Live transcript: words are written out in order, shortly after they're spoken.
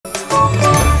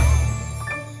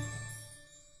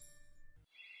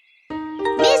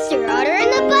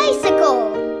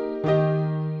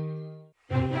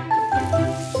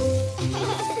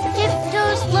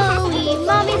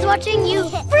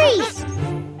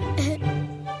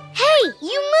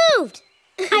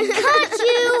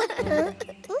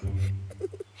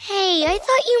Hey, I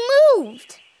thought you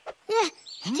moved.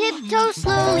 Tiptoe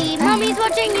slowly, Mommy's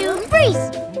watching you.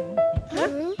 Freeze!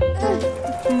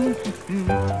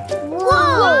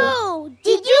 Whoa!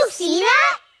 Did you see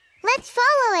that? Let's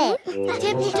follow it.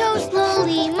 Tiptoe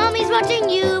slowly, Mommy's watching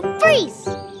you. Freeze!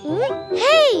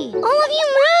 Hey, all of you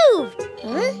moved!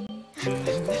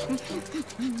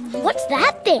 What's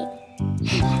that thing?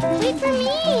 Wait for me.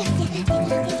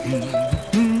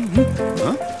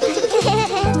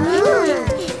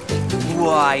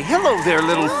 Why, hello there,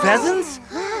 little pheasants.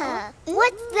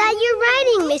 What's that you're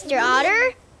riding, Mr.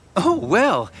 Otter? Oh,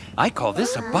 well, I call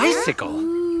this a bicycle.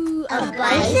 A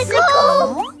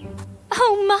bicycle?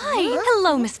 Oh, my.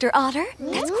 Hello, Mr. Otter.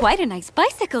 That's quite a nice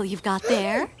bicycle you've got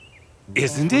there.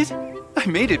 Isn't it? I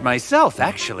made it myself,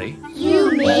 actually.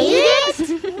 You made it?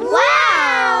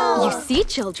 Wow! You see,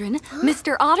 children,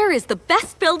 Mr. Otter is the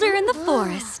best builder in the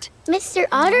forest. Mr.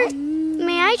 Otter,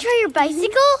 may I try your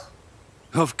bicycle?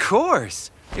 Of course.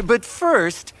 But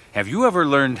first, have you ever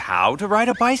learned how to ride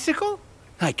a bicycle?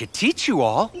 I could teach you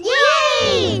all.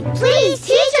 Yay! Please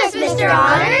teach us, Mr.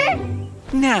 Otter.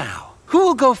 Now, who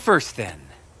will go first then?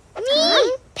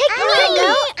 Me! Pick me!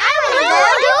 I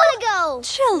want to go!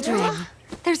 Children,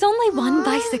 there's only one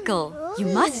bicycle. You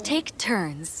must take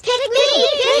turns. Pick me!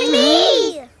 Pick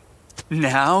me!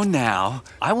 Now,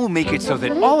 I will make it so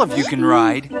that all of you can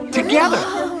ride together.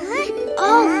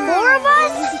 All four of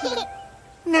us?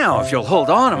 Now, if you'll hold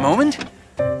on a moment.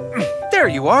 There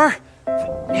you are.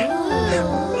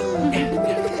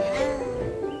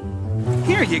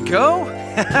 Here you go.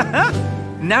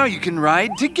 Now you can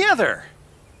ride together.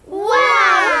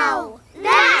 Wow!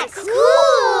 That's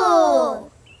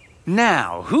cool!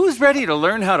 Now, who's ready to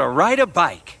learn how to ride a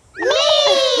bike?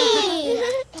 Me!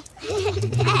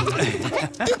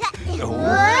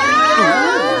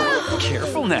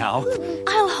 Careful now.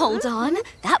 I'll hold on.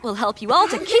 That will help you all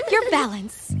to keep your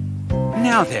balance.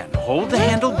 Now then, hold the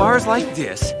handlebars like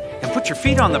this and put your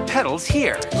feet on the pedals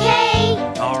here. Okay!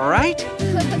 All right?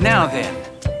 Now then,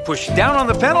 push down on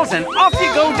the pedals and off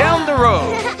you go down the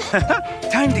road.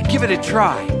 Time to give it a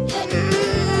try.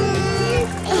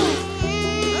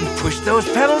 Push those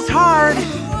pedals hard.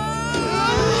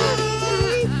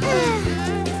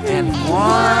 And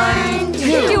 1, 2.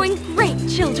 You're doing great,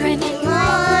 children.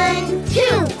 1,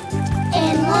 2.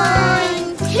 And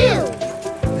 1,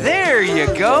 2. There you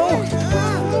go.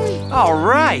 All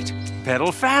right,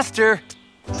 pedal faster.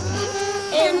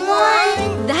 And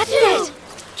 1. That's it.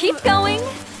 Keep going.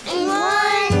 And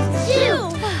 1,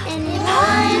 2. And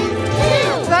 1,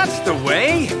 2. That's the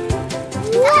way.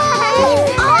 Whoa!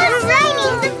 We're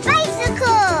riding the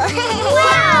bicycle!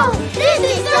 Wow! This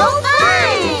is so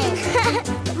fun!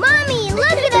 Mommy,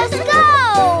 look at us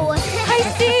go! I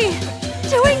see.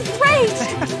 Doing great.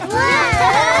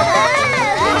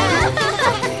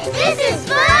 This is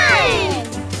fun!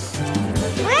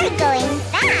 We're going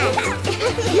fast.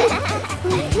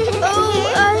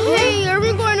 Hey, are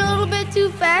we going a little bit too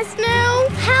fast now?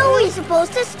 How are we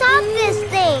supposed to stop this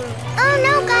thing? Oh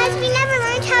no, guys, we never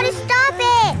learned how to stop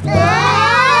it.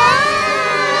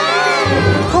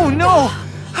 Oh no,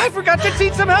 I forgot to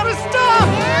teach them how to stop.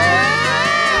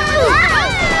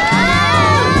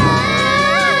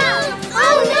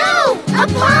 Oh no, a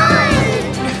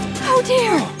pond! Oh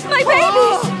dear, my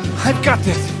babies. I've got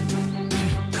this.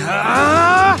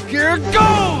 Here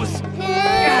goes.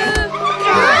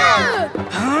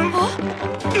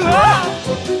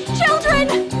 Children!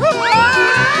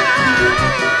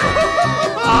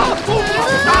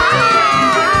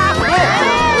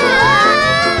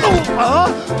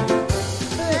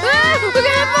 We're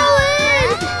gonna fall in!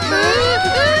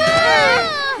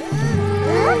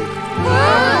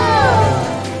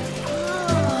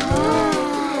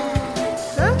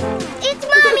 It's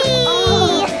Mommy!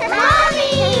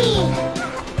 Mommy!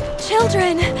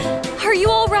 Children, are you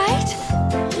all right?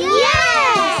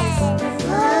 Yes!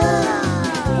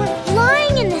 We're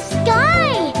flying in the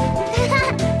sky!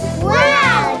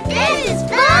 Wow, this is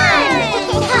fun!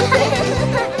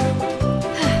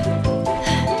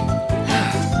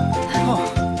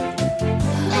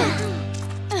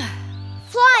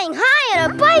 Flying high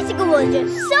on a bicycle was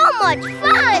just so much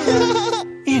fun!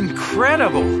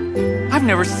 Incredible. I've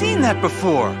never seen that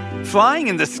before. Flying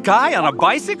in the sky on a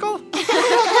bicycle?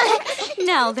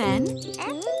 Now then,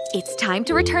 it's time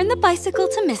to return the bicycle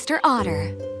to Mr.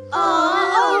 Otter.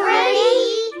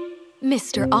 Already?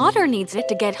 Mr. Otter needs it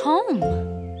to get home.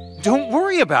 Don't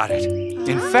worry about it.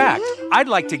 In fact, I'd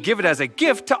like to give it as a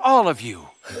gift to all of you.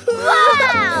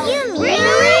 Wow! Really?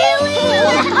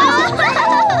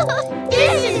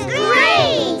 This is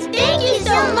great! Thank you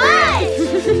so much!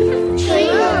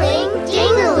 Tring-a-ling,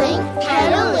 ding-a-ling,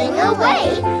 pedaling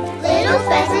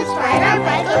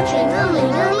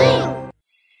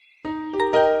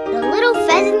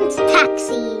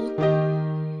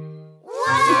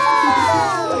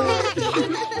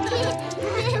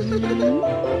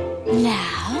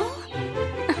Now,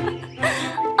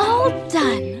 all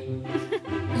done.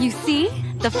 You see,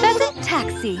 the pheasant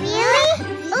taxi. Really?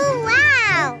 Oh,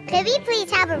 wow! Could we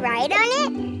please have a ride on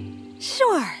it?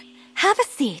 Sure, have a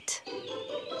seat.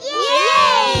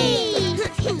 Yay!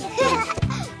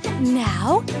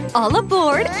 Now, all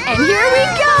aboard, and here we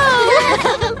go!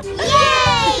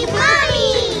 Yay,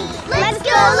 Mommy! Let's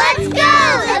go, let's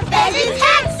go! The pheasant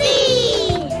taxi!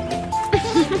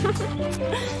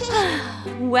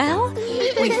 Well,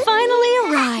 we finally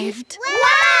arrived.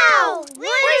 Wow!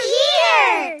 We're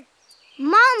here!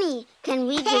 Mommy, can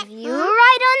we give you a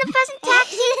ride on the pheasant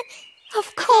taxi?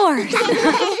 Of course.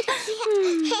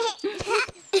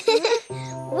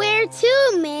 Where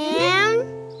to, ma'am?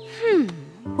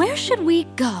 Where should we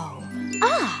go?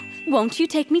 Ah, won't you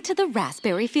take me to the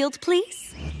raspberry field,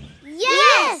 please?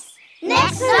 Yes!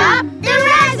 Next stop, the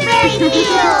raspberry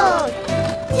field!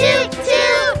 Toot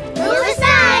toot! Move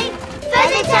aside!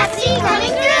 Pheasant taxi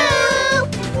coming through!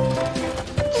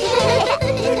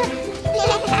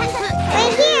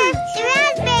 Right here, the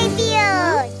raspberry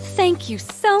field! Thank you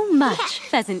so much,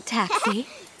 Pheasant Taxi.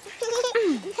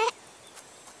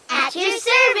 At your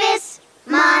service,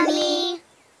 Mommy!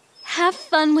 Have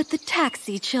fun with the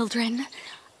taxi, children.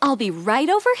 I'll be right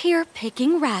over here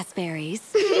picking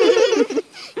raspberries.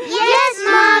 Yes,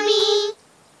 Mommy!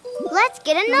 Let's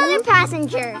get another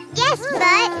passenger. Yes,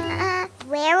 but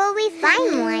where will we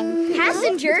find one?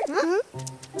 Passenger?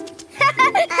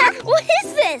 What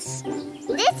is this?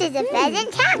 This is a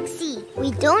pheasant taxi.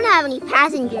 We don't have any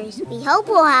passengers. We hope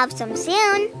we'll have some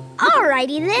soon.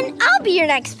 Alrighty then, I'll be your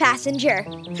next passenger.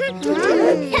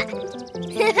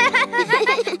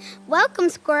 Welcome,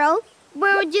 Squirrel.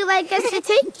 Where would you like us to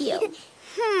take you?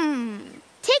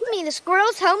 Take me to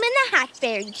Squirrel's home in the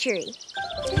hackberry tree.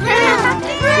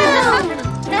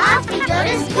 Off we go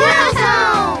to Squirrel's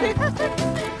home!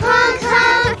 Honk,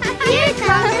 honk! Here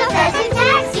comes the pheasant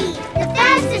taxi! The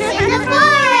fastest in the forest!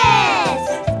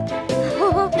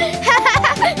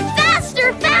 Faster,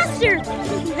 faster!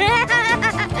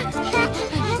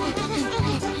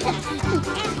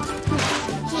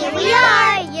 Here we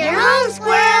are! You're home,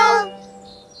 Squirrel!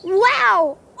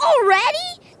 Wow! Already?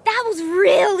 That was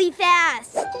really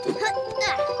fast!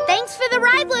 Thanks for the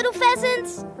ride, little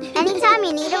pheasants! Anytime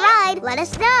you need a ride, let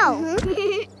us know.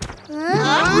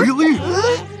 Really?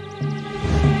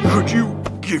 Could you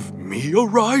give me a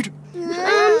ride?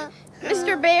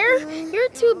 Mr. Bear, you're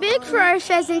too big for our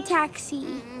pheasant taxi.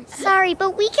 Sorry,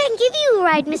 but we can't give you a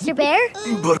ride, Mr. Bear.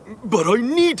 But I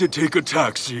need to take a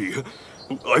taxi.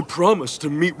 I promised to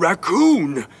meet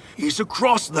Raccoon. He's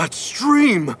across that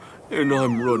stream, and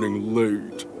I'm running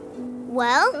late.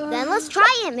 Well, then let's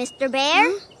try it, Mr.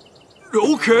 Bear.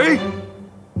 Okay.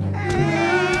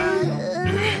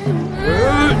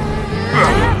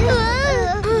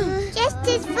 Just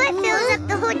his foot fills up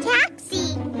the whole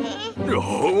taxi.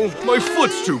 Oh, my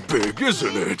foot's too big,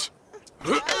 isn't it?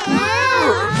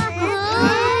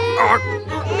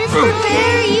 Mr.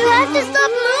 Bear, you have to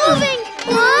stop moving.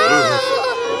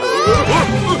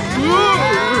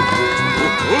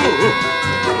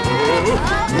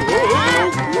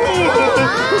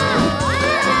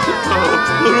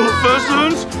 Little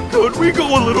pheasants, could we go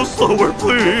a little slower,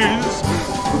 please?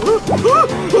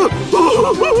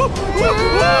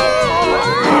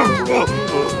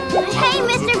 Hey,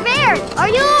 Mr. Bear, are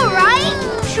you all right?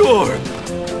 Sure,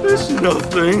 it's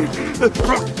nothing.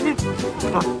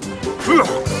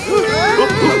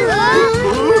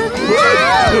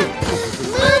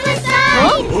 Move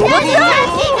aside! What's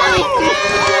up?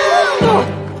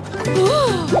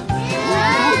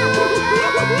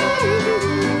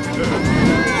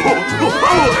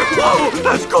 Whoa,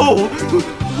 that's cold.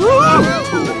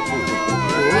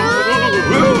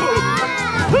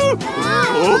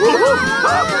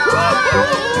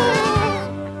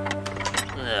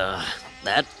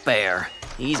 That bear.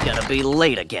 He's gonna be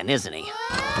late again, isn't he?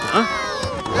 Huh?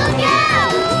 Look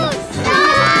out!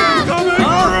 Stop! Coming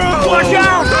through! Watch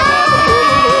out!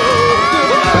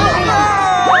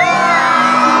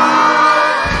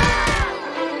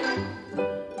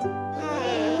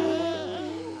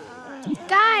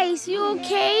 Guys, you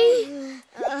okay?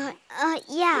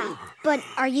 Yeah. But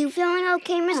are you feeling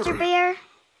okay, Mr. Bear?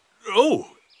 Oh,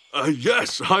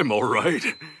 yes, I'm all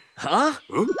right. Huh?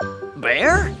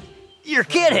 Bear? You're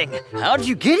kidding. How'd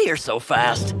you get here so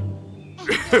fast?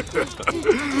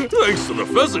 Thanks to the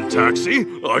pheasant taxi,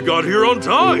 I got here on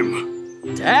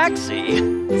time. Taxi?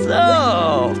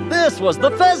 So, this was the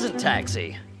pheasant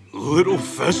taxi. Little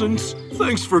pheasants,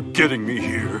 thanks for getting me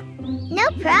here. No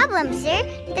problem, sir.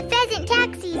 The pheasant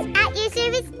taxi's at your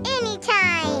service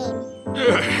anytime.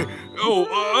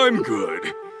 I'm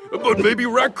good. But maybe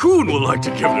Raccoon would like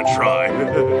to give it a try.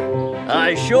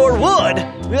 I sure would.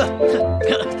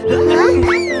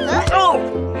 Oh!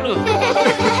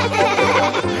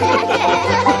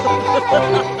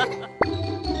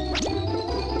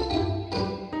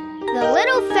 The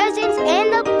Little Pheasants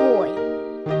and the Boy.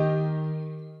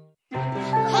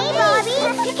 Hey, Bobby.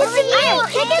 Tickets in here.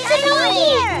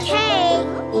 Okay,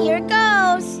 here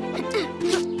goes.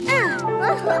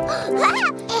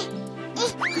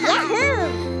 Yahoo!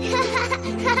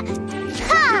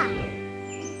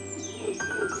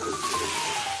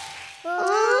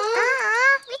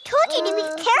 We told you to be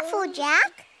careful,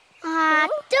 Jack.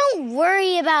 Don't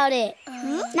worry about it.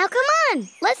 Now come on,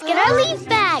 let's get our leaf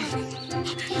bag.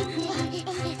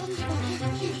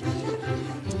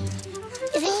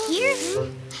 Is it here?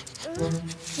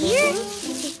 Here?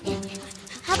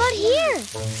 How about here?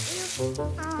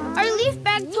 Our leaf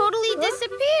bag totally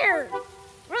disappeared.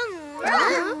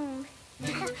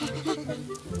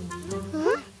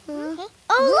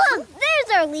 Oh, look! There's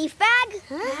our leaf bag.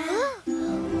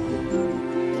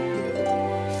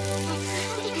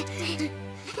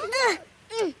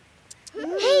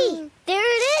 Hey, there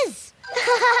it is.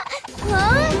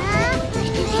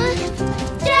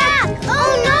 Jack!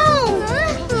 Oh no!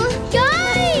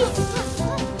 Guys!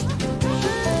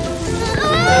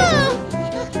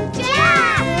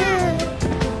 Jack!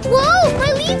 Whoa,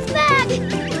 my leaf bag!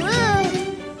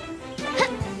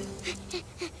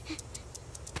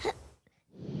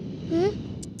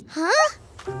 Huh?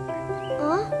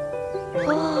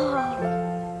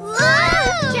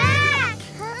 Jack!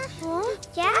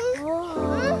 Jack?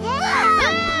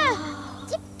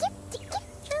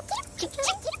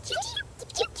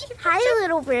 Hi,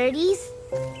 little birdies.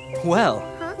 Well,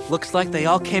 looks like they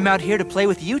all came out here to play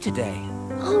with you today.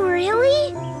 Oh,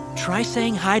 really? Try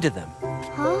saying hi to them.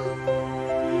 Huh?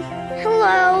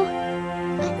 Hello.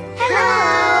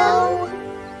 Hello.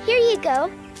 Here you go.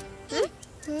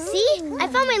 See? I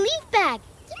found my leaf bag.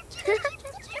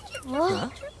 Huh?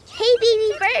 Hey,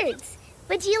 baby birds.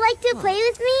 Would you like to play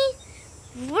with me?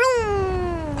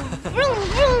 Vroom. Vroom,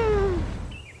 vroom.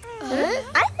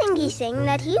 I think he's saying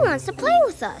that he wants to play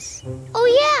with us. Oh,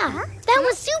 yeah. That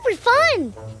was super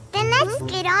fun. Then let's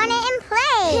get on it and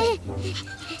play.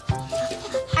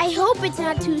 I hope it's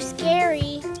not too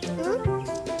scary.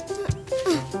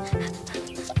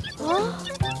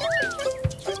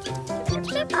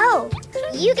 Oh,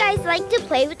 you guys like to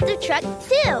play with the truck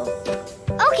too.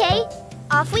 Okay,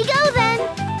 off we go then.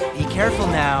 Be careful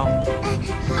now.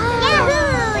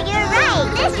 Yahoo! You're right.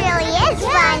 This really is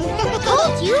fun.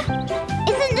 Told you.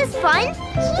 Isn't this fun?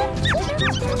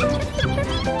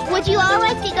 Would you all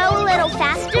like to go a little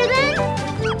faster then?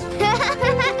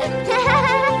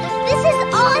 This is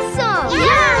awesome!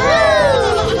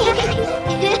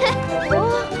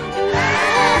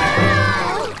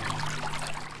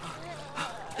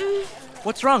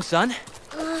 What's wrong, son?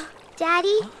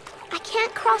 Daddy, I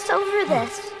can't cross over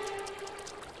this.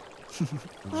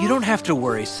 You don't have to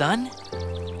worry, son.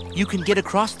 You can get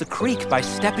across the creek by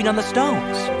stepping on the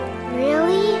stones.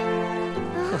 Really?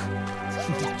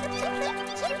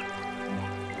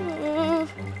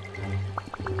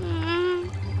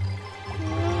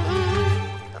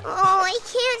 Oh, I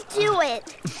can't do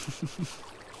it.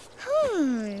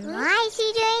 Why is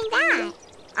he doing that?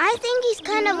 I think he's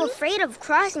kind of afraid of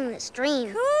crossing the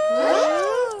stream.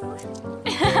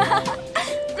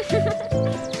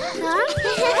 Mommy!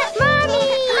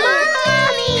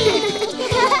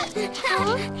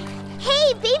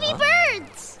 Hey, baby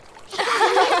birds!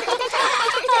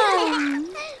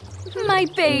 My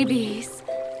babies.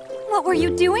 What were you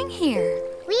doing here?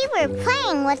 We were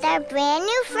playing with our brand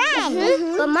new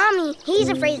friend. But Mommy, he's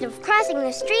afraid of crossing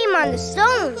the stream on the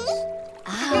stones.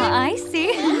 Ah, I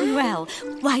see. Well,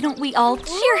 why don't we all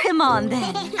cheer him on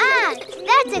then? Ah,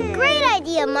 that's a great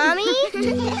idea, Mommy.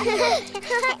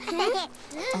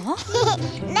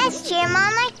 Let's cheer him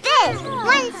on like this.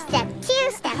 1 step,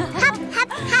 2 step, hop,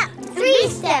 hop, hop. 3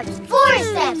 steps, 4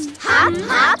 steps, hop,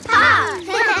 hop, hop.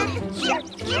 Chirp,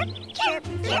 chirp, chirp,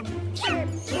 chirp,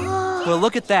 chirp. Well,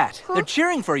 look at that. They're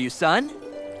cheering for you, son.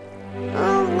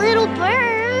 Oh, little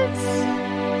birds.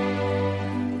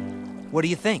 What do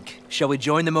you think? Shall we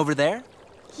join them over there?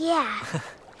 Yeah.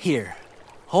 Here,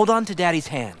 hold on to Daddy's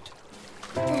hand.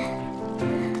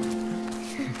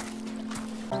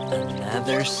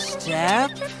 Another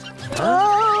step.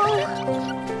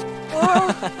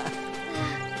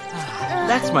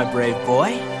 That's my brave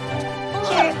boy.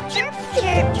 Chirp, chirp,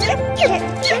 chirp, chirp, chirp,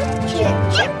 chirp, chirp,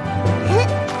 chirp.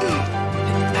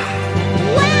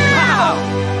 Wow!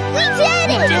 We did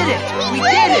it! We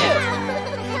did it!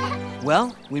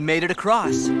 Well, we made it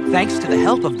across, thanks to the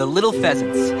help of the little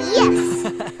pheasants. Yes!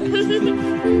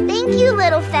 Thank you,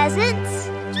 little pheasants.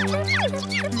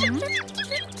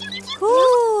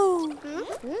 Ooh.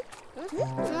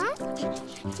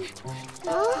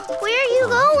 Where are you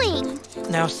going?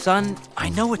 Now, son, I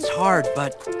know it's hard,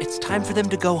 but it's time for them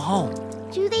to go home.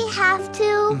 Do they have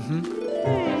to?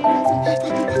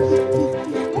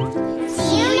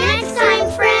 See you next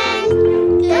time,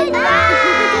 friend. Goodbye.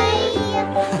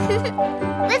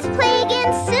 Let's play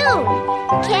again soon,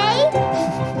 okay?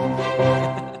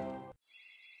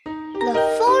 The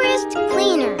Forest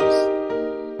Cleaners.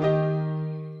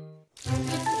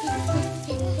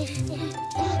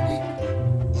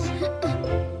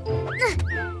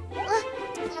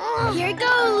 Here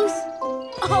goes.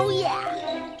 Oh, yeah.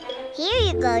 Here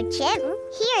you go, Chip.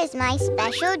 Here's my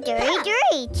special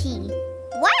Dury tea.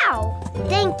 Wow!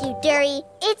 Thank you, Dury.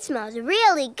 It smells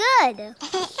really good.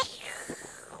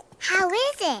 How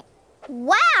is it?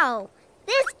 Wow!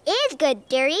 This is good,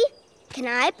 Dury. Can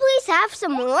I please have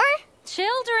some more?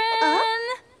 Children!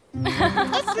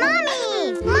 It's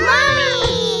Mommy!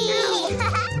 Mommy!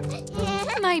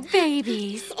 My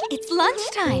babies, it's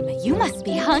lunchtime. You must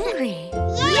be hungry.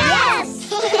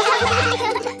 Yes!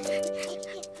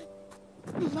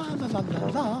 La la la la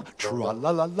la, tra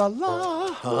la la la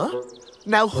la. Huh?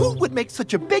 Now who would make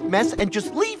such a big mess and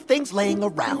just leave things laying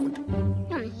around?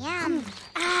 Yum.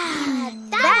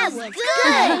 That was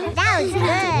good! That was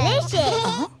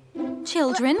delicious!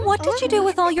 Children, what did you do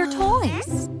with all your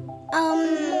toys?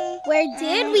 Where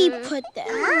did we put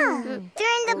them?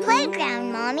 During the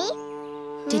playground, Mommy.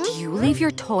 Did you leave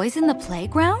your toys in the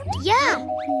playground? Yeah,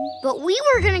 but we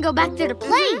were gonna go back there to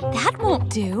play. That won't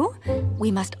do.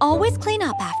 We must always clean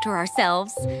up after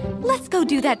ourselves. Let's go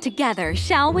do that together,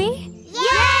 shall we?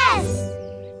 Yes!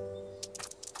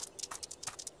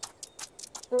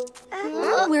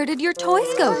 Where did your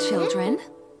toys go, children?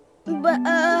 But,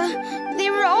 they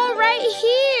were all right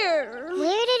here.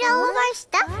 Where did all of our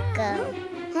stuff go?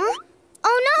 Huh?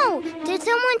 Oh, no! Did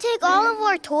someone take all of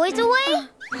our toys away?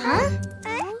 Huh?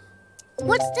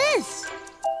 What's this?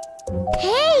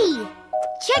 Hey!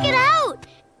 Check it out!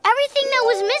 Everything that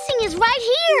was missing is right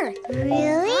here.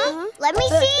 Really? Let me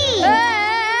see.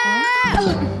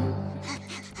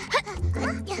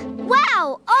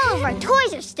 Wow! All of our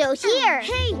toys are still here.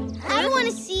 Hey, I want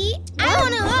to see. I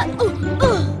want to...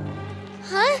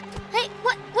 Huh? Hey,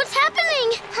 what's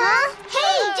happening? Huh?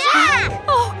 Hey, Jack!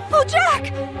 Oh,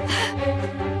 Jack!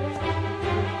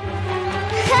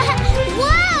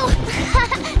 Wow!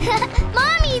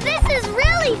 Mommy, this is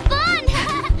really fun!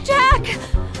 Jack!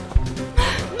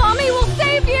 Mommy will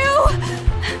save you!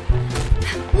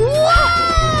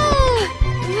 Whoa!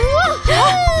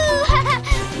 Woohoo!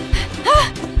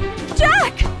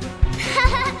 Jack!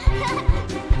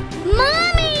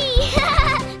 Mommy!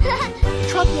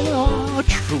 Tra-la-la,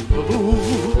 true-la-loo.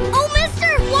 Oh,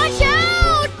 mister, watch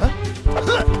out!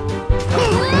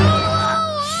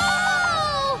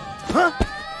 Huh?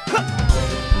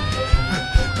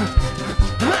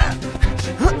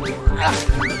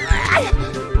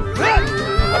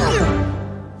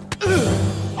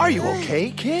 Are you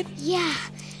okay, kid? Yeah,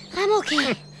 I'm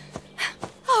okay.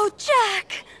 Oh,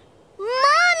 Jack!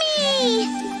 Mommy!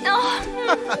 Oh.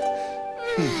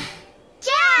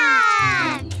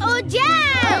 Jack! Oh, Jack!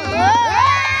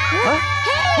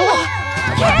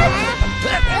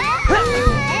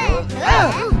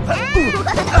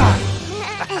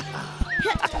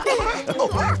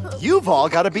 You've all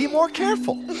got to be more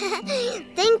careful.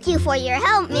 Thank you for your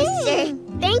help, mister.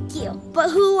 Thank you. But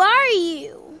who are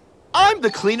you? I'm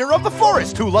the cleaner of the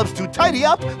forest who loves to tidy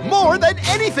up more than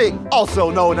anything, also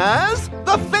known as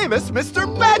the famous Mr.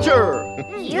 Badger.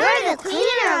 You're the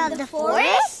cleaner of the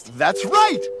forest? That's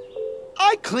right.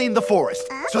 I clean the forest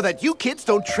so that you kids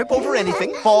don't trip over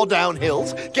anything, fall down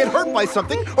hills, get hurt by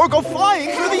something, or go flying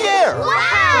through the air.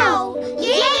 Wow!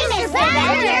 Yay, Mr.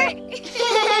 Badger!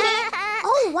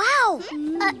 Oh, wow.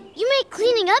 You make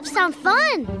cleaning up sound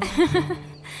fun.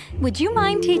 Would you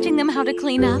mind teaching them how to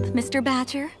clean up, Mr.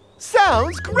 Badger?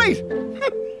 Sounds great.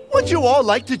 Would you all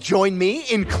like to join me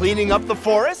in cleaning up the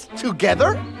forest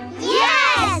together?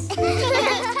 Yes!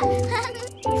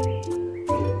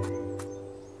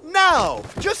 Now,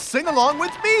 just sing along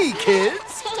with me,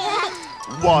 kids.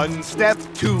 1 step,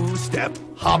 2 step,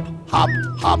 hop, hop,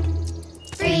 hop.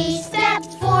 3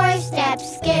 steps, 4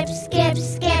 steps, skip, skip,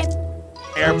 skip.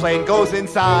 Airplane goes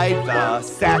inside the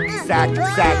sack, sack,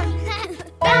 sack.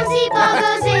 Bouncy ball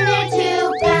goes in there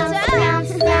too. Bounce,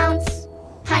 bounce, bounce.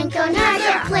 Pinecone has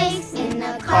a place in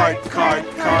the cart, cart,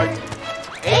 cart.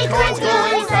 Acorns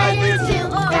go inside there too.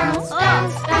 Bounce,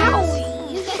 bounce, bounce.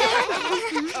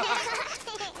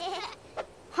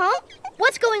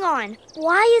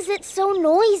 it so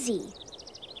noisy?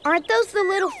 Aren't those the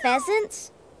little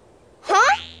pheasants?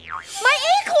 Huh? My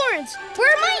acorns!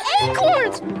 Where are my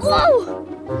acorns? Whoa!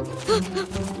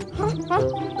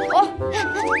 Oh.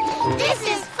 This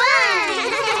is fun!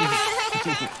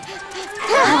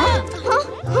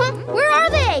 Where are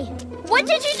they? What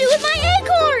did you do with my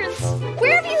acorns?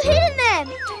 Where have you hidden them?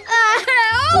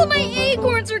 All my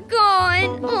acorns are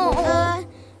gone. Oh.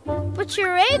 But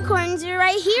your acorns are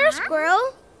right here,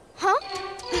 Squirrel. Huh?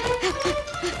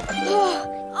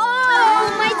 Oh,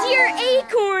 my dear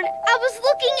acorn. I was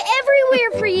looking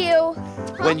everywhere for you.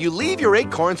 When you leave your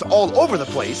acorns all over the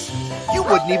place, you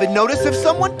wouldn't even notice if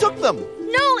someone took them.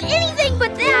 No, anything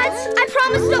but that. I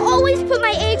promise to always put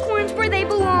my acorns where they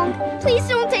belong. Please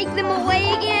don't take them away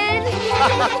again.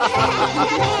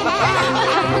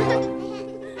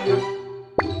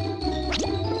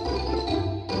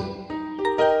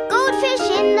 Goldfish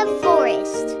in the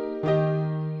forest.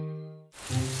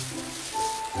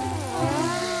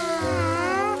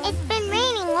 It's been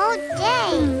raining all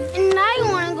day. And I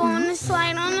want to go on the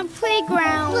slide on the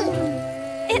playground.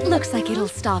 It looks like it'll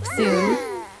stop soon.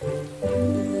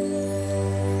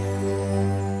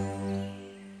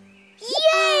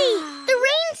 Yay! The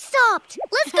rain stopped.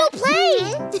 Let's go play.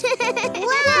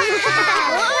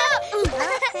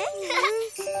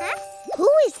 Who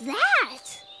is that?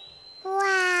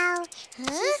 Wow,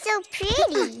 she's so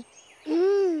pretty.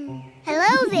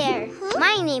 Hello there.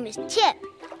 My name is Chip.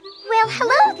 Well,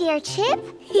 hello there, Chip.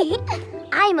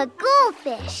 I'm a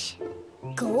goldfish.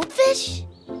 Goldfish?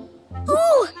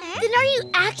 Ooh, then are you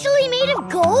actually made of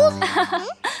gold?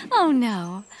 Oh,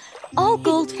 no. All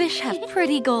goldfish have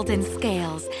pretty golden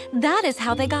scales. That is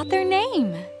how they got their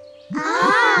name.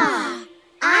 Ah,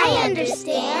 I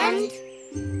understand.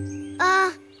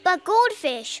 But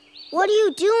goldfish, what are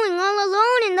you doing all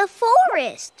alone in the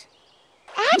forest?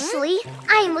 Actually,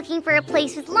 I'm looking for a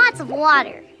place with lots of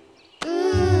water.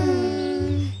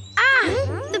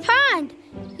 The pond.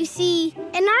 You see,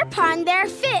 in our pond there are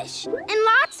fish and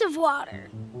lots of water.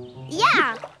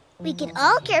 Yeah, we could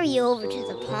all carry you over to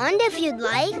the pond if you'd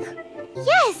like.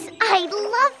 Yes, I'd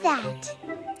love that.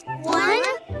 1,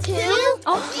 2,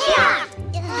 yeah!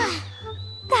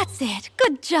 That's it.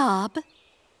 Good job.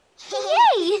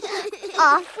 Yay!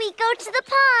 Off we go to the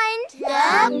pond.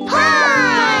 The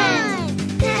pond!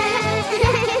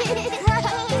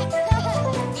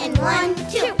 And 1,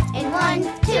 2, and 1,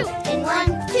 2, and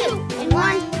 1, 2, and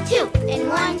 1, 2, and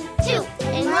 1, 2,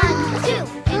 and 1, 2,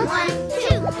 and 1,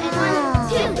 2, and 1,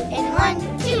 2, and 1,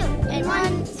 2, and 1,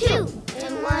 2,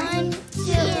 and 1,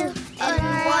 2, and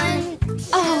 1, 2.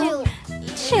 Oh,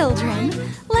 children,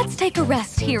 let's take a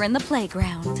rest here in the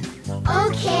playground.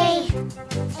 Okay.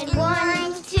 And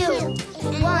 1, 2,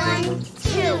 and 1,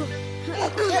 2.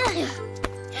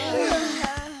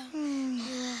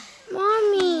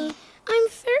 Mommy, I'm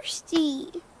thirsty.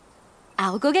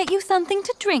 I'll go get you something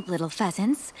to drink, little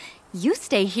pheasants. You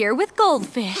stay here with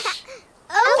goldfish.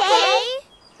 Okay.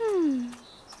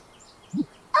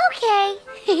 Okay.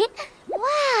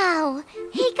 Wow.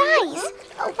 Hey, guys.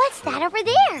 What's that over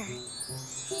there?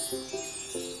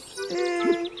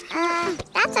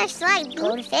 That's our slide,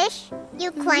 Goldfish.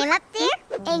 You climb up there,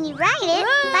 and you ride it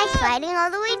by sliding all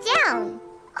the way down.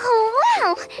 Oh,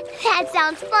 wow. That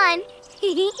sounds fun.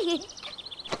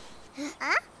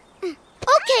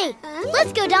 Okay,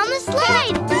 let's go down the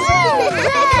slide.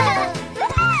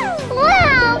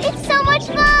 Wow, it's so much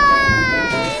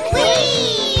fun!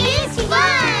 Whee! It's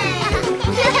fun!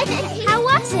 How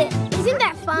was it? Isn't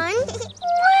that fun?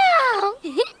 Wow!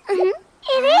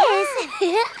 It is.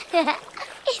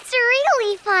 It's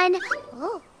really fun.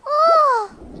 Oh,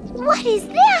 what is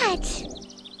that?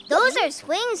 Those are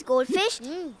swings, Goldfish.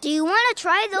 Do you want to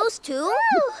try those too?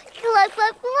 Ooh, club,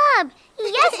 club, club.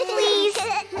 Yes, please.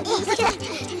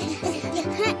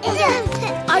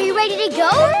 Are you ready to go?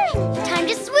 Time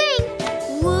to swing.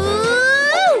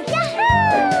 Woo!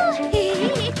 Yahoo!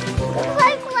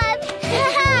 Club, club.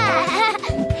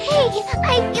 Hey,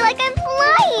 I feel like I'm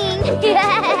flying.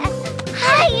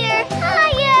 Higher,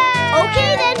 higher.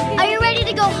 Okay then, are you ready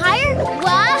to go higher?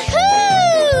 Wahoo!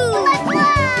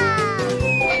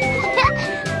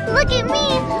 Look at me,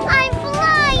 I'm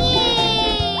flying!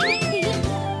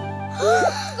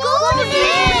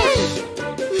 Goldfish!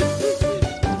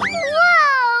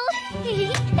 Whoa!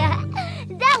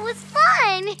 That was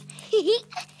fun!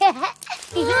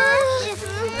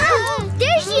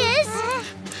 There she is!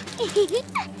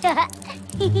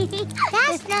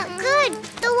 That's not good.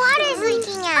 The water's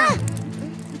leaking out.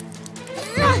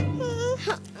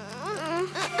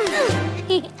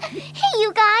 Hey, you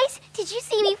guys! Did you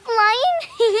see me flying?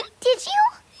 Did you?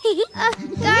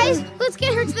 Guys, let's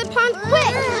get her to the pond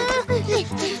quick.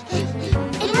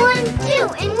 And 1, 2,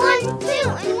 and 1, 2,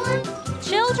 and 1.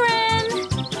 Children!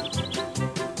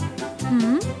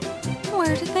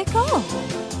 Where did they go?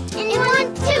 And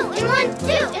 1, 2, and 1, 2,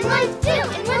 and 1, 2,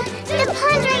 and 1, 2. The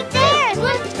pond's right there. And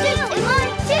 1, 2, and 1,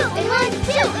 2, and 1,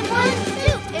 2, and 1,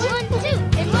 2, and 1, 2,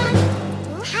 and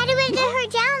 1. How do we get her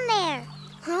down there?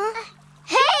 Huh?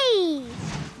 Hey!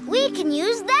 We can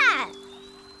use that.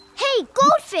 Hey,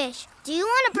 goldfish! Do you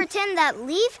want to pretend that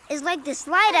leaf is like the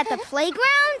slide at the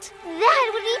playground?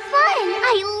 That would be fun.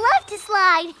 I love to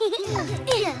slide.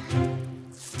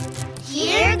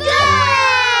 Here goes!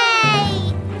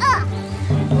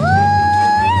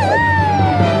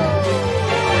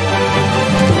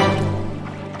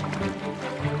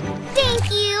 Thank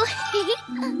you.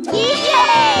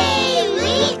 Yay!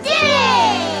 We did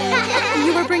it!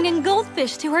 You were bringing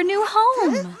goldfish to her new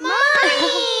home.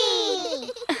 Mommy!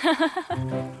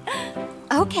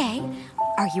 Okay,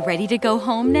 are you ready to go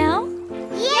home now?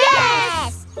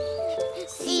 Yes!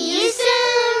 See you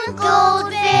soon,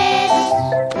 goldfish.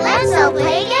 Let's all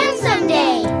play again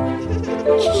someday.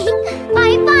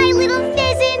 Bye-bye, little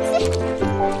pheasants.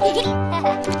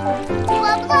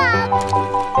 Blub, blub.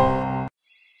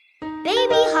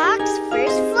 Baby Hawk's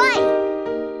first flight.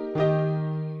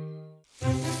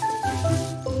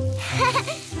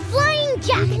 Flying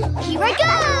Jack, here I go.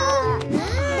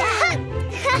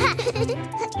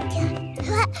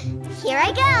 Here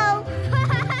I go.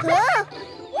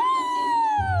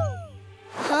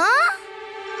 Huh?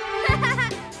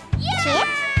 Chip,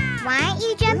 why aren't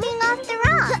you jumping off the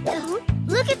rock?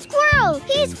 Look at Squirrel.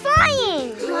 He's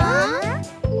flying. Huh?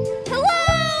 Hello,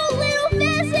 little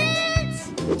pheasants.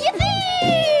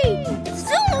 Yippee!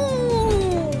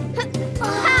 Zoom!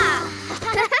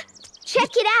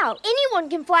 Check it out. Anyone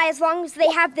can fly as long as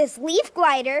they have this leaf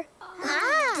glider.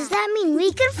 Does that mean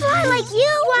we can fly like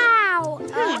you? Wow!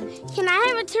 Can I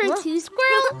have a turn too,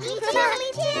 Squirrel? Me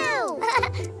too.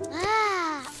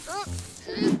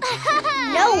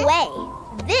 No way!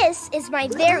 This is my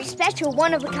very special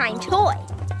one-of-a-kind toy.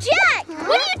 Jack!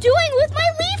 What are you doing with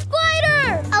my leaf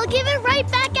glider? I'll give it right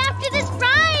back after this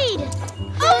ride!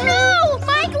 Oh no!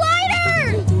 My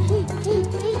glider!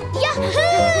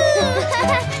 Yahoo!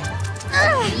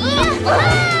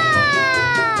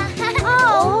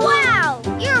 Oh, wow!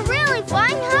 You're really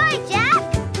flying high, Jack!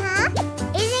 Huh?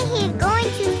 Isn't he going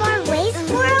too far away,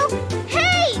 Squirrel?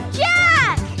 Hey,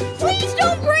 Jack! Please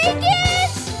don't break it!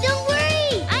 Don't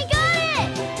worry. I got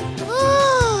it!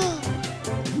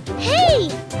 Hey,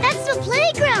 that's the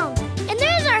playground! And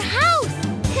there's our house!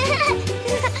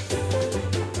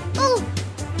 Oh!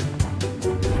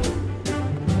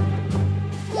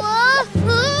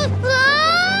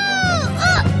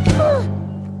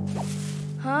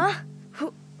 Huh?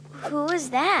 Who is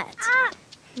that?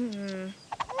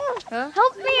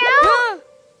 Help me out!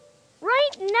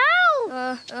 Right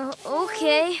now!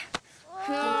 Okay.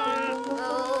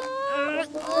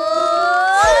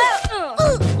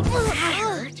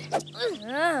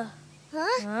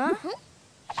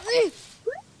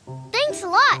 Thanks a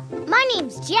lot. My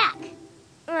name's Jack.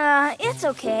 It's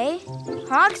okay.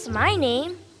 Hawk's my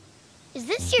name. Is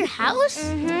this your house?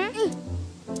 Mm-hmm.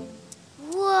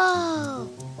 Whoa.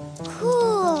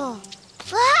 Cool.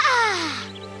 Ah!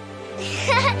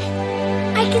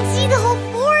 I can see the whole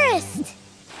forest.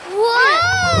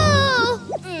 Whoa!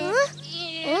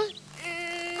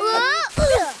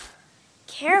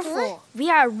 Careful. We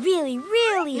are really,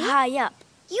 really high up.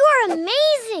 You are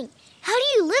amazing. How do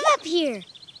you live up here?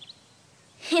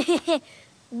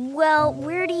 Well,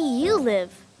 where do you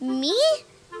live? Me?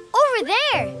 Over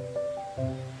there.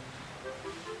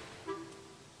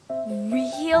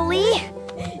 Really?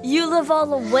 You live all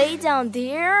the way down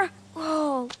there?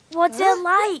 Oh, what's it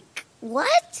like?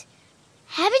 What?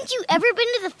 Haven't you ever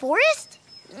been to the forest?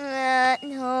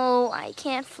 No, I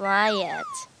can't fly yet.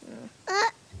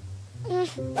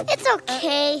 It's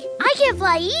okay. I can't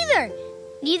fly either.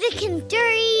 Neither can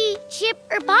Dury, Chip,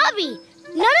 or Bobby.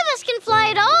 None of us can fly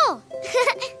at all.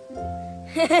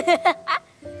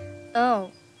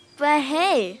 Oh, but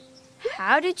hey,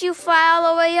 how did you fly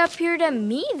all the way up here to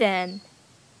me then?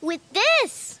 With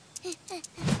this.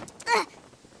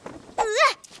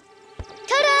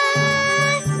 Ta-da!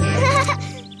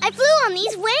 I flew on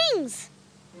these wings.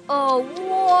 Oh,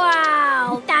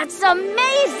 wow, that's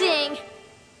amazing.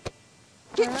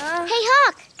 Hey,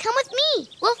 Hawk, come with me.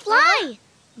 We'll fly.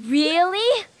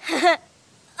 Really?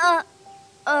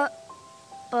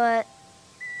 But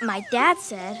my dad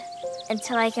said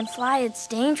until I can fly, it's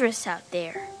dangerous out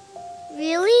there.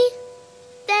 Really?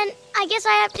 Then I guess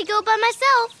I have to go by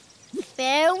myself.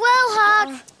 Farewell,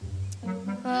 Hawk.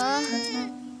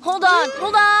 Hold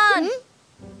on.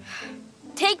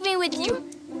 Take me with you.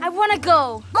 I want to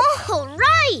go. All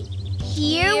right.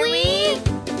 Here we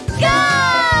go!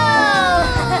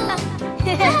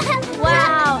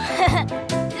 Wow.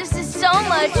 This is so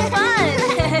much fun.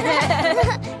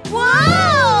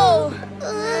 Whoa!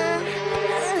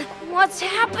 What's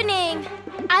happening?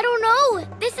 I don't know.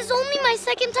 This is only my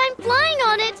second time flying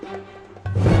on it.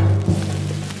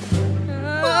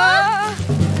 Wow!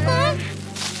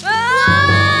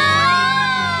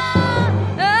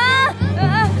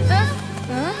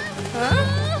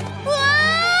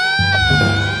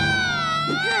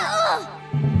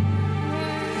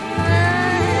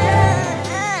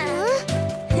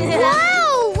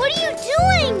 What are you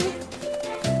doing?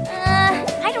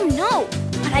 I don't know,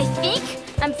 but I think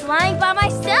I'm flying by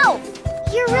myself.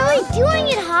 You're really doing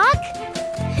it, Hawk.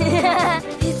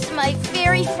 It's my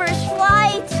very first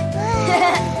flight.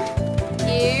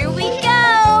 Here we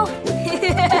go.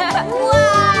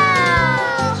 Wow!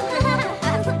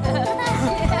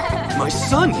 My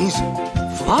son, he's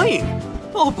flying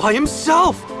all by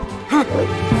himself.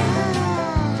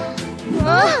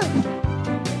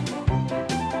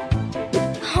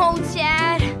 Oh,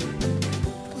 Dad.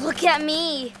 Look at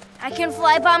me. I can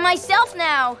fly by myself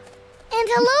now. And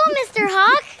hello, Mr.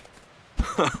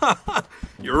 Hawk.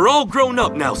 You're all grown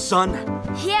up now, son.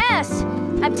 Yes.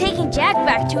 I'm taking Jack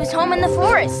back to his home in the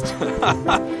forest.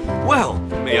 Well,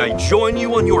 may I join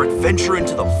you on your adventure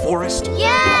into the forest?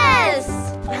 Yes!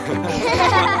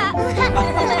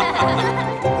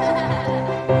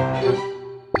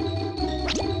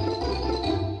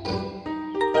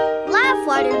 Laugh,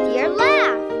 water deer,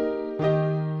 laugh.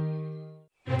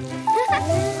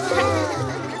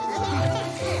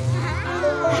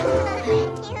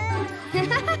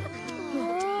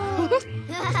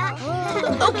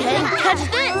 Okay, catch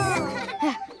this!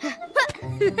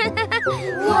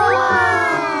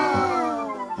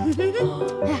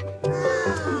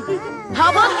 How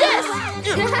about this?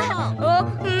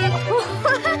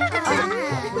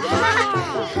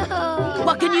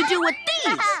 What can you do with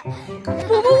these?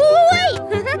 Wait!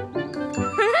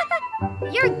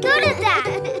 You're good at that.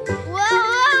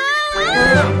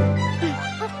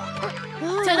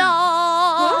 Ta-da!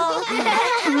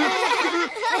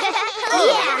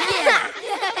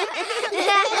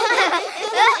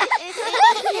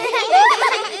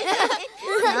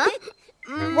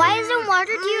 Why isn't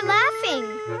water deer laughing?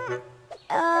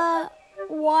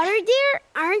 Water deer?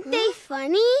 Aren't they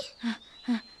funny?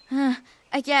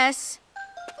 I guess.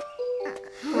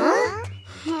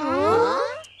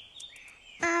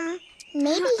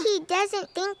 Maybe he doesn't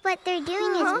think what they're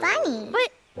doing is funny.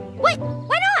 But, wait,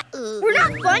 why not? We're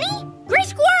not funny? Gray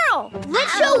Squirrel!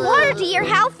 Let's show Water Deer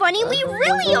how funny we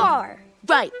really are!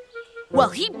 Right. Well,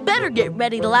 he better get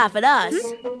ready to laugh at us.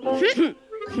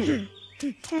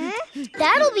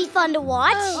 That'll be fun to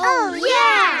watch. Oh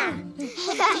yeah!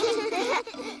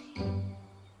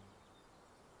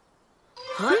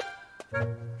 Huh?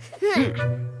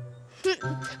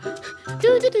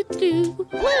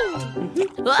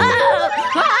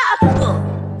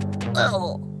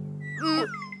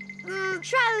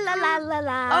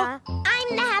 Tra-la-la-la-la. I'm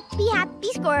the happy,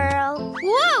 happy squirrel.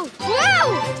 Whoa! Whoa!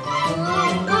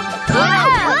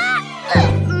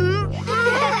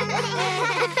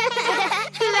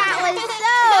 That was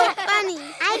so funny.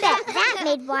 I bet that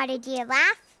made Water Deer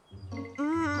laugh.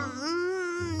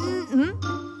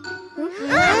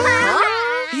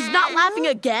 He's not laughing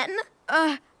again?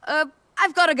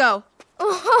 I've got to go.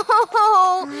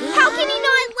 Oh, how can he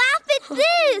not laugh at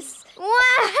this?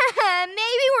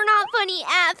 Maybe we're not funny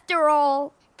after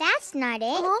all. That's not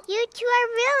it. You two are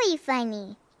really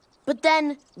funny. But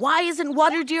then, why isn't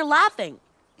Water Deer laughing?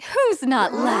 Who's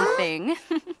not laughing?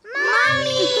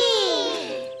 Mommy!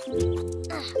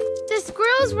 The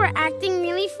squirrels were acting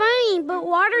really funny, but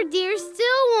Water Deer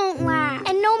still won't laugh.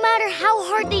 And no matter how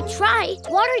hard they try,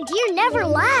 Water Deer never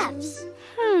laughs.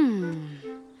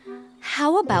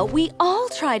 How about we all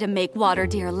try to make Water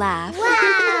Deer laugh?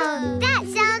 Wow! That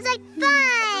sounds like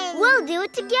fun! We'll do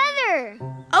it together.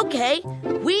 Okay,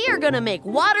 we are gonna make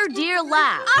Water Deer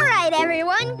laugh. All right,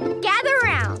 everyone, gather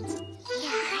around.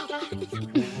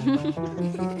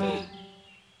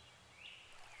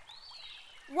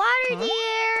 Water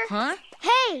Deer! Huh?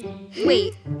 Hey!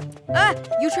 Wait.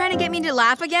 You trying to get me to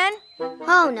laugh again?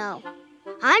 Oh, no.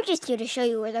 I'm just here to show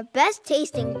you where the best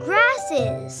tasting grass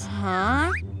is.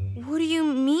 Huh? What do you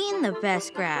mean the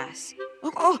best grass?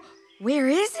 Oh, where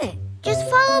is it? Just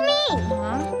follow me.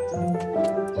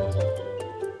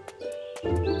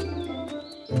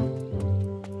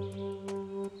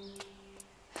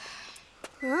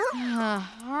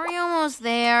 Are we almost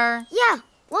there? Yeah,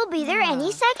 we'll be there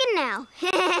any second now.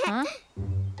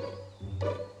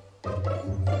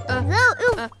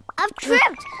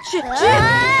 tripped. Chip!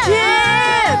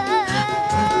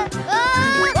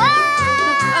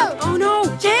 Oh no!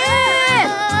 Chip!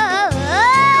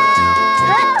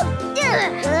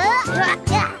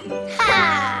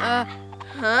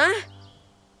 Huh?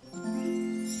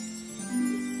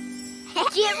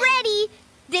 Get ready.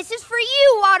 This is for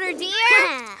you, Water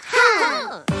Deer.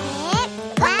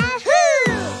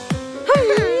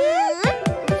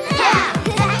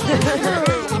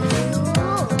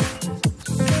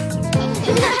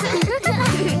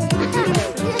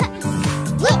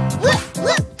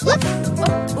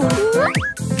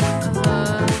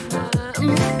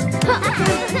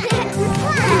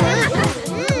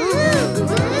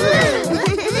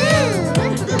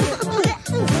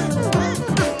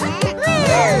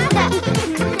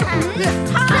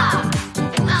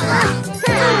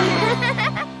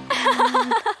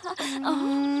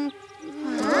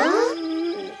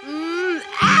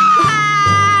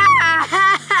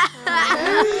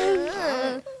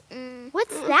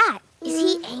 What's that? Is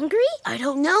he angry? I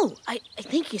don't know. I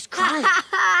think he's crying.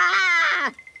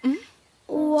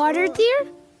 Water Deer?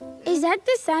 Is that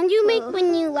the sound you make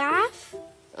when you laugh?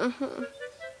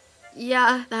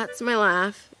 Yeah, that's my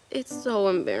laugh. It's so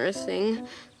embarrassing.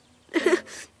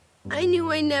 I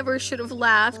knew I never should have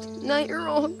laughed. Now you're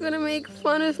all gonna make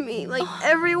fun of me like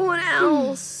everyone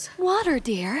else. Water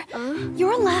Deer,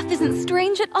 your laugh isn't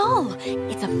strange at all.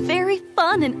 It's a very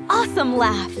fun and awesome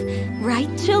laugh. Right,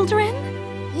 children?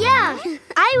 Yeah.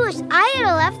 I wish I had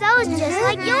a laugh that was just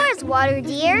like yours, Water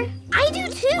Deer. I do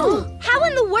too. How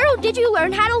in the world did you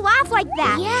learn how to laugh like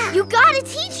that? Yeah. You gotta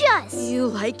teach us. You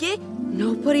like it?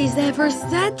 Nobody's ever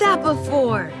said that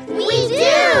before. We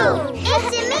do.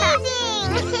 It's amazing.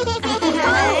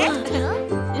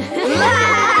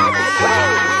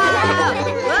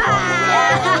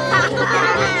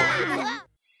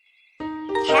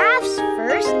 Calf's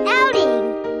first outing.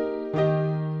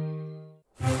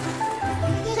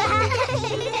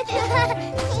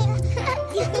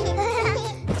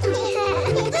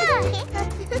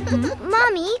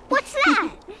 Mommy, what's that?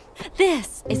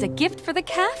 This is a gift for the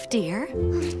calf, dear.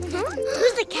 Who's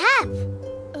the calf?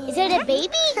 Is it a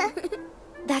baby?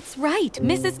 That's right.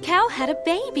 Mrs. Cow had a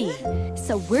baby.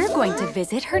 So we're going to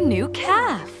visit her new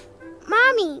calf.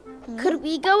 Mommy, could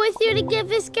we go with you to give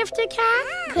this gift to Calf?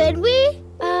 Could we?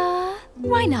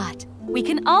 Why not? We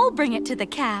can all bring it to the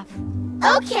calf.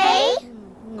 Okay.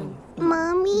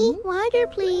 Mommy, water,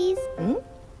 please.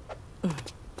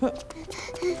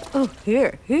 Oh,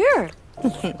 here. Hey,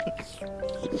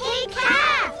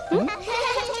 Calf!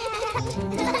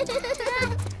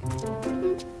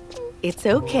 It's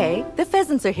okay. The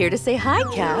pheasants are here to say hi,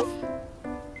 Calf.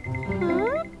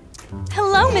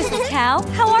 Hello, Mrs. Cow.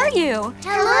 How are you?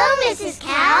 Hello, Mrs.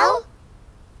 Cow.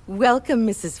 Welcome,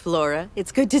 Mrs. Flora.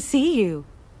 It's good to see you.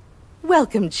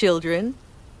 Welcome, children.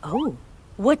 Oh,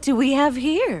 what do we have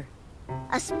here?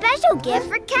 A special gift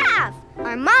for Calf.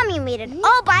 Our mommy made it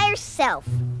all by herself.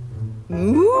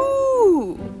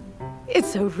 Ooh!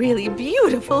 It's a really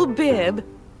beautiful bib.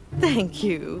 Thank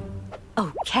you.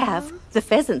 Oh, Calf, the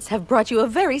pheasants have brought you a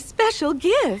very special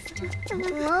gift. Is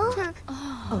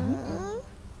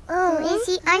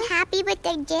he unhappy with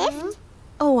the gift?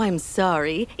 Oh, I'm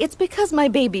sorry. It's because my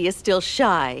baby is still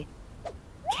shy.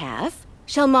 Calf,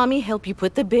 shall Mommy help you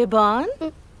put the bib on?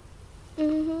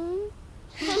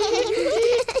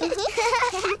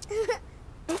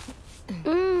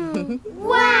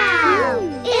 Wow!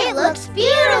 It looks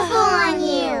beautiful on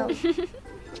you!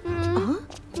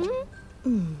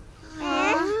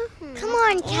 Come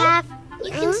on, Calf.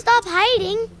 You can stop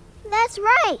hiding. That's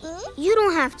right. You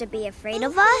don't have to be afraid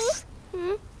of us.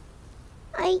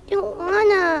 I don't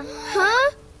wanna.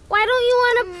 Huh? Why don't you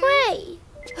wanna pray?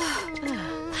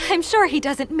 I'm sure he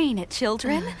doesn't mean it,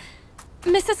 children.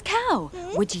 Mrs. Cow,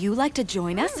 would you like to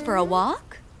join us for a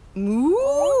walk?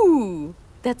 Ooh!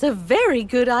 That's a very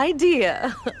good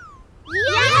idea. Yeah!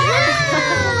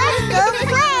 Let's go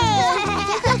play!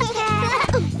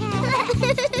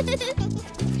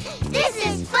 This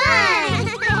is fun!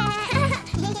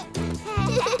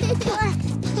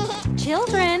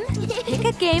 Children, pick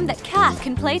a game that Calf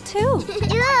can play too.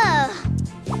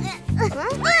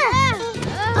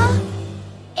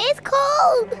 It's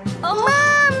cold!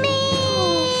 Mommy!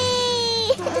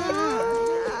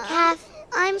 Calf,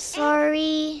 I'm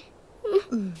sorry.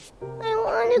 I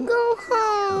want to go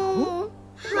home.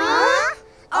 Huh?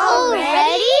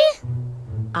 Already?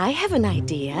 I have an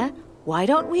idea. Why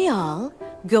don't we all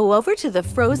go over to the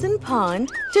frozen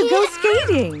pond to go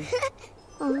skating?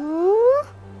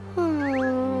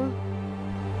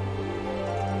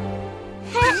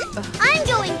 I'm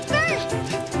going first!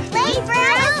 Play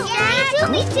first!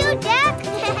 Me too, Jack!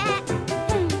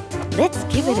 Let's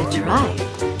give it a try.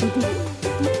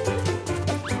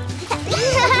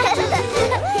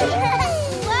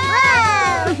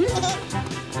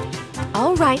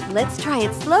 All right, let's try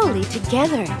it slowly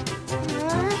together.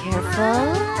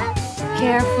 Careful.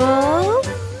 Careful.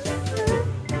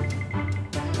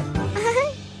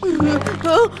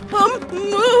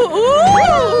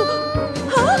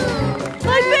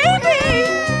 My baby!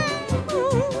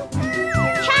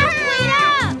 Cat, wait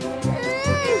up!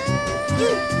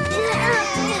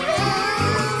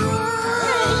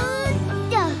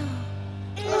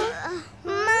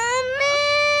 Mommy!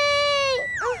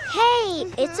 Hey,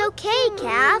 it's okay,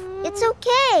 Calf. It's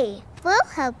okay. We'll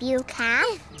help you,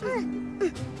 Calf.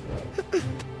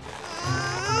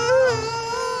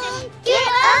 Get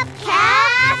up,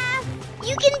 Calf!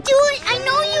 You can do it! I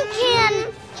know you can!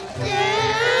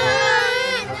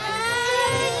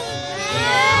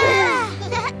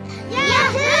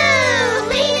 Yahoo!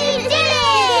 We did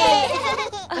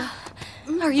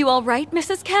it! Are you all right,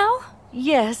 Mrs. Cow?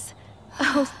 Yes.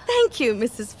 Oh, thank you,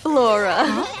 Mrs.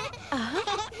 Flora.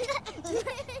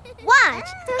 Watch!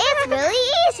 It's really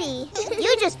easy.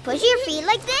 You just push your feet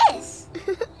like this.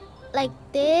 Like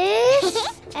this.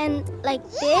 And like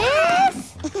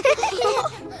this.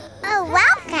 Oh,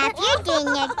 wow, Cap, you're doing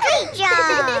a great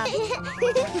job.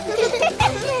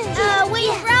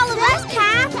 Wait for all of us,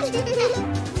 Cap.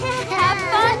 Have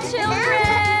fun,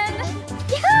 children!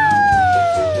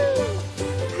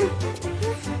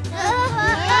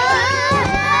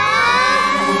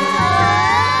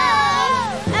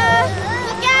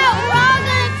 Look out, we're all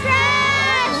gonna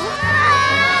crash!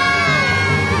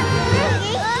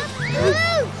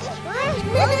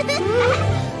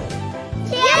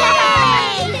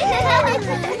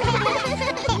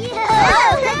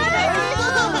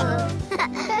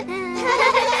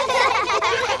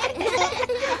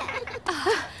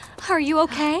 Are you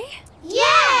okay?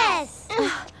 Yes!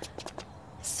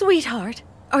 Sweetheart,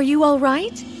 are you all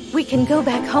right? We can go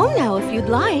back home now if you'd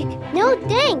like. No,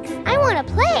 thanks. I want to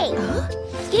play.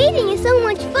 Skating is so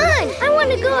much fun. I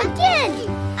want to go again.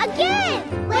 Again.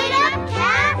 Wait up,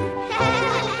 Cap.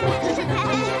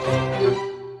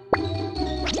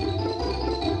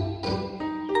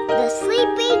 The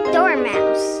Sleepy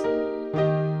Dormouse.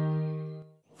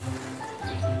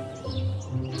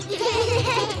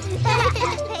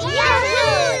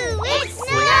 Yahoo! It's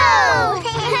snow!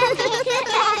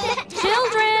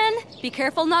 Children, be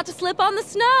careful not to slip on the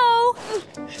snow.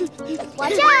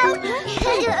 Watch out!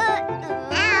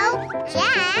 Ow,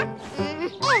 Jack.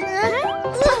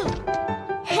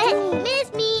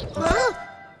 Miss me!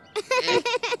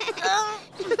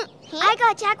 I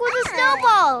got Jack with a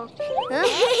snowball!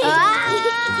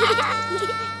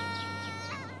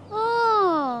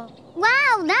 Oh,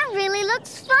 wow, that really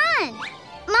looks fun!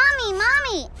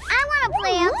 Mommy, I want to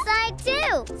play outside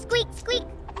too! Squeak, squeak!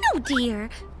 No, dear.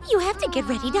 You have to get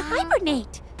ready to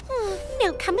hibernate.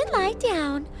 Now come and lie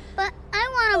down. But I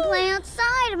want to play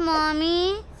outside,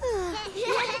 Mommy.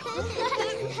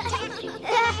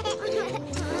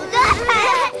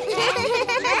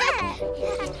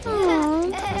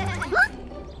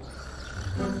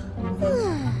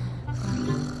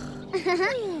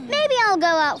 Maybe I'll go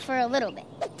out for a little bit.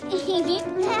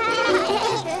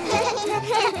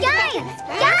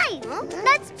 Guys,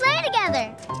 let's play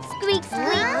together. Squeak,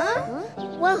 squeak.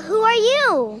 Well, who are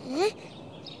you?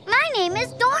 My name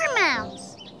is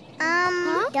Dormouse.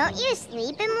 Don't you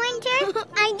sleep in winter?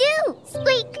 I do.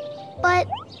 Squeak. But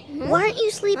why aren't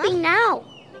you sleeping now?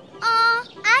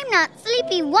 I'm not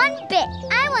sleepy one bit.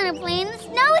 I want to play in the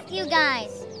snow with you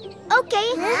guys.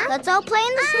 Okay, let's all play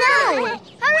in the snow.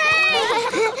 Hooray!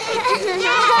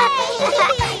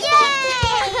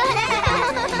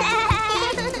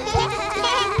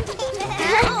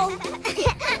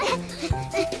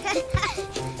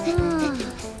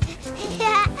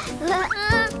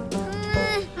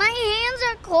 My hands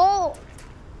are cold.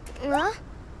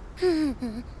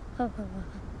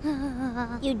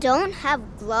 You don't have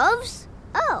gloves?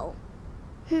 Oh.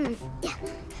 Here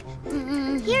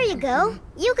you go.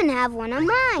 You can have one of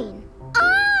mine.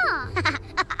 Oh!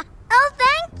 Oh,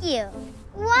 thank you.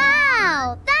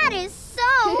 Wow, that is so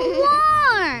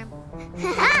warm.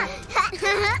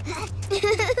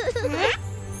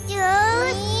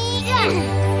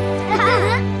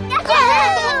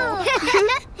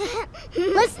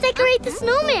 Let's decorate the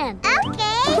snowman.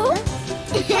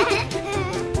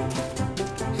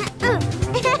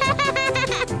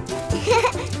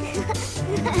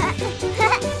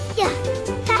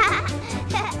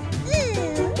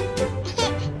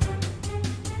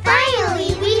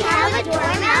 Finally, we have a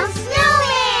Dormouse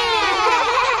snowman!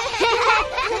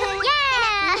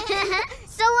 Yeah!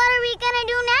 So what are we gonna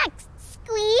do next?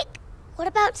 Squeak?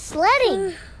 about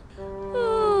sledding?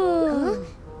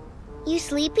 You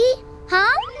sleepy? Huh?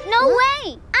 No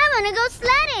way! I want to go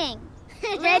sledding!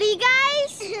 Ready,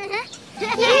 guys?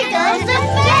 Here goes the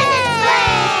pheasant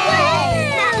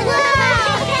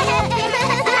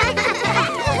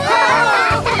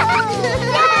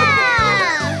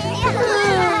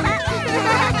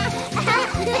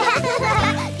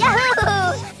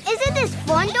Yahoo! Isn't this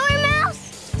fun,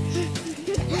 Dormouse?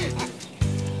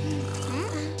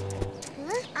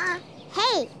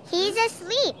 Hey, he's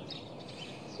asleep.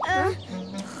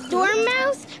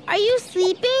 Dormouse, are you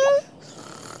sleeping?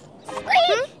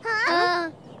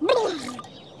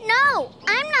 No,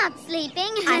 I'm not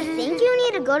sleeping. I think you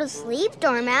need to go to sleep,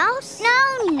 Dormouse.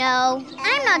 No,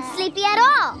 I'm not sleepy at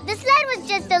all. The sled was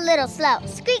just a little slow.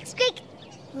 Squeak, squeak.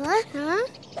 Huh?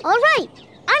 All right,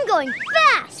 I'm going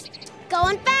fast.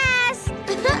 Going fast.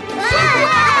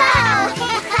 Wow!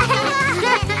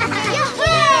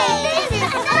 Yay! This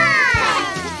is fun!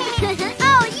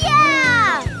 Oh,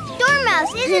 yeah!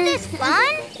 Dormouse, isn't this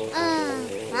fun?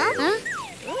 Uh-oh.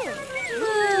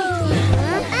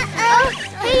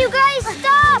 Hey, you guys,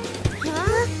 stop!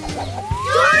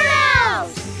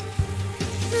 Dormouse!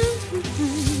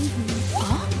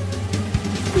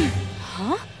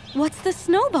 Huh? What's the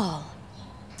snowball?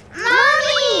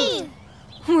 Mommy!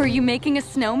 Were you making a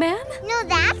snowman? No,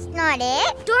 that's not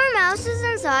it. Dormouse is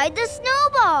inside the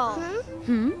snowball.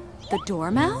 The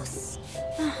dormouse?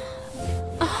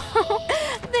 Oh,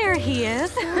 there he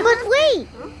is. But wait!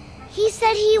 He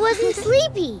said he wasn't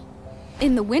sleepy.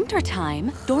 In the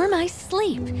wintertime, dormice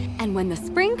sleep, and when the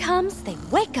spring comes, they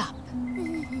wake up.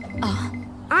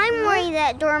 I'm worried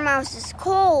that Dormouse is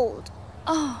cold.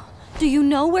 Oh, do you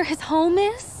know where his home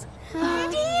is?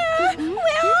 Dear,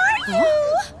 where are you?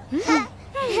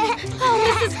 Oh,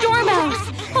 Mrs.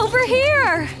 Dormouse, over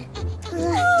here!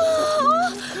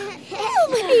 Oh,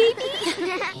 my baby.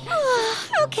 Oh,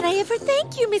 how can I ever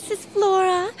thank you, Mrs.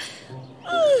 Flora?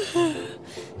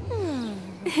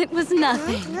 It was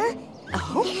nothing.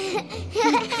 Oh?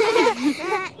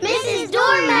 Mrs.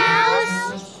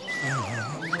 Dormouse!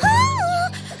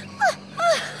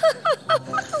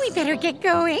 We better get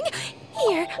going.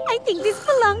 Here, I think this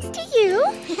belongs to you.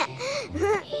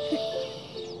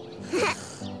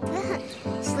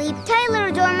 Sleep tight,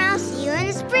 little Dormouse. See you in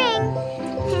the spring.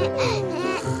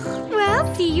 Well,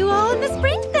 see you all in the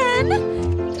spring then.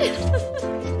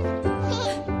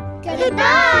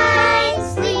 Goodbye!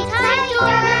 Sleep tight,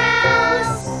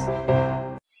 Dormouse!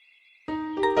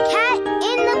 Cat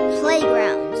in the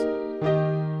playground.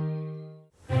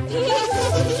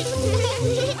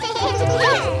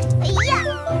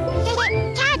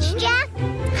 Catch, Jack!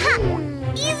 Ha!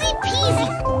 Easy peasy!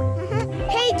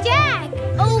 Hey, Jack!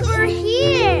 Over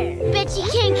here! Bet you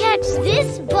can't catch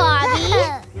this, Bobby!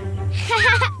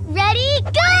 Ready,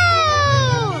 go!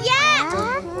 Yeah!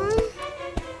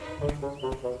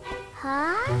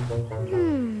 Huh?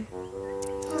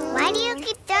 Why do you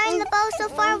keep throwing the bow so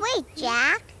far away,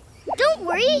 Jack? Don't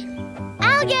worry.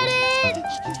 I'll get it.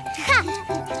 Ha!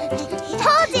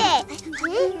 Hold it.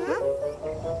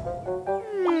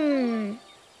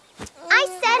 I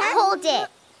said hold it.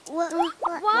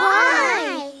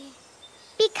 Why?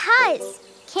 Because.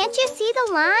 Can't you see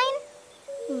the line?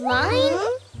 Line?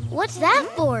 What's that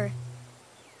for?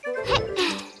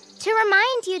 To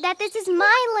remind you that this is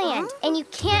my land and you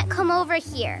can't come over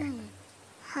here.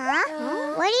 Huh?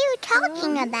 What are you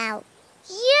talking about?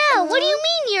 Yeah, what do you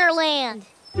mean your land?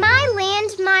 My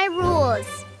land, my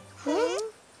rules.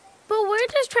 But we're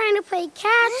just trying to play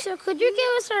catch, so could you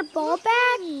give us our ball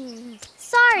back?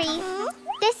 Sorry,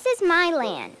 this is my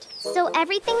land, so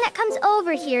everything that comes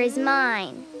over here is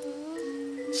mine.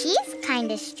 She's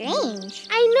kind of strange.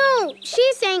 I know.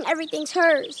 She's saying everything's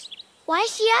hers. Why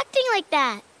is she acting like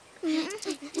that?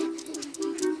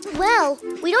 Well,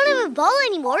 we don't have a ball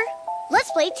anymore.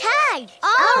 Let's play tag.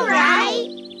 All right.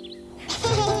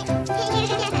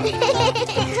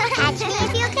 Catch me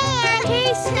if you can.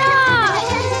 Hey, stop!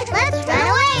 Let's run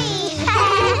away.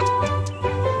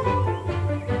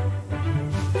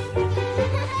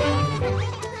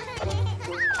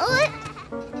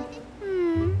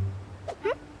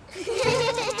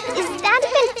 That's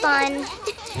been fun.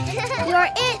 You're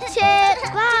it, Chip.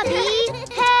 Bobby.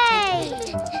 Hey.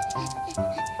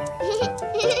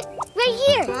 Right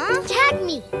here. Tag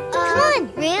me. Come on.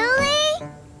 Really?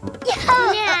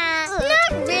 Yeah.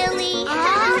 Not really.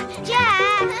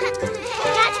 Jack.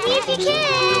 Catch me if you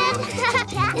can.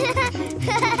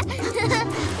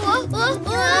 Whoa, whoa,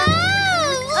 whoa.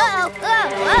 Uh-oh.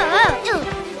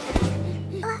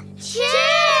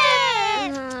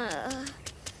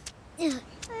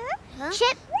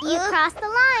 Chip, you crossed the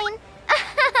line.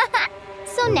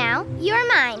 So now you're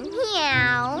mine.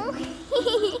 Meow.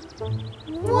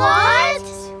 What?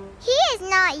 He is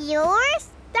not yours.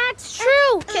 That's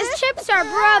true, because Chip's our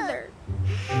brother.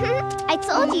 I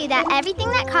told you that everything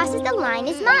that crosses the line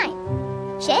is mine.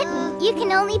 Chip, you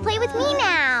can only play with me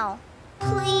now.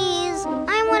 Please,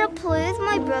 I want to play with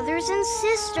my brothers and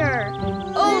sister.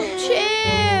 Oh,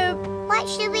 Chip! What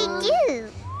should we do?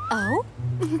 Oh,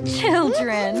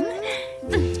 children.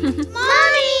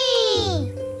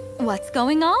 Mommy! What's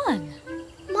going on?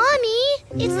 Mommy,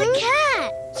 it's the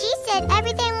cat. She said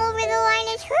everything over the line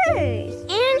is hers.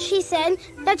 And she said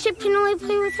that Chip can only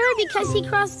play with her because he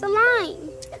crossed the line.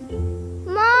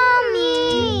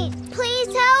 Mommy,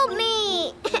 please help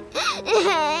me.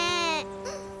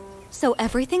 So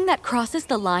everything that crosses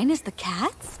the line is the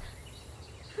cat's?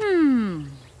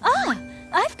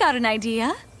 I've got an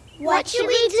idea. What should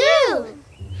we do?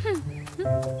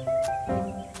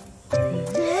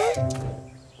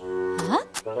 Huh?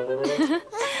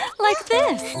 Like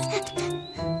this.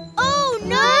 Oh,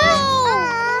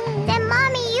 no! Then,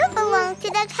 Mommy, you belong to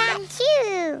the cat,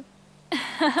 too.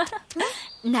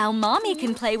 Now Mommy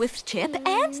can play with Chip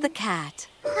and the cat.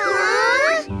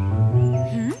 Huh?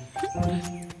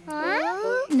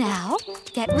 Now,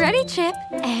 get ready, Chip,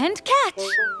 and catch.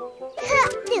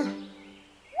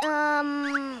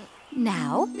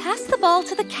 Now, pass the ball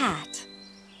to the cat.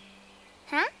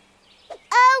 Huh?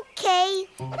 Okay.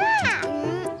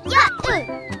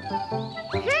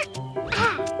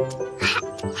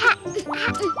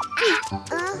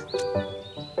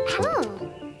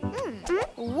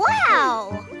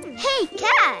 Wow! Hey,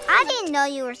 Cat, I didn't know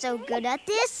you were so good at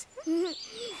this.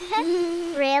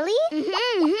 Really?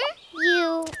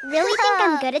 You really think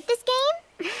I'm good at this game?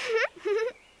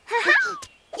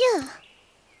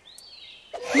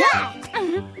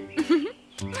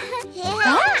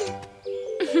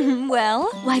 Well,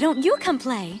 why don't you come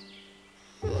play?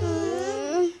 Yes!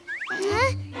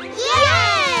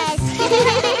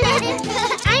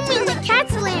 I'm in the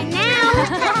cat's land now.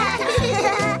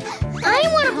 I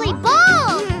want to play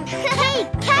ball. Hey,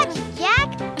 catch, Jack.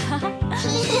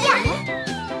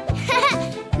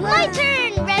 My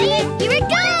turn. Ready? Here it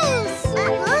goes.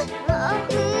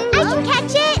 I can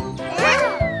catch it.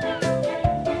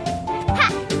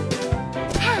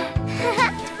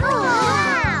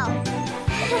 Wow.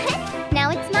 Now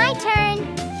it's my turn.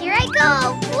 Here I go.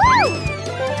 Woo!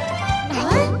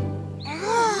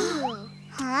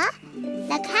 Huh?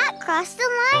 The cat crossed the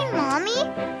line, Mommy.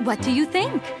 What do you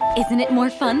think? Isn't it more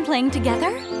fun playing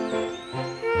together?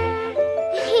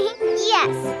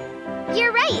 Yes.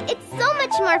 You're right. It's so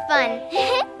much more fun.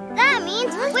 That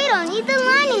means we don't need the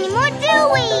line anymore,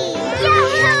 do we?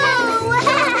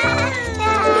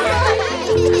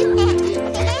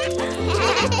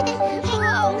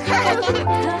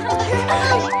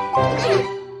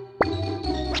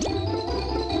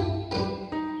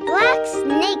 Black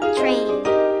snake train.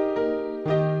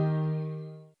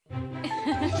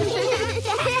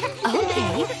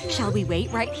 Okay, shall we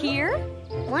wait right here?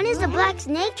 When is the black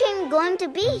snake train going to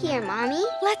be here, Mommy?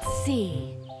 Let's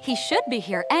see. He should be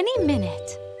here any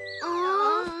minute.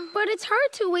 But it's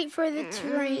hard to wait for the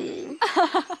train.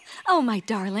 Oh, my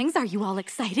darlings, are you all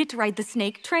excited to ride the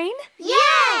snake train?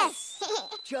 Yes!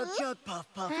 Chug, chug, puff,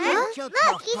 puff. Huh? Chug, Look,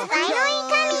 puff, he's puff, finally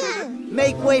coming.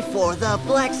 Make way for the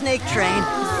black snake train.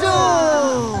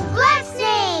 Zoom! Black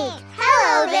snake!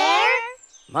 Hello there!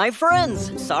 My friends,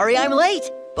 sorry I'm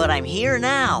late, but I'm here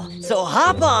now, so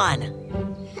hop on.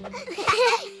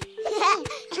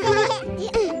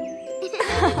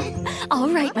 All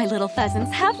right, my little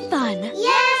pheasants, have fun.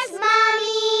 Yes,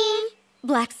 Mommy!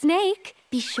 Black Snake,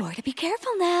 be sure to be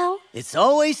careful now. It's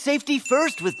always safety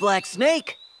first with Black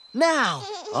Snake. Now,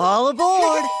 all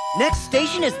aboard. Next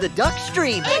station is the duck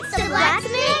stream. It's the black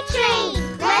snake train!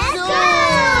 Let's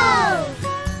go!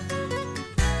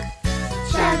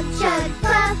 Chug, chug,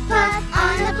 puff, puff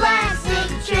on the black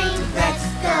snake train. Let's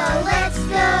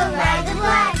go, ride the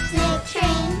black snake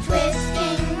train.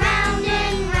 Twisting round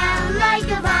and round like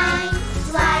a vine.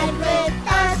 Slide with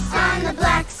us on the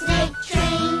black snake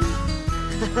train.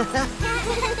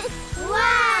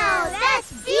 Wow,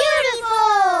 that's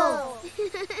beautiful!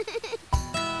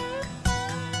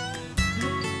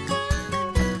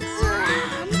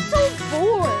 I'm so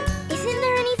bored. Isn't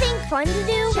there anything fun to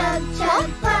do? Chug, chug,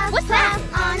 puff, what's that?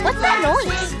 What's that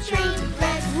noise? Train.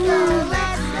 Let's go,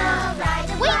 ride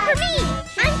the Wait for me!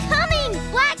 I'm coming!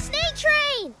 Black snake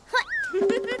train!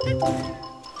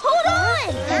 Hold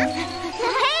on!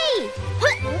 Hey!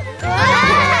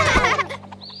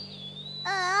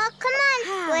 Come on,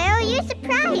 Squirrel, you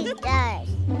surprised us.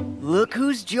 Look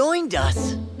who's joined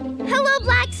us. Hello,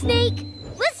 Black Snake.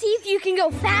 Let's see if you can can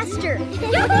go faster.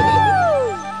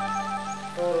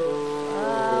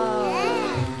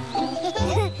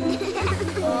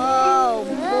 Oh,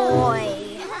 boy.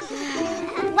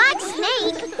 Black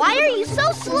Snake, why are you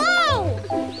so slow?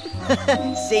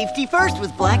 Safety first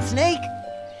with Black Snake.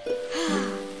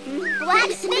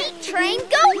 Black Snake train,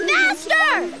 go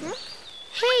faster!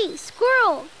 Hey,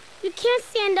 Squirrel, you can't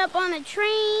stand up on a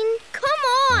train. Come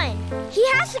on! He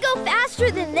has to go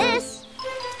faster than this.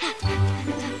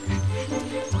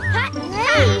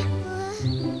 Hey!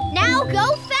 Now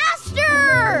go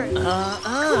faster!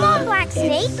 Come on, Black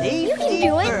Snake. You can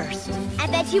do it. First. I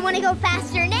bet you want to go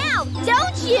faster now,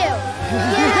 don't you?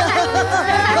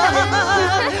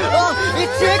 Oh, it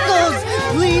tickles!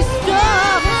 Please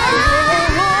stop!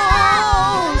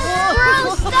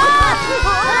 Squirrel, stop!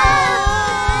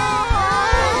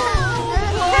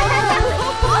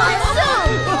 Awesome!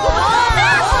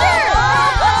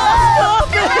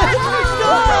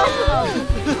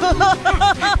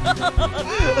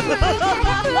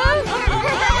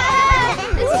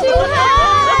 It's too high!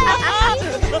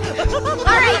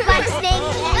 All right, Black Snake,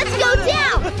 let's go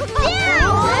down!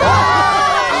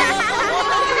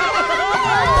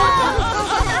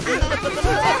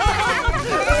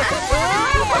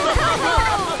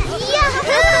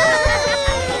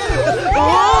 Oh!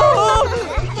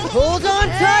 Hold on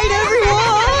tight,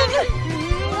 everyone!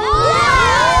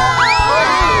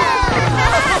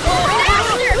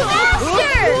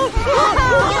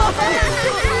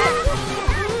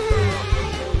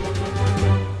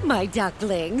 My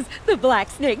ducklings, the Black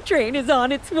Snake train is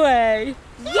on its way.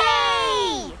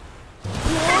 Yay! Keep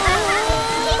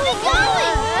it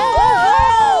going!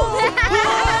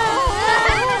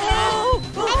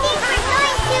 I think we're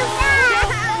going too fast!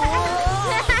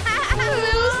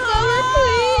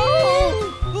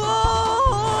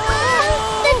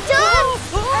 The ducks!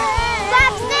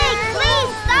 Black Snake,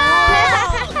 please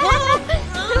stop!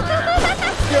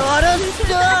 Gotta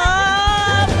stop!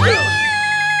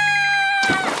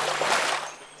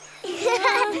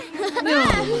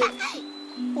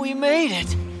 We made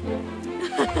it.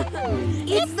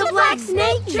 It's the Black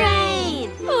Snake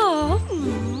train! Oh,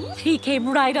 he came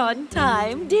right on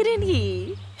time, didn't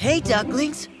he? Hey,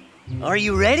 ducklings. Are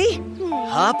you ready?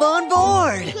 Hop on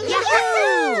board.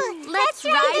 Yahoo! Let's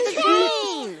ride the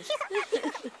train!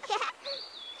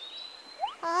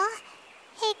 Oh,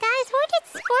 hey guys, where did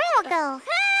Squirrel go?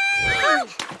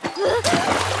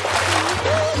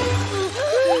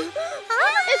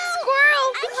 It's Squirrel!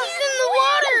 He's in the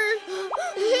water!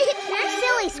 You're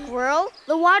silly, Squirrel.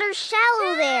 The water's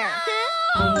shallow there.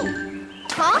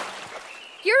 Huh?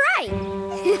 You're right.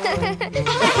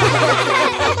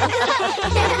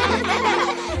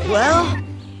 Well,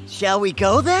 shall we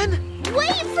go then?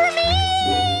 Wait for me!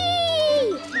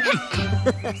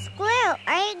 Squirrel,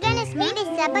 are you gonna speed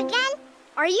us up again?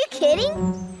 Are you kidding?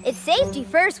 It's safety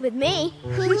first with me.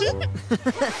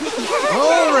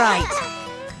 All right.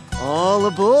 All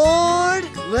aboard.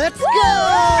 Let's go!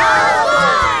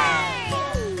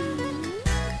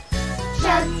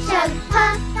 Chug, chug,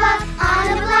 puff, puff on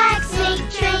a Black Snake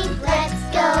train. Let's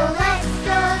go,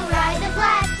 ride the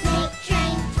Black Snake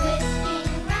train, twisting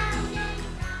round and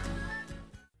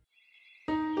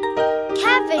round.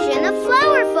 Catfish in a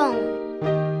flower phone.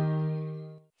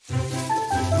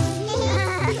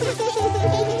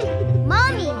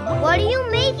 Mommy, what are you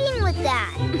making with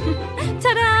that?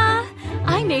 Ta-da!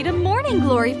 I made a morning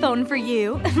glory phone for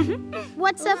you.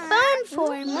 What's a phone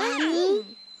for,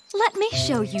 Mommy? Let me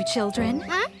show you, children.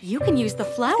 You can use the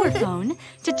flower phone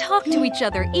to talk to each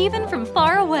other even from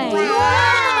far away.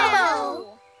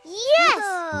 Wow! Yes!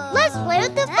 Let's play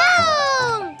with the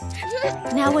phone!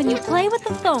 Now, when you play with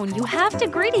the phone, you have to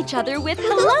greet each other with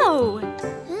hello.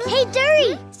 Hey,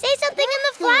 Dury, say something in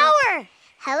the flower.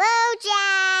 Hello,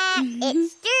 Jack.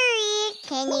 It's Dury.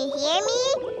 Can you hear me?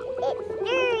 It's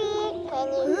Dury. Can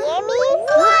you hear me?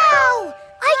 Wow!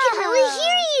 I can really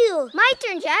hear you. My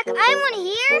turn, Jack. I want to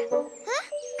hear.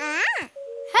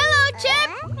 Hello, Chip.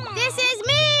 This is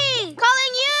me.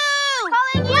 Calling you.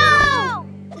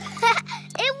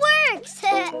 It works.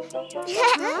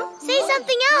 Say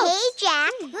something else. Hey,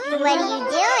 Jack. What are you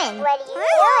doing?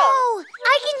 Oh,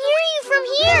 I can hear you from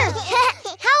here.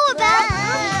 How about...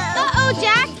 Uh-oh,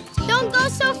 Jack. Don't go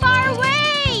so far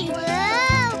away.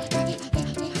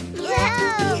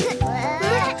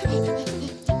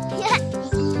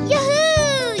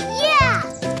 Yahoo! Yeah!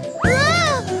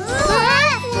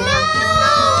 No!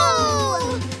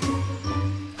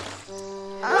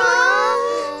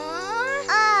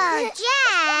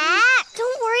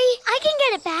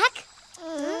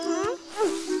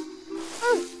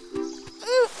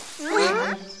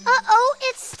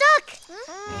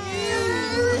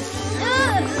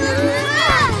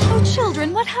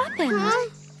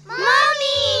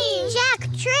 Mommy! Jack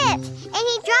tripped, and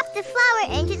he dropped the flower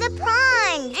into the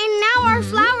pond. And now our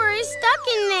flower is stuck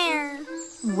in there.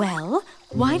 Well,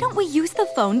 why don't we use the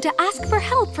phone to ask for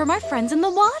help from our friends in the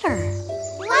water?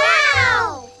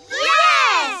 Wow!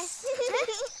 Yes!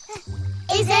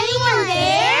 Is anyone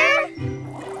there?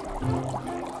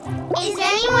 Is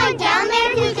anyone down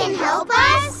there who can help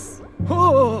us?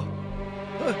 Oh,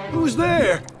 who's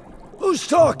there? Who's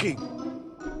talking?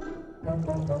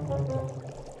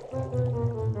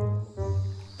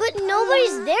 But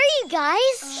nobody's there, you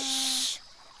guys. Shh.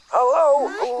 Hello,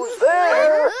 who's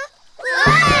there?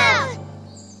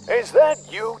 Is that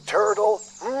you, Turtle?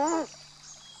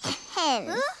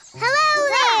 Hello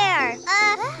there.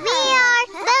 We are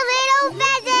the little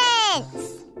pheasants.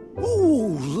 Ooh,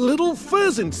 little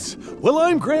pheasants. Well,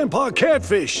 I'm Grandpa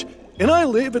Catfish, and I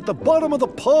live at the bottom of the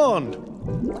pond.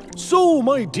 So,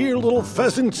 my dear little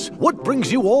pheasants, what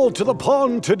brings you all to the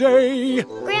pond today?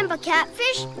 Grandpa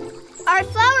Catfish, our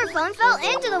flower phone fell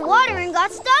into the water and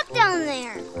got stuck down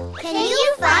there. Can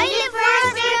you find it for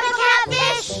us, Grandpa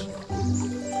Catfish?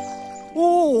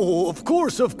 Oh, of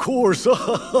course, of course.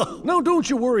 Now, don't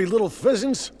you worry, little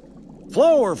pheasants.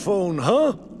 Flower phone,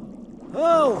 huh?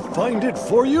 I'll find it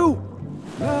for you.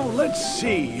 Now, let's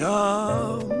see.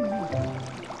 No,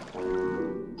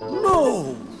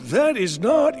 that is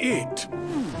not it.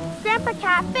 Grandpa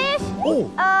Catfish?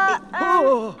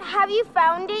 Oh. Have you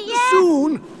found it yet?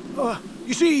 Soon.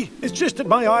 You see, it's just that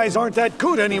my eyes aren't that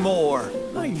good anymore.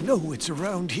 I know it's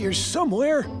around here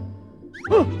somewhere.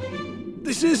 Huh.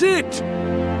 This is it!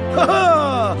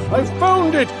 Ha-ha! I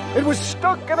found it! It was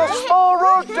stuck in a small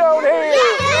rock down here!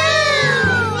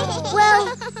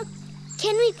 Well,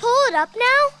 can we pull it up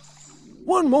now?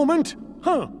 One moment.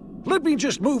 Huh. Let me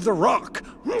just move the rock.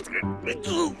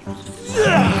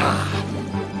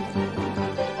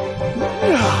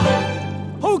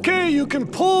 Okay, you can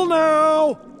pull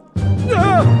now.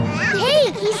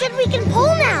 Hey, he said we can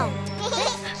pull now.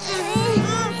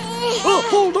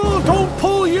 Hold on, don't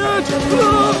pull yet!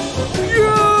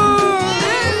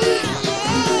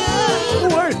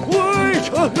 Wait!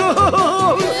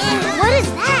 What is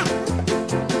that?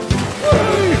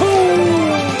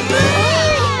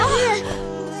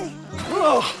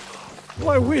 Oh,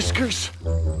 my whiskers.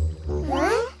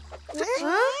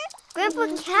 Grandpa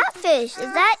Catfish,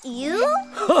 is that you?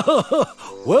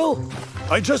 Well,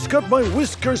 I just got my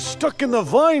whiskers stuck in the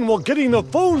vine while getting the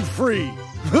phone free.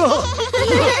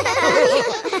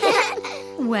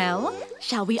 Well,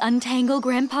 shall we untangle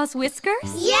Grandpa's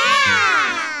whiskers?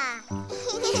 Yeah!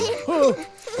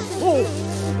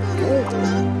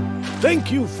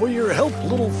 Thank you for your help,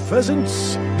 little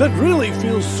pheasants. That really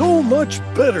feels so much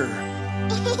better.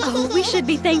 Oh, we should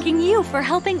be thanking you for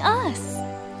helping us.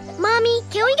 Mommy,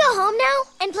 can we go home now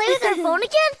and play with our phone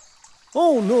again?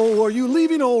 Oh no, are you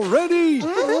leaving already?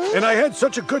 And I had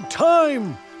such a good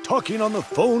time talking on the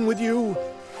phone with you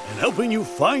and helping you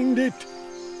find it.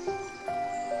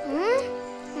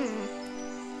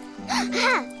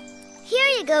 Here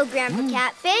you go, Grandpa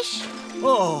Catfish.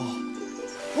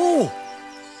 Oh,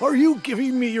 are you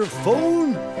giving me your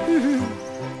phone?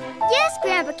 Yes,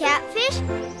 Grandpa Catfish,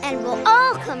 and we'll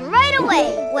all come right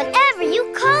away whenever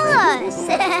you call us.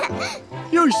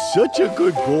 You're such a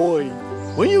good boy.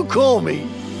 When you call me,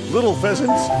 little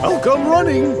pheasants, I'll come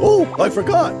running. Oh, I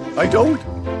forgot. I don't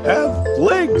have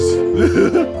legs.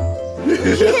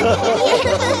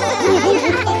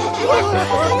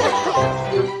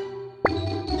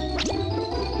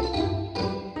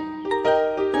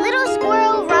 Little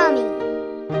Squirrel Rami.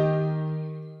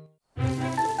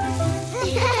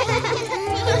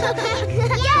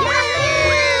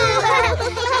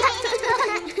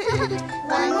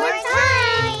 One more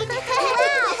time.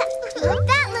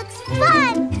 That looks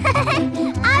fun.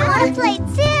 I want to play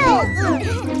too.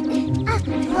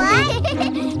 What?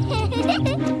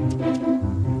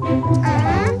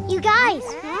 You guys,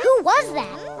 who was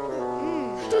that?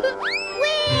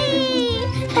 Whee!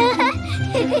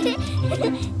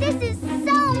 This is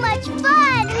so much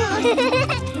fun.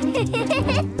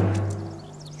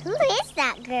 Who is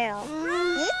that girl?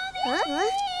 Huh?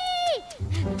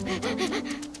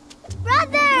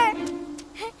 Brother!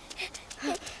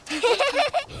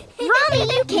 Rami,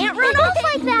 you can't run off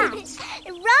like that.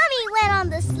 Rami went on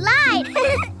the slide.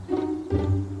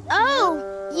 Oh,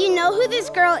 you know who this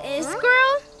girl is,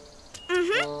 Squirrel?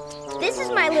 This is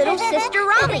my little sister,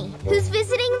 Rami, who's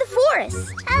visiting the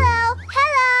forest. Hello.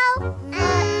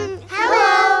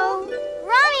 Hello.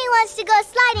 Rami wants to go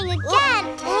sliding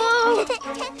again.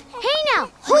 Hey now,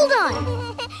 hold on.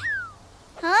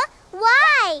 Huh?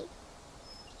 Why?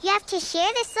 You have to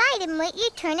share the slide and let you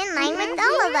turn in line with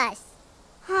all of us.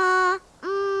 Huh?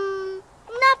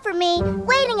 Not for me.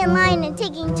 Waiting in line and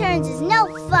taking turns is no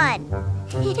fun.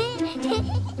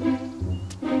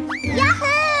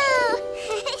 Yahoo!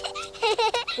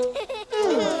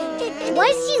 Why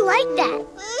is she like that?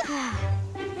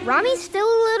 Rami's still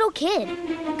a little kid.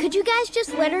 Could you guys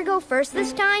just let her go first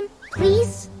this time,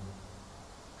 please?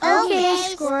 Okay,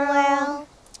 Squirrel.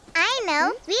 I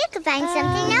know. We could find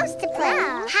something else to play.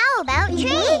 How about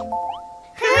train?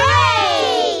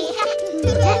 Hooray!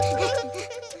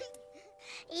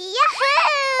 Yahoo!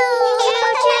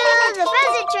 Choo-choo, the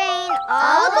pheasant train.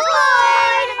 All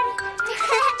aboard!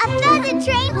 A pheasant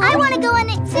train? I want to go on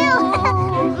it too.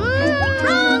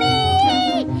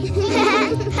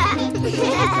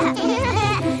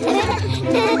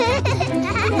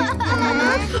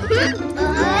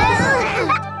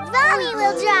 Rami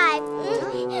will drive.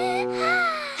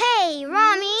 Hey,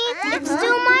 Rami, it's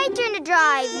still my turn to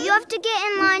drive. You have to get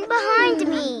in line behind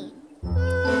me.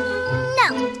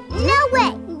 No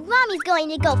way. Rami's going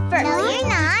to go first. No, you're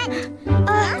not.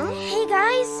 Hey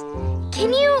guys,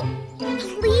 can you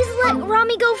please let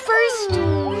Rami go first?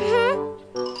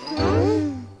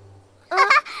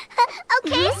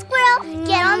 Okay, Squirrel,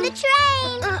 get on the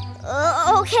train.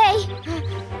 Okay.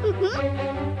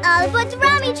 All aboard the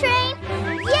Rami train.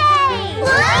 Yay!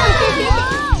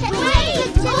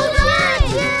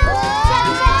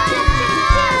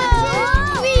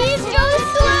 Please go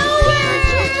slower.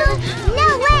 No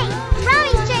way!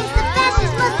 Rami's train's the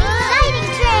fastest, most exciting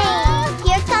train.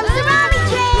 Here comes the Rami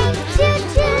train.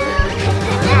 Choo-choo.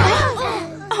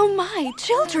 Oh my,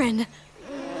 children!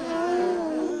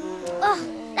 Oh,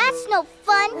 that's no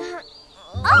fun.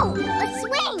 Oh, a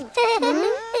swing.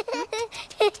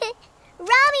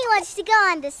 Rami wants to go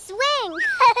on the swing.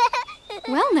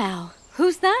 Well now,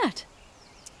 who's that?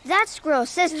 That's Squirrel's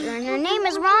sister, and her name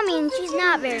is Rami, and she's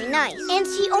not very nice. And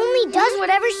she only does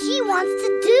whatever she wants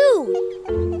to do.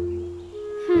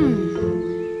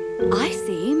 I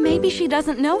see. Maybe she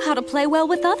doesn't know how to play well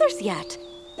with others yet.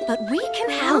 But we can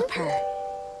help her.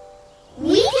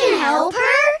 We can help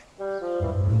her?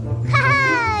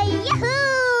 Ha!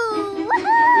 Yahoo!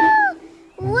 Woohoo!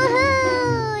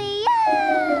 Woohoo! Yahoo!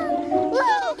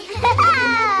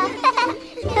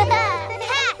 Woohoo!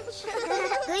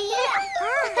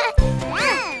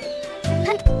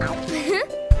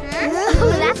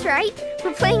 Oh, that's right.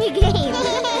 We're playing a game.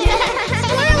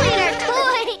 Swirling our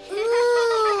toy.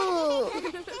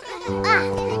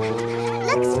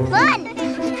 Looks fun.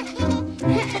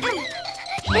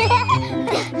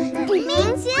 Me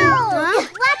too.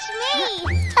 Watch me.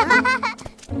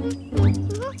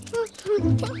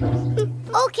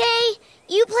 Okay,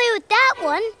 you play with that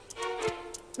one.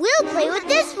 We'll play with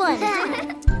this one.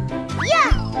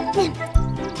 Yeah.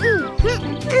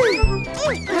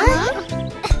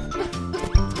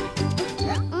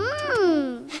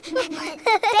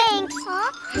 Thanks.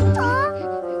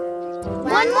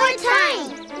 One more time.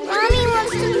 Mommy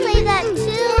wants to play that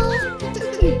too.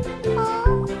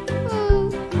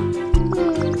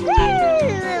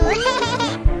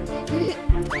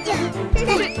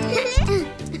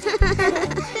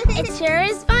 It sure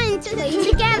is fun to play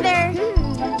together.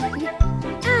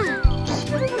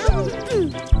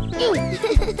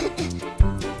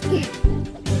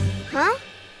 Huh?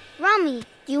 Rami,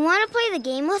 do you want to play the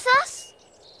game with us?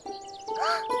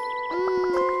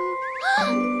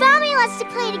 Mommy wants to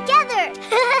play together.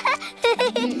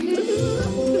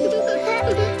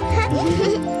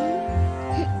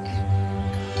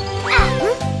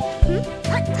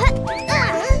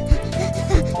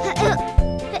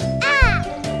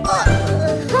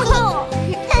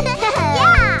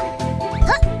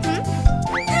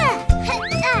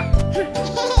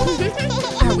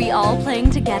 Are we all playing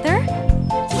together?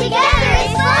 Together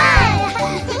is fun!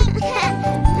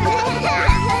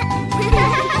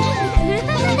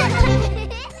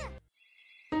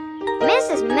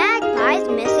 Mrs. Magpie's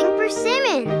missing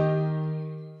persimmon.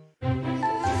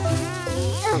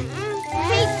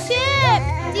 Hey, Chip!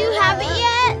 Do you have it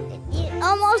yet?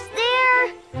 Almost there?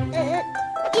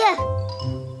 Yeah.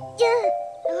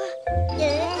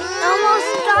 Almost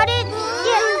got it?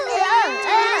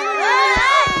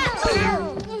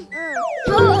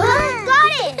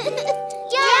 Got it!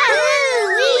 Yahoo!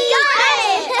 We got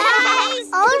it!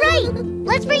 All right,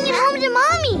 let's bring it home to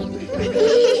Mommy.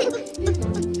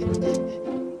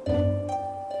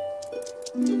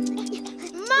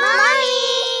 Mommy!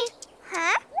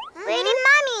 Huh? Where did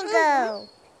Mommy go?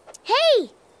 Hey,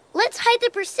 let's hide the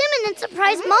persimmon and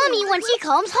surprise Mommy when she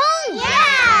comes home.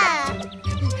 Yeah!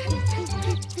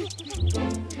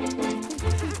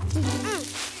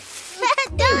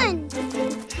 Done!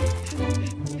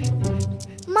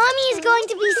 Mommy is going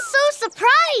to be so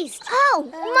surprised. Oh,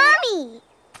 Mommy!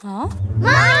 Huh?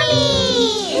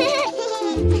 Mommy!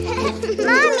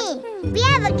 Mommy, we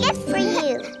have a gift for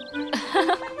you.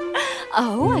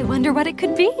 Oh, I wonder what it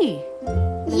could be.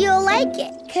 You'll like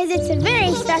it, because it's a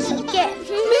very special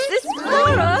gift. Mrs.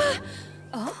 Flora!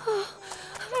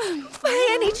 By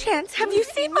any chance, have you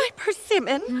seen my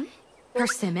persimmon?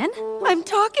 Persimmon? I'm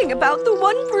talking about the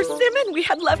one persimmon we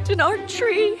had left in our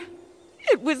tree.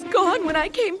 It was gone when I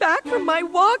came back from my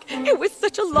walk. It was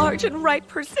such a large and ripe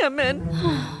persimmon.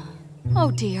 Oh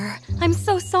dear, I'm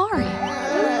so sorry.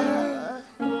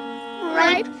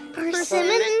 Ripe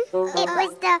persimmon? It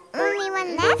was the only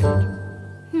one left?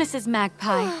 Mrs.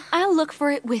 Magpie, I'll look for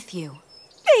it with you.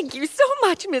 Thank you so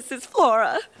much, Mrs.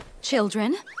 Flora.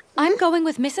 Children, I'm going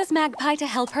with Mrs. Magpie to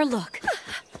help her look.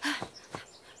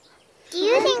 Do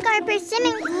you think our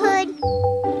persimmon could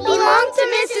Belong to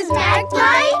Mrs.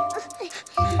 Magpie?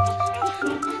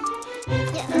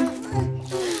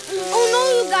 Oh no,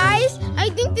 you guys! I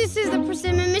think this is the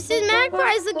persimmon Mrs.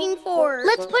 Magpie is looking for.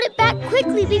 Let's put it back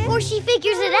quickly before she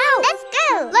figures it out. Let's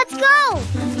go! Let's go!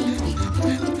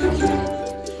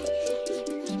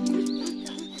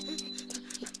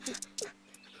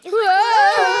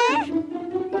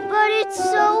 But it's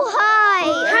so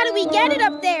high. How do we get it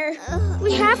up there?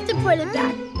 We have to put it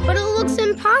back, but it looks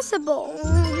impossible.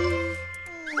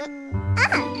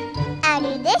 I'll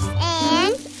do this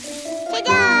and...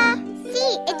 ta-da!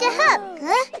 See, it's a hook.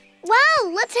 Huh?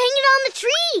 Wow, let's hang it on the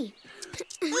tree.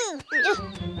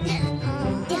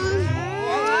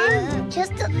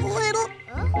 Just a little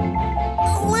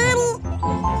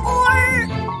more.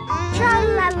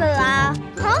 Tra-la-la-la.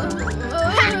 Huh?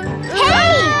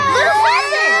 Hey, little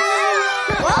pheasant!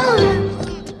 Whoa.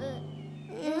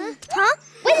 Huh?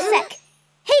 Wait a sec.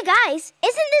 Hey guys,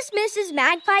 isn't this Mrs.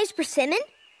 Magpie's persimmon?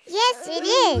 Yes, it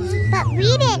is. But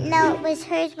we didn't know it was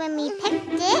hers when we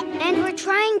picked it. And we're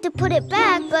trying to put it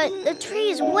back, but the tree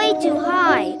is way too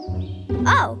high.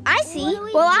 Oh, I see.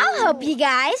 Well, I'll help you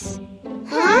guys.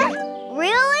 Huh?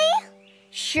 Really?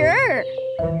 Sure.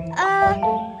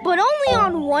 But only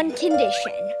on one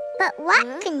condition. But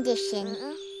what condition?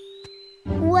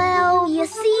 Well, you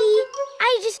see,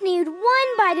 I just need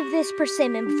one bite of this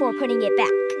persimmon before putting it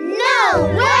back. No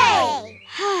way!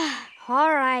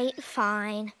 All right,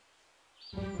 fine.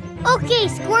 Okay,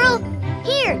 Squirrel.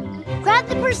 Here, grab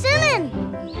the persimmon.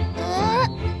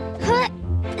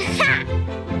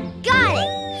 Got it.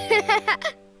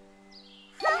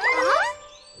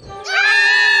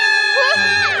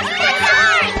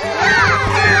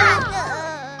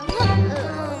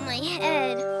 Oh, my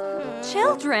head.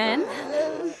 Children?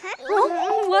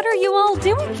 What are you all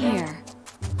doing here?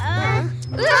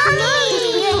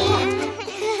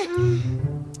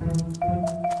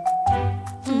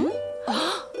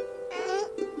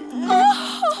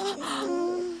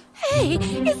 Hey,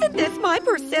 isn't this my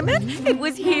persimmon? It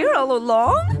was here all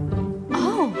along.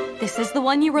 Oh, this is the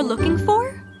one you were looking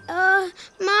for?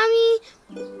 Mommy,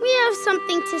 we have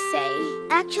something to say.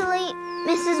 Actually,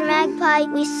 Mrs. Magpie,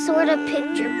 we sort of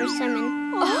picked your persimmon.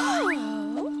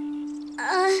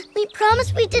 We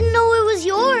promised we didn't know it was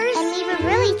yours. And we were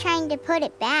really trying to put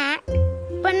it back.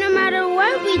 But no matter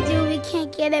what we do, we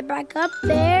can't get it back up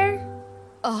there.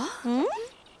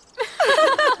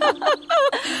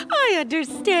 I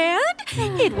understand.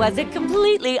 It was a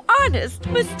completely honest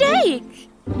mistake.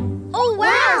 Oh,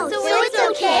 wow. So it's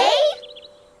okay?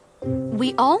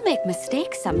 We all make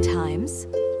mistakes sometimes.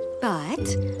 But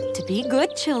to be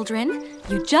good children,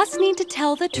 you just need to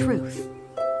tell the truth.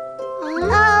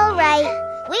 All right.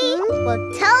 We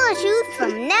will tell the truth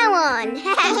from now on.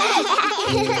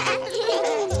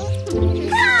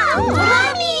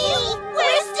 Mommy!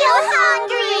 We're still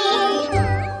hungry!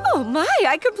 Oh my,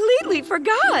 I completely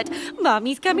forgot.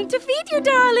 Mommy's coming to feed you,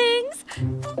 darlings.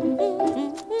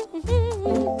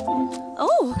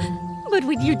 Oh, but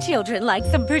would you children like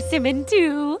some persimmon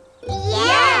too?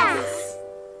 Yes!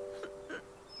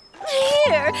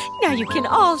 Here, now you can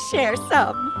all share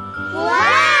some.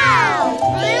 Wow!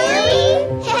 Really?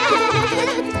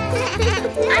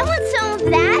 I want some of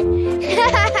that.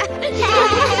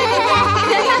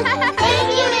 Thank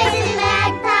you, Mrs.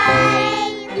 Magpie.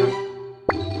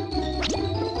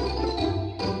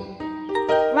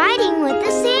 Riding with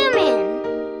the salmon.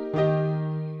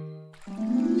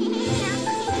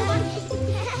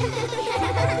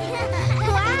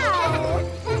 Wow!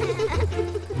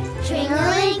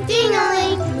 Tring-a-ling,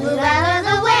 ding-a-ling, move out of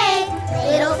the way.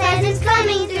 Little pheasants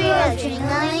coming through a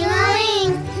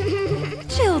tring-a-ling-a-ling.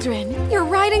 Children, you're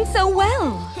riding so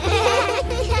well.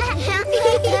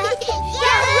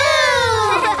 Yahoo!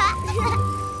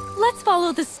 Let's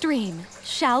follow the stream,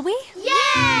 shall we?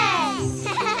 Yes!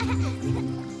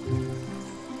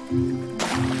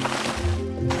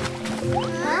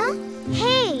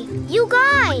 You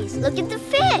guys, look at the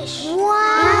fish.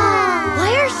 Wow!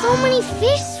 Why are so many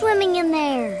fish swimming in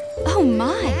there? Oh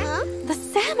my! The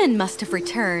salmon must have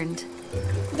returned.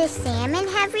 The salmon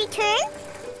have returned?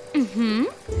 Mm-hmm.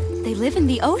 They live in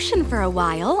the ocean for a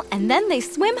while, and then they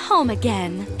swim home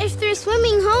again. If they're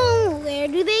swimming home, where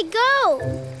do they go?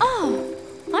 Oh,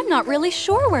 I'm not really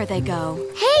sure where they go.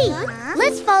 Hey,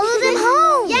 let's follow them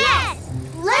home. Yes!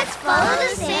 Let's follow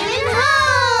the salmon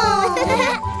home!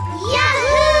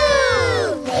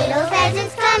 Yahoo! Little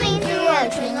pheasants coming through a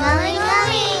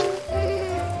tring-a-ling-a-ling.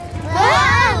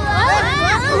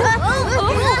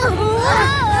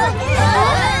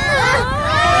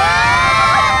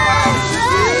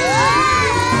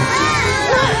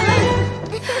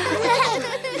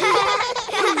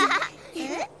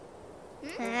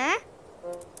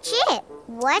 Chip,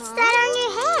 what's that on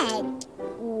your head?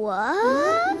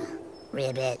 What?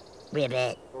 Ribbit,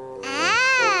 Ribbit.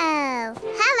 Oh,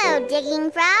 hello,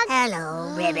 Digging Frog.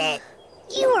 Hello, Ribbit.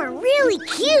 You are really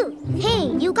cute.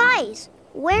 Hey, you guys,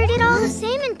 where did all the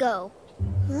salmon go?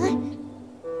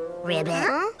 Ribbit,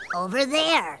 over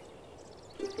there.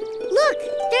 Look,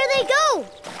 there they go.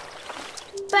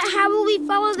 But how will we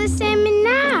follow the salmon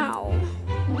now?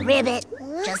 Ribbit,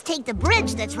 just take the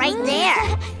bridge that's right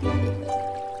there.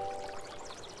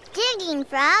 Digging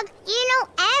Frog, you know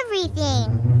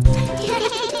everything.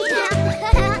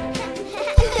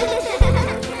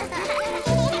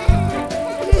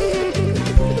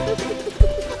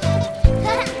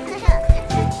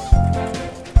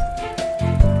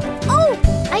 Oh,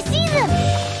 I see them.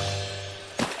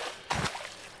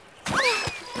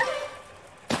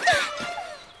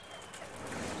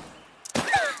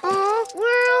 Oh,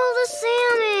 where are all the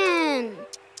salmon?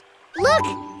 Look,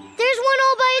 there's one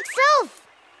all by itself.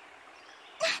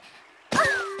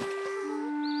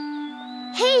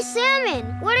 Hey, Salmon,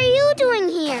 what are you doing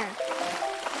here?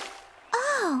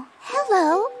 Oh,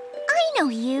 hello. I know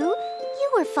you.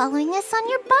 You were following us on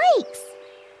your bikes.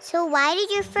 So why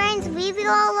did your friends leave you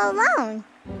all alone?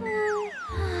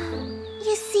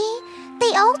 You see,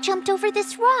 they all jumped over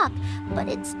this rock, but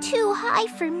it's too high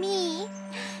for me.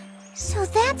 So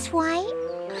that's why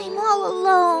I'm all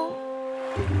alone.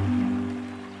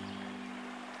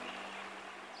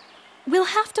 We'll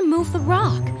have to move the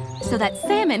rock so that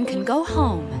Salmon can go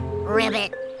home.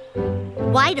 Ribbit,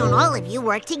 why don't all of you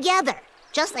work together,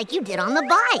 just like you did on the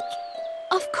bike?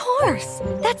 Of course!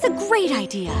 That's a great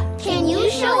idea. Can you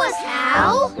show us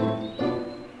how?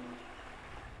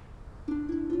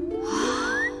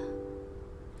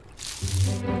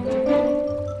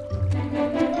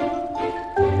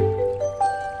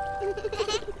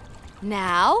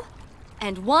 Now,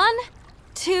 and 1,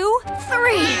 2, 3.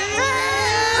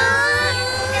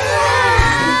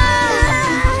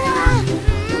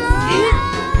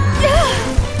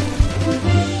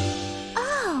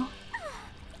 Oh.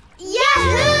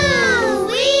 Yahoo!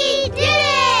 We did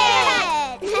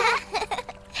it!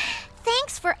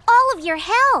 Thanks for all of your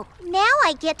help. Now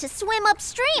I get to swim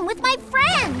upstream with my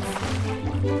friends.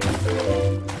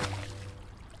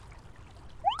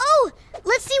 Oh,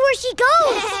 let's see where she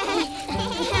goes.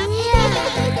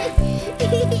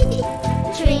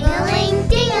 Tring-a-ling,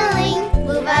 ding-a-ling,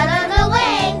 move out of the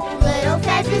way. Little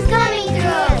pheasants coming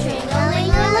through.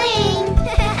 Tring-a-ling-a-ling.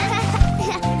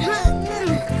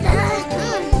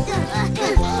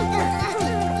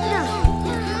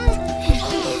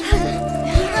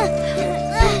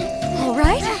 All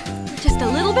right, just a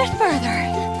little bit further.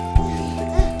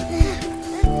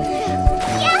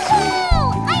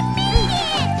 Yahoo! I made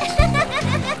it!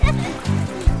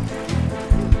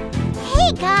 Hey,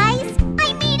 guys!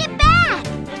 I made it back!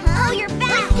 Oh, you're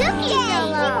back! What took you so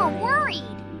long? We were worried.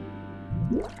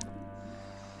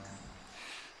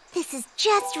 This is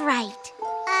just right.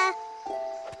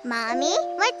 Mommy,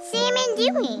 what's Salmon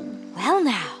doing? Well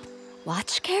now,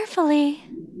 watch carefully.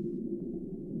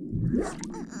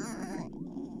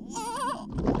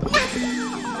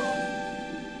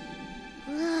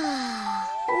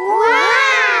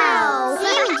 Wow!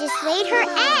 Salmon just laid her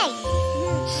egg.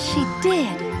 She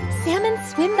did. Salmon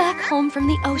swim back home from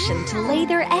the ocean to lay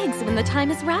their eggs when the time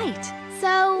is right.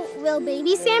 So, will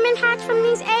baby salmon hatch from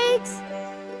these eggs?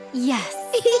 Yes.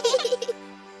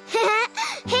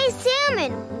 Hey,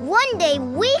 Salmon, one day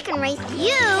we can race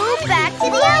you back to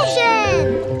the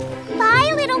ocean.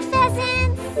 Bye, little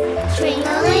pheasants.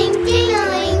 Tring-a-ling,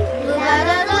 ding-a-ling, move out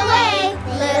of the way.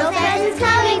 Little pheasants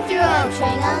coming through.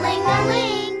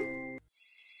 Tring-a-ling-a-ling.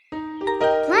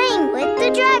 Playing with the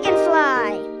dragonfly.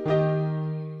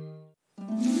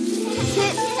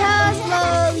 Tiptoe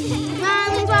slowly,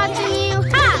 mommy's watching you.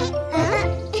 Ha!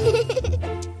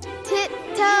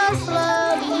 Tiptoe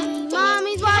slowly,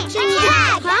 mommy's watching you.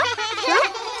 Huh?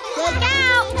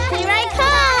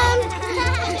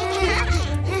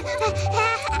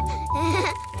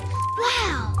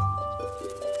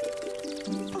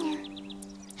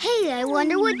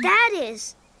 what that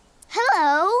is.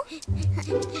 Hello.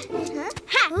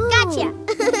 Ha! Gotcha.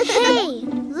 Hey,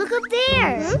 look up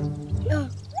there.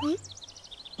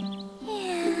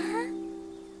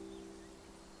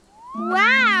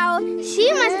 Wow,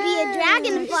 she must be a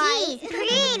dragonfly. She's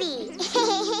pretty.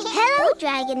 Hello,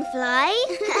 dragonfly.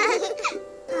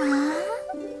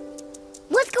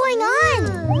 What's going on?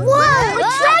 Whoa, a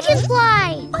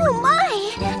dragonfly! Oh my!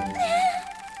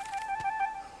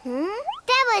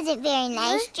 That wasn't very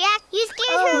nice, Jack. You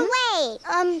scared her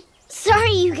away.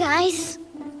 Sorry, you guys.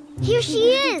 Here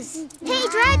she is. Hey,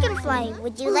 dragonfly,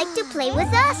 would you like to play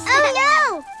with us? Oh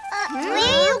no! Where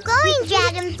are you going,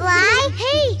 Dragonfly?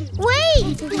 Hey,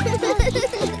 wait!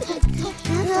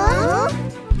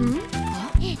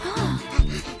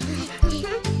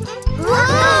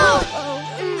 Huh?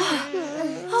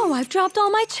 Oh, I've dropped all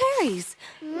my cherries.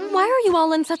 Why are you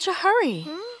all in such a hurry?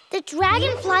 The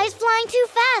dragonfly's flying too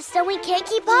fast and we can't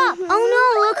keep up. Oh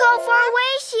no, look how far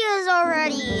away she is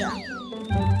already.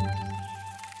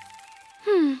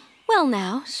 Well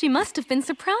now, she must have been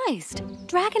surprised.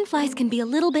 Dragonflies can be a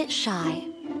little bit shy.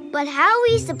 But how are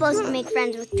we supposed to make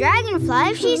friends with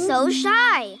Dragonfly if she's so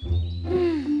shy?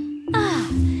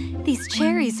 These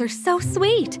cherries are so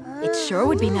sweet. It sure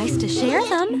would be nice to share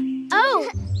them. Oh,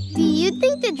 do you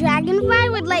think the Dragonfly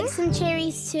would like some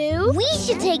cherries too? We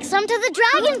should take some to the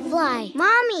Dragonfly.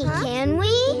 Mommy, can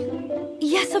we?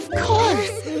 Yes, of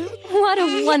course. What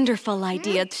a wonderful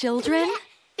idea, children.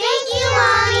 Thank you,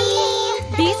 Mommy.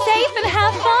 Be safe and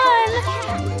have fun.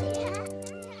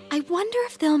 I wonder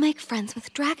if they'll make friends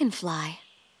with Dragonfly.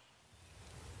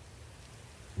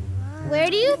 Where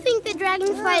do you think the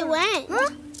Dragonfly went?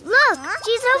 Look,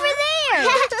 she's over there.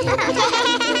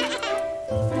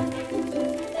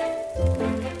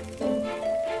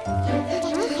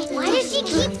 Why does she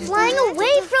keep flying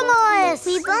away from us?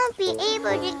 We won't be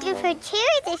able to give her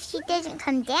cherries if she doesn't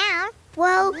come down.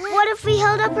 Well, what if we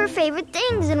held up her favorite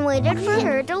things and waited for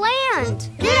her to land?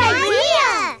 Good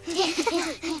idea!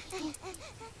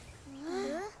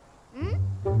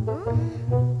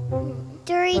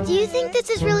 Dory, do you think this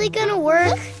is really gonna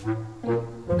work?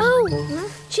 Oh,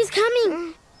 she's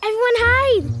coming. Everyone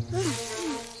hide.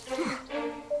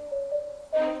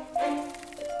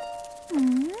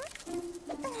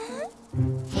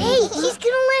 Hey, she's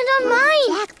gonna land on mine.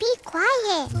 Jack, be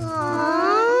quiet.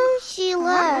 Aww, she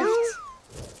left.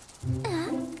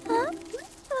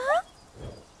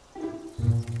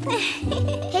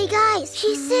 Hey guys,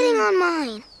 she's sitting on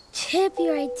mine. Chip,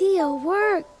 your idea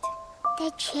worked.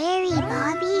 The cherry,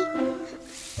 Bobby.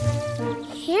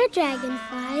 Here,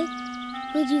 Dragonfly.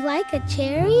 Would you like a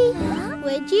cherry?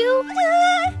 Would you?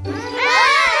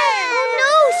 Oh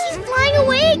no, she's flying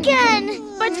away again.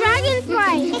 But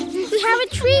Dragonfly, we have a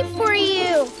treat for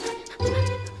you.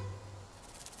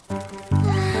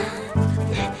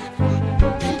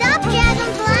 Stop,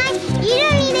 Dragonfly. You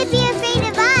don't need to be afraid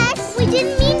of us. We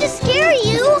didn't mean to scare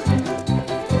you.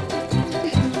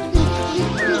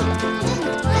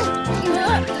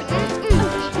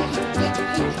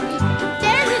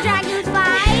 There's a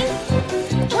dragonfly.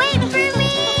 Wait for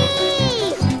me.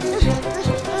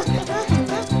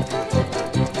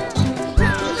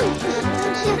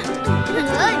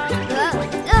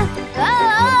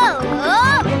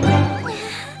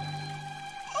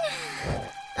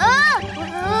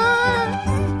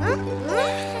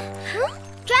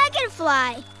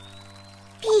 Dragonfly.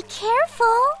 Be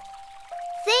careful.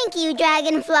 Thank you,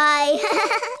 Dragonfly.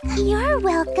 You're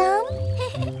welcome.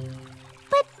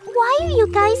 But why are you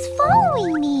guys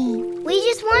following me? We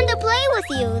just wanted to play with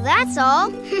you, that's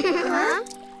all.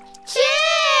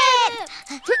 Chip!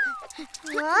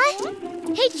 What?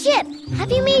 Hey, Chip,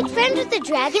 have you made friends with the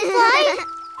Dragonfly?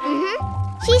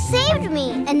 She saved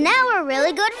me, and now we're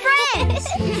really good friends.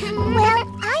 Well,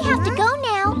 I have to go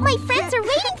now. My friends are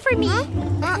waiting for me.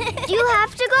 Do you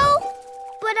have to go?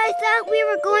 But I thought we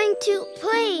were going to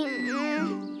play.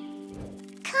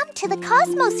 Come to the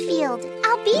Cosmos Field.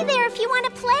 I'll be there if you want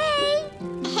to play.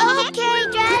 Okay,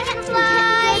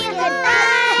 Dragonfly.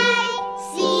 Goodbye.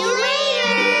 See you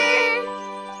later.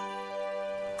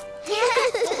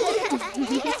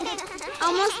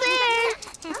 Almost there.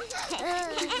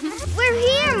 We're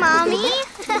here, Mommy.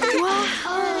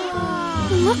 Wow.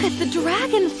 Look at the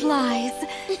dragonflies.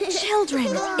 Children,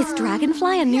 is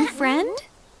Dragonfly a new friend?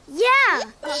 Yeah,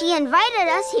 she invited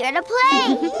us here to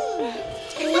play.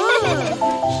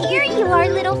 Here you are,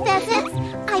 little pheasants.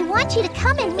 I want you to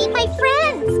come and meet my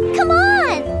friends. Come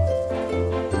on.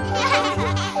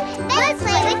 Let's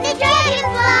play with the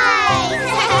dragonflies.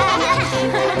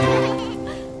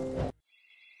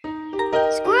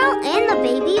 Squirrel and the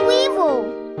baby weevil.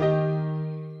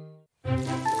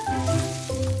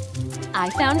 I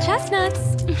found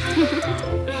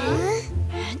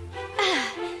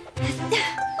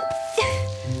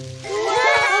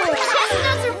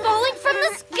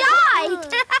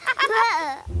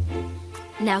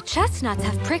Now chestnuts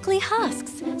have prickly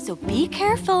husks, so be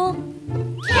careful.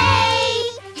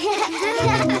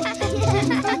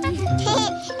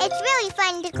 It's really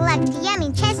fun to collect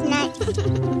yummy chestnuts.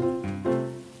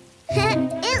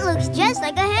 It looks just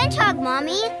like a hedgehog,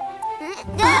 Mommy.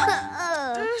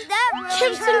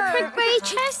 Chips and pricked by a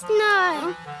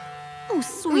chestnut. Oh,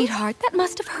 sweetheart, that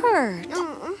must have hurt.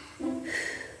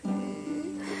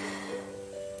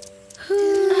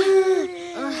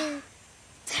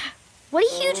 What a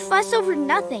huge fuss over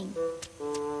nothing.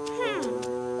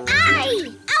 Aye!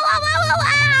 Ow, ow, ow, ow,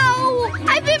 ow!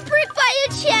 I've been pricked by a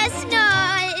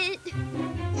chestnut!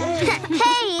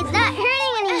 Hey, it's not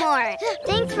hurting anymore.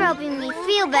 Thanks for helping me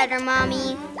feel better,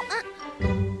 Mommy.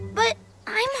 But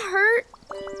I'm hurt.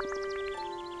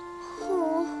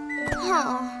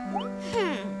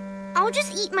 I'll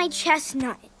just eat my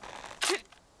chestnut.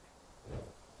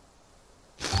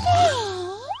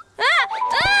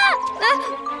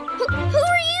 Who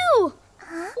are you?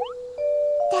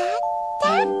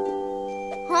 Dad?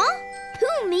 Huh? Who,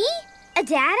 me? A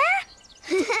dada?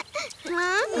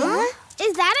 Huh?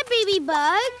 Is that a baby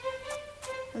bug?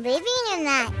 Living in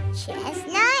that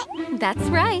chestnut? That's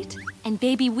right. And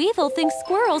Baby Weevil thinks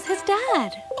Squirrel's his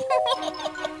dad.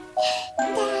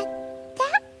 Dad.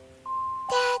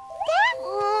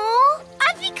 Oh,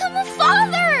 I've become a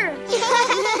father!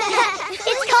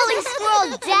 It's calling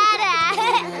Squirrel Dada.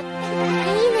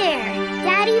 Hey there.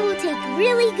 Daddy will take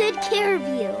really good care of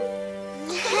you.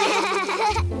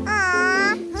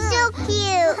 Aw, so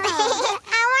cute.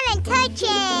 I want to touch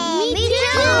him. Me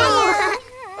too.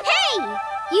 Hey,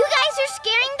 you guys are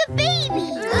scaring the baby.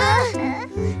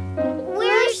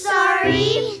 We're sorry.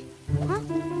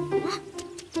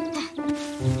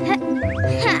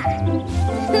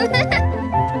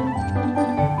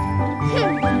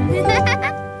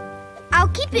 I'll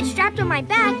keep it strapped on my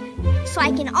back so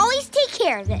I can always take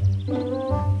care of it.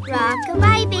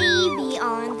 Rock-a-bye baby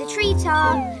on the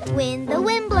treetop when the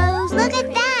wind blows. Look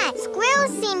at that. Squirrel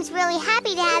seems really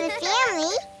happy to have a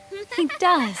family. He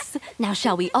does. Now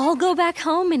shall we all go back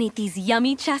home and eat these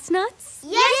yummy chestnuts?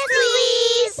 Yes,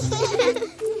 please.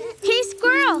 Hey,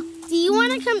 Squirrel, do you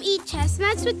want to come eat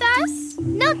chestnuts with us?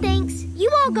 No, thanks. You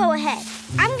all go ahead.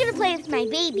 I'm going to play with my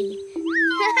baby.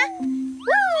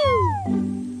 Woo!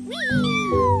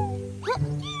 Whee!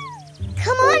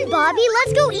 Come on, Bobby,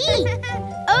 let's go eat.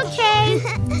 Okay.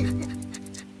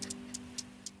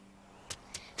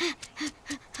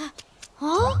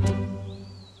 Huh?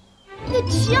 The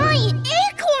giant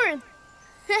acorn!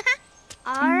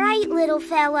 All right, little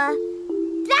fella.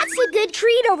 That's a good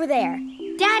treat over there.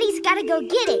 Daddy's got to go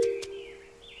get it.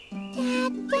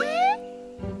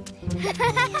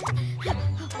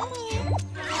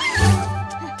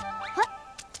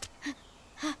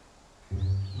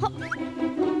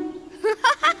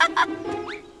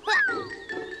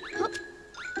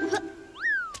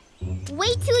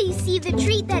 Wait till you see the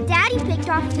treat that Daddy picked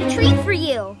off the tree for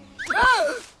you.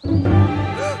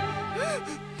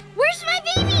 Where's my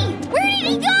baby? Where did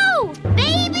he go?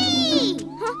 Baby!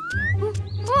 Huh?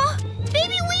 Oh,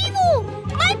 Baby Weevil!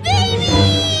 My baby!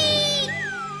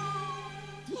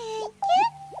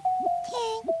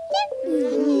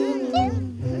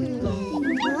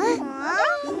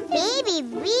 Baby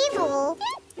Weevil?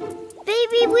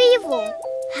 Baby Weevil,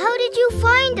 how did you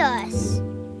find us?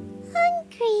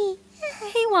 Hungry.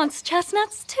 He wants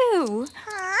chestnuts too.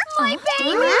 My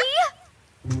baby!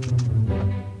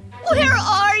 Where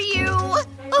are you?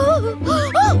 Oh,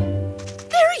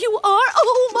 there you are.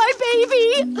 Oh, my baby.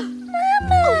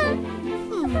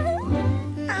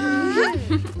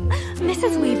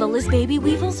 Mrs. Weevil is Baby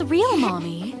Weevil's real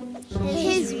mommy.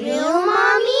 His real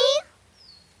mommy?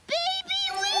 Baby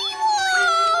Weevil!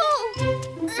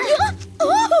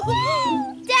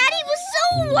 Daddy was so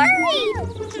worried!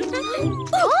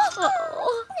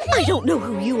 I don't know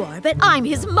who you are, but I'm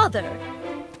his mother.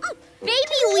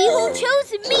 Baby Weevil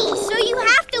chose me, so you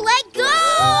have to let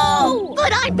go!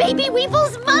 But I'm Baby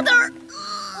Weevil's mother.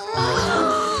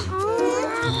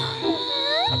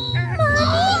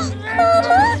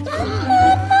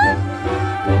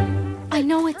 I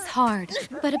know it's hard,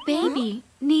 but a baby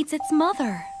needs its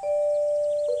mother.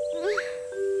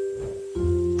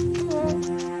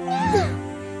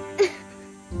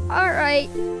 All right.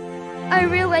 I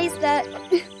realize that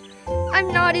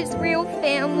I'm not his real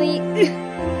family.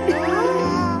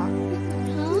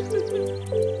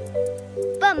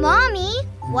 But Mommy,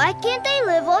 why can't they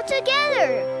live all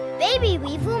together? Baby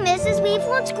Weevil, Mrs.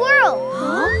 Weevil, and Squirrel.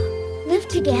 Huh? Live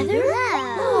together?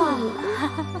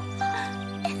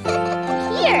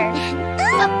 Here.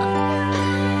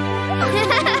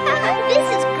 This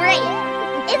is great.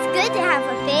 It's good to have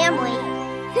a family.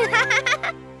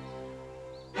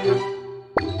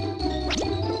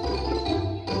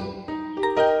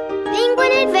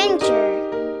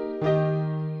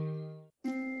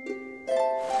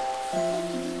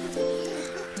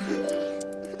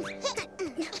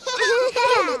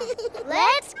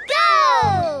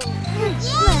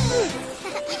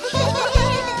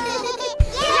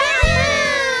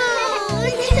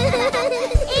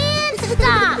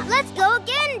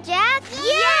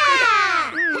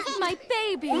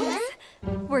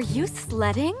 Were you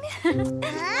sledding? Yay!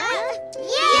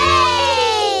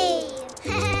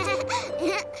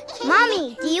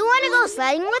 Mommy, do you want to go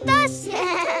sledding with us?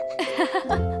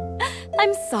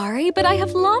 I'm sorry, but I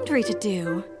have laundry to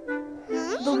do.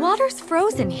 The water's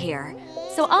frozen here,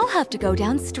 so I'll have to go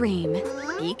downstream.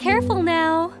 Be careful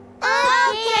now.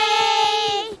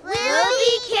 Okay! We'll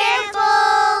be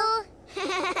careful!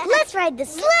 Let's ride the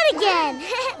sled again!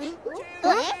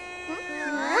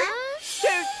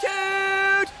 Toot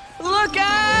toot! Look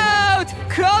out!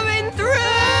 Coming through!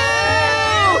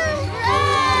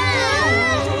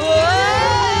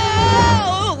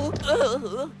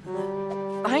 Whoa!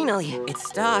 Finally, it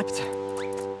stopped.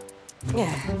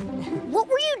 What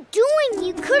were you doing?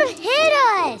 You could have hit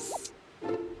us!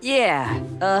 Yeah,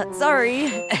 sorry.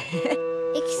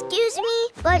 Excuse me,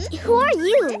 but who are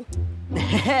you?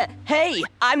 Hey,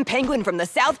 I'm Penguin from the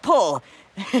South Pole.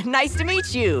 Nice to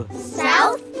meet you.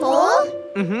 South Pole?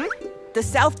 Mm-hmm. The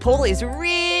South Pole is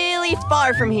really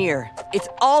far from here. It's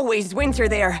always winter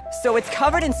there, so it's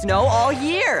covered in snow all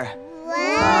year.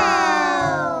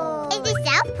 Wow! Is the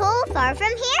South Pole far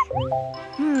from here?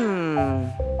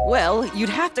 Well, you'd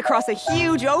have to cross a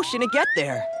huge ocean to get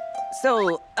there.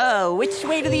 So, which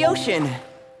way to the ocean?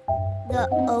 The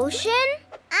ocean?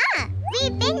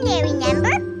 We've been there,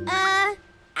 remember?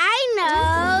 I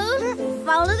know.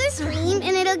 Follow the stream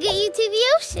and it'll get you to the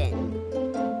ocean.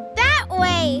 That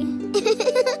way.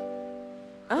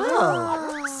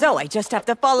 Oh, so I just have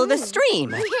to follow the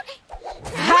stream.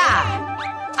 Ha!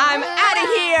 I'm out of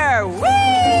here!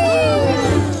 Whee!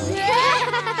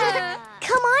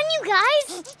 Come on, you guys.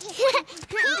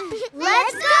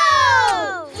 Let's go!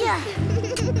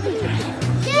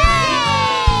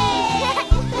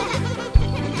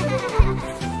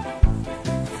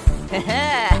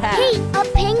 Hey, a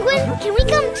penguin, can we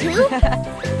come too?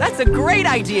 That's a great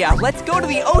idea. Let's go to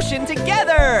the ocean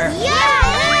together.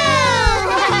 Yeah!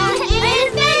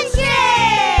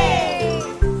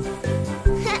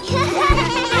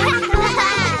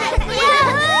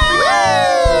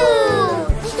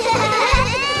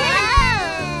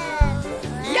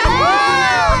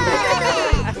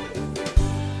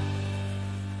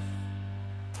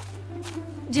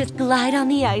 Just glide on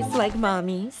the ice like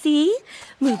Mommy. See?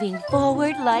 Moving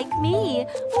forward like me.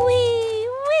 Wee,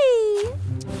 wee.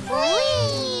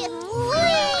 Wee,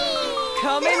 wee.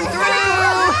 Coming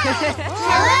through.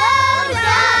 Hello,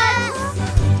 ducks.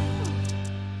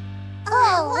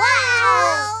 Oh,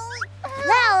 wow.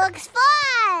 That looks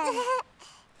fun.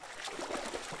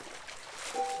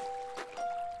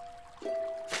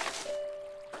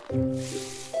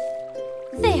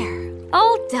 There,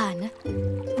 all done.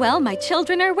 Well, my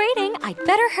children are waiting. I'd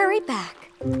better hurry back.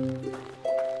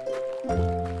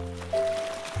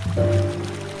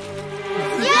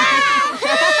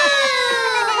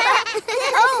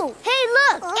 Oh, hey,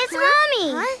 look! It's Mommy!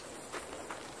 Huh?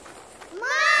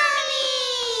 Mommy!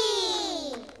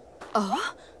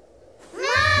 Oh?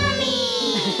 Mommy!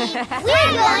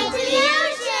 We're going to the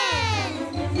ocean!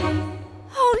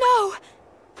 Oh, no!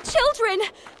 Children!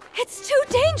 It's too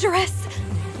dangerous!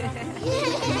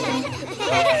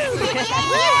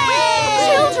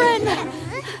 Children!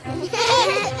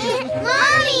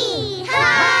 Mommy!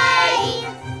 Hi!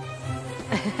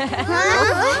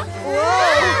 Huh?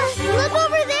 Look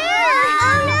over there!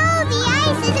 Oh no, the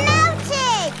ice is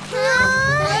melted!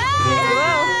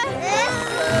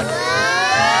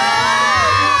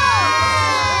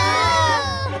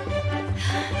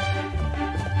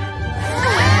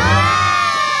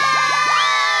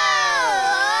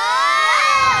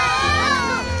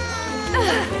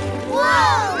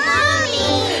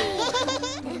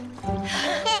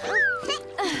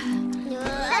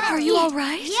 Are you all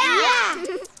right? Yeah!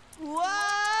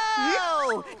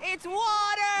 Whoa! It's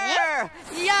water!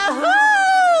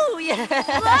 Yahoo!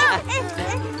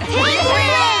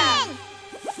 Penguin!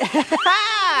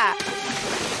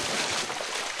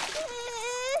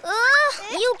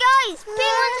 You guys,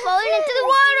 penguin's falling into the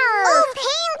water! Oh,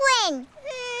 penguin!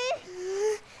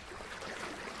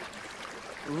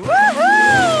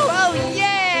 Woohoo! Oh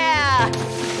yeah!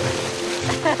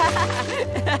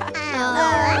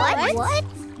 What?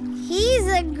 He's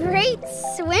a great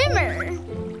swimmer.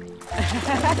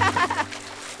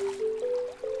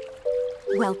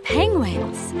 Well,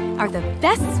 penguins are the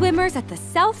best swimmers at the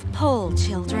South Pole,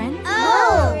 children.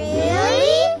 Oh,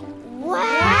 really?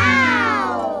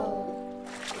 Wow!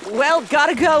 Well,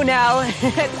 gotta go now.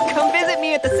 Come visit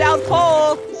me at the South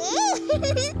Pole.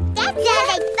 That sounds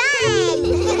like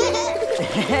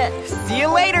fun! See you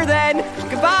later then.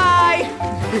 Goodbye.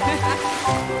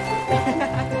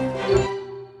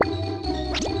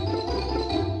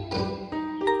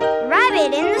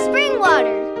 Rabbit in the spring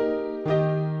water.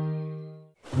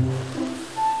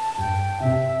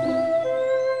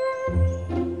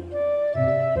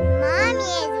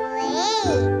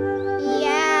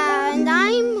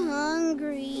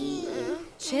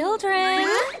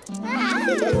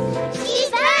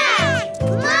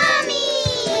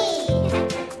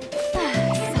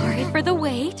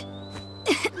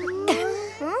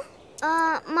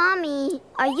 Mommy,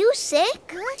 are you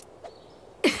sick?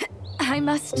 I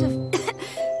must have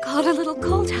caught a little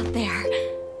cold out there.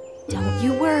 Don't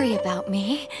you worry about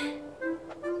me.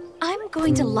 I'm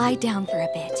going to lie down for a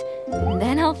bit, and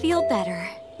then I'll feel better.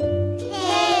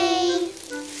 Hey!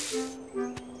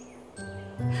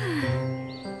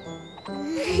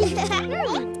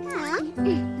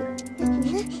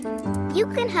 You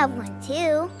can have one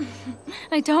too.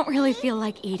 I don't really feel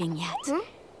like eating yet.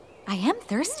 I am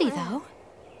thirsty, though.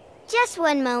 Just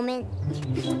one moment.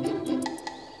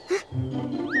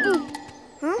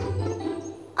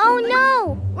 Oh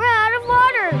no! We're out of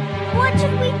water! What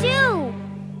should we do?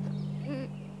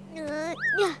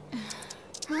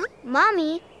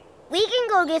 Mommy, we can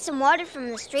go get some water from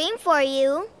the stream for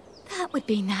you. That would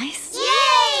be nice.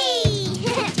 Yay!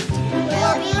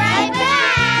 We'll be right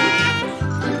back!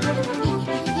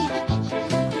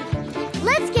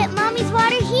 Let's get Mommy's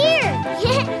water here!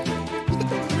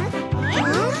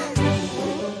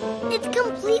 It's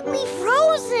completely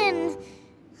frozen!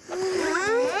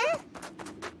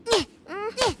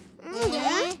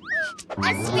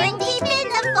 A spring deep in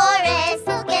the forest,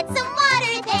 we'll get some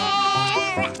water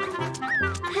there.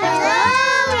 Hello,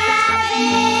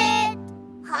 Rabbit!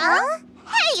 Huh?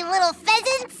 Hey, little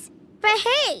pheasants! But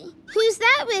hey, who's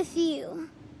that with you?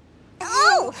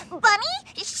 Oh, Bunny,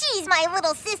 she's my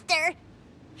little sister.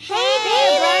 Hey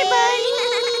there,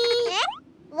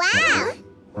 Wow.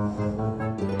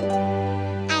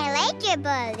 I like your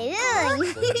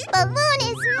balloon. Balloon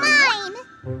is mine.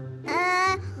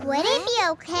 Would it be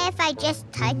okay if I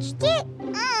just touched it?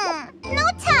 No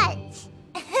touch.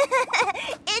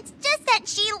 It's just that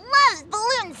she loves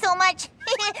balloons so much.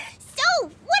 So,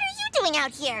 what are you doing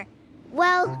out here?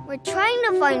 Well, we're trying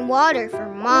to find water for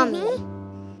Mommy.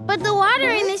 But the water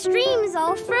in the stream is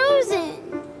all frozen.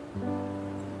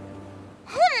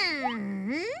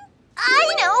 I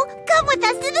know. Come with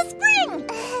us to the spring.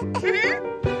 Come here.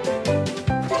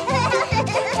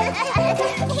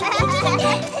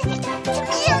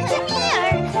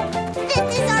 This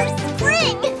is our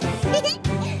spring.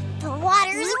 The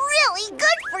water's really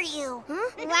good for you.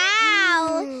 Wow!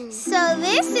 So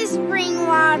this is spring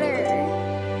water.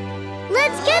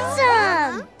 Let's get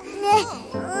some!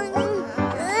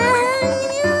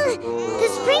 The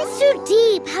spring's too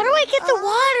deep. How do I get the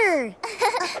water?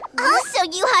 I'll show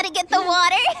you how to get the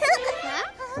water.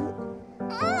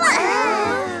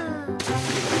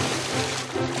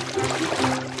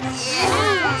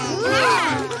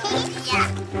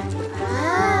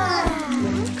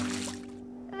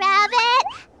 Rabbit,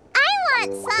 I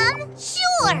want some.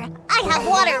 Sure, I have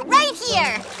water right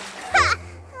here. Ha!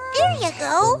 There you go.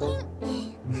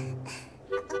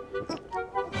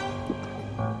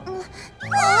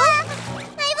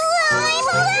 My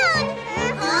balloon!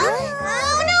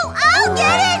 Oh no, I'll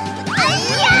get it! Hey,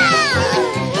 I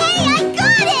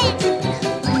got it!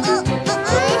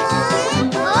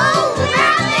 Oh,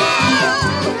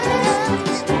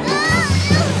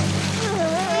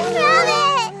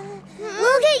 Rabbit!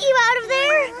 We'll get you out of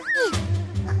there.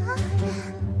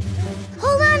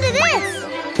 Hold on to this.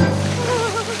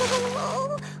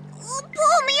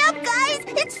 Pull me up, guys!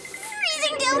 It's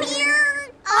freezing down here!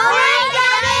 All right,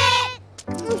 Rabbit.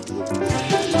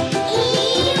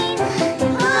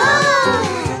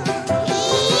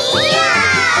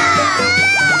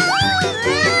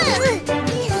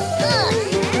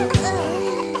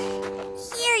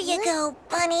 Here you go,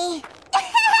 Bunny.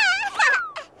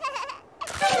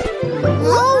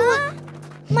 Oh,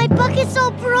 my bucket's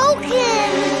all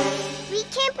broken. We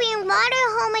can't bring water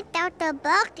home without the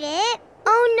bucket.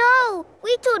 Oh no,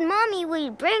 we told Mommy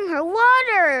we'd bring her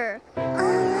water.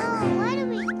 What do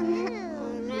we do?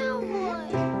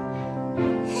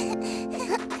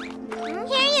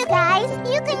 Here, you guys.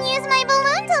 You can use my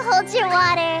balloon to hold your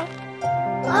water.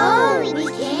 Oh, we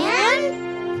can?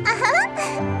 Uh-huh.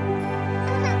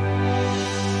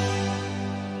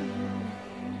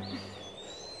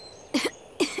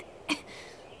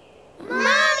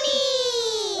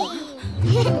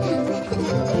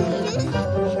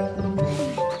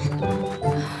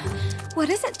 What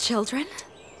is it, children?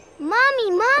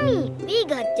 Mommy, we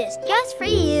got this just for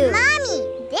you. Mommy,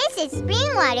 this is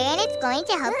spring water and it's going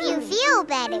to help you feel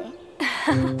better.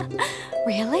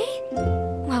 Really?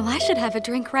 Well, I should have a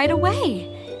drink right away.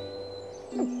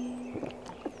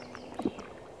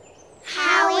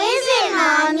 How is it,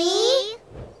 Mommy?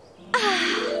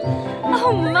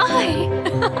 Oh, my!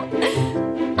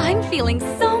 I'm feeling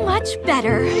so much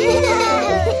better.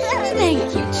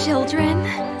 Thank you, children.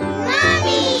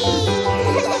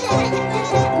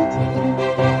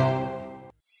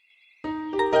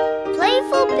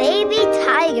 Playful baby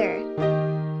tiger.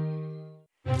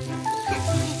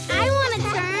 I want to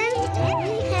turn.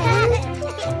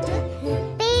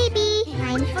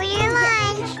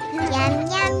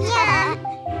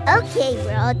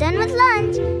 all done with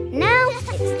lunch. Now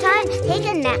it's time to take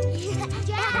a nap.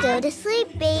 Go to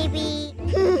sleep, baby.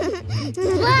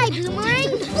 Fly,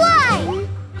 Boomerang, fly!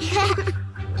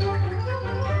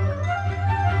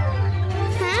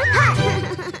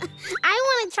 I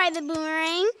want to try the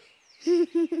boomerang.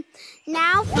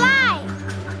 Now fly!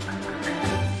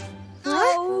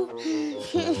 Oh.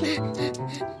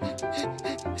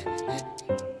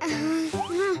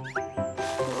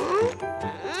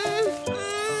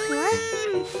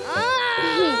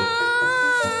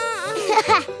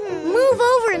 Move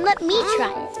over and let me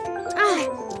try it.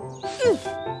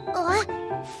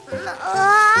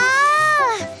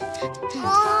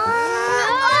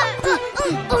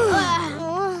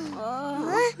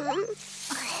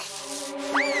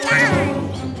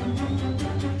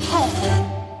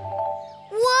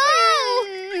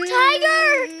 Whoa!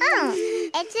 Tiger! Oh,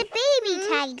 it's a baby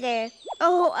tiger.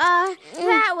 Oh,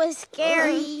 that was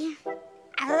scary.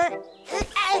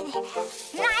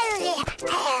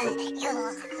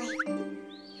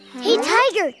 Hey,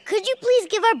 Tiger, could you please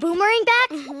give our boomerang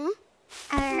back?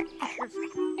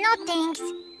 No thanks.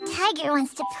 Tiger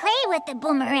wants to play with the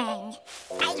boomerang.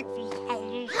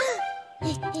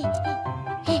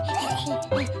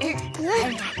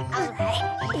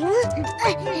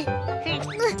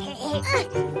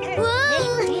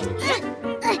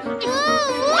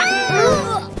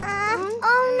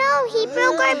 Oh no, he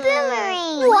broke our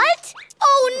boomerang. What?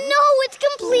 Oh no, it's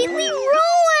completely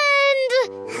ruined!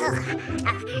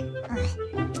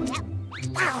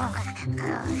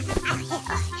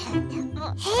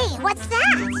 Hey, what's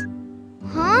that?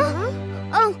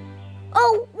 Huh?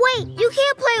 Oh, wait, you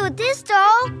can't play with this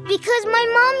doll because my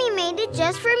mommy made it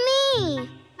just for me.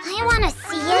 I want to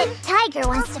see it. Tiger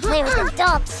wants to play with the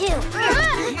doll, too.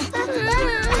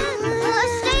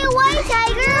 Stay away,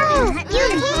 Tiger. You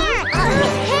can't.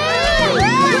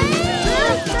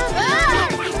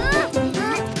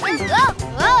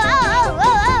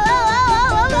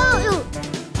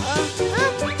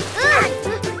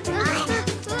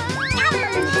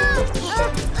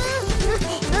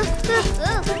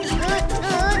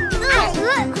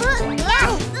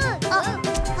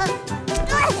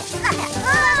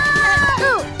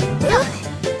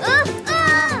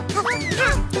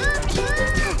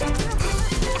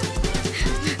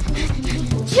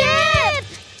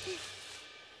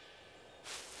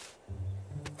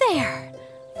 There.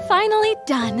 Finally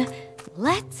done.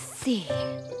 Let's see.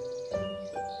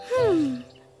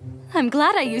 I'm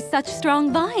glad I used such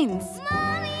strong vines.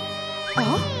 Mommy!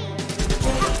 Oh?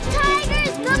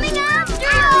 Tiger's coming after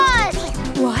us!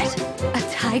 What? A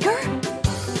tiger?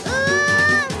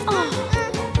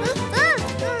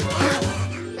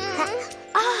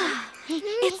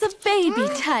 It's a baby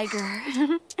tiger.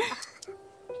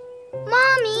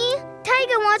 Mommy,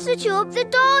 Tiger wants to chew up the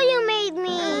doll you made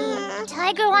me.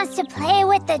 Tiger wants to play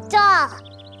with the doll.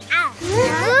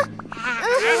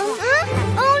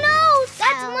 Oh no,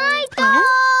 that's my doll!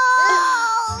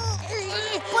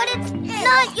 But it's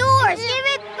not yours. Give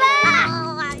it back.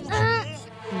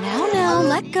 Now,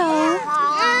 let go.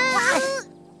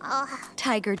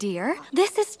 Tiger dear,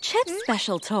 this is Chip's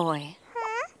special toy.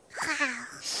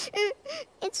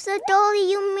 It's the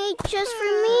dolly you made just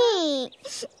for me.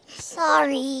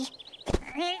 Sorry.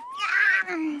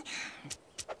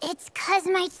 It's 'cause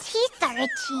my teeth are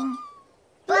itching.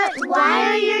 But why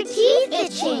are your teeth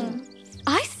itching?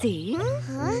 I see.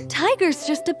 Tiger's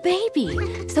just a baby,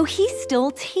 so he's still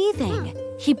teething.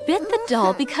 He bit the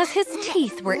doll because his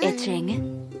teeth were itching.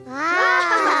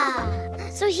 Ah,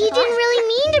 so he didn't really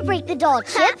mean to break the doll,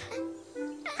 Chip.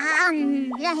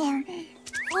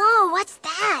 Whoa, what's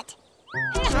that?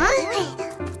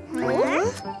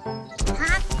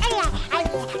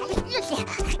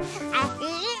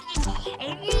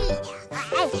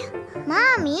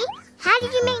 Mommy, how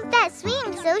did you make that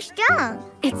swing so strong?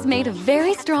 It's made of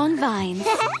very strong vines.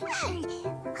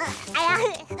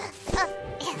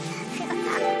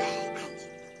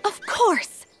 Of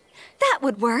course! That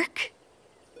would work.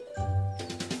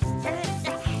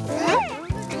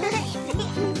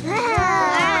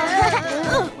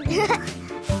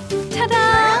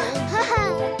 Ta-da!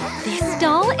 This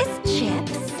doll is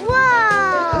Chip's.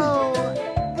 Whoa!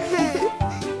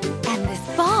 And this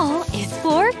ball is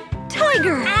for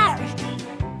Tiger.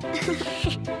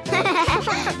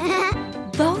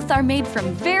 Both are made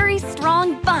from very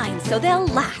strong vines, so they'll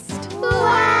last.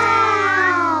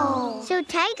 Wow! So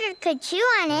Tiger could chew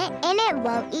on it, and it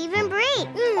won't even break.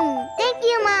 Thank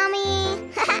you,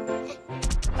 Mommy.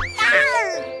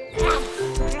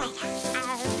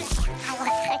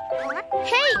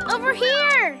 Hey, over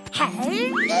here!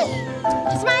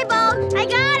 It's my ball. I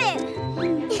got it.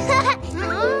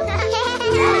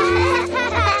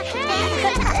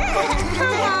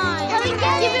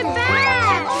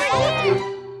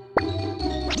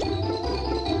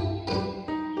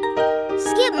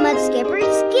 Skipper,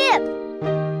 skip!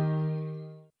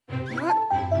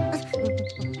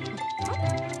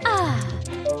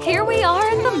 Here we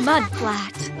are in the mud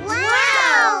flat.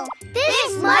 Wow!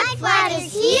 This mud flat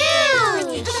is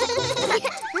huge!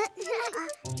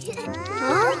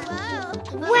 Huh?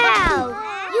 Wow!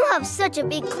 You have such a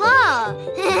big claw!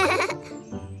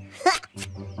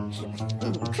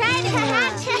 Try to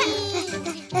catch me!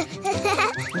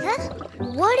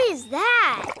 What is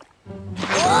that?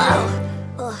 Whoa!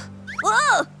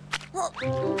 Whoa!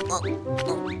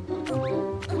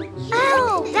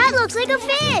 Ow! That looks like a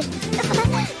fish!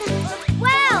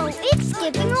 Wow! It's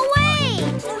skipping away!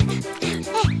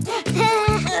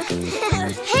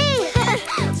 Hey!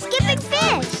 Skipping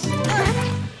fish!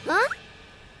 Huh?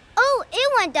 Oh, it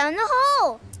went down the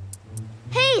hole!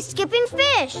 Hey, skipping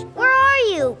fish! Where are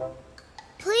you?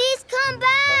 Please come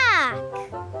back!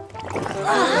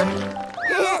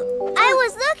 I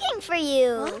was looking for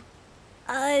you!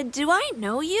 Do I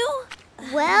know you?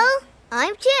 Well,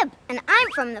 I'm Chip, and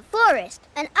I'm from the forest,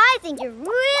 and I think you're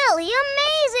really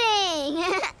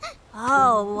amazing!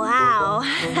 Oh, wow.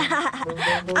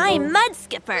 I'm Mud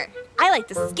Skipper. I like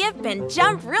to skip and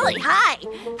jump really high.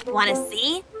 Want to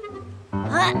see?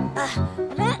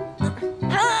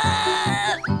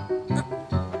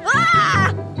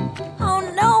 Ah! Oh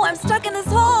no, I'm stuck in this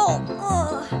hole.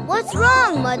 What's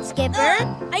wrong, Mud Skipper?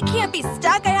 I can't be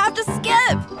stuck. I have to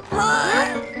skip.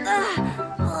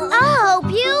 I'll help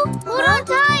you. Hold on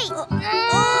tight.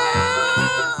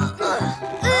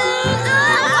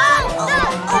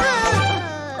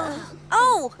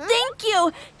 Oh, thank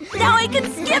you. Now I can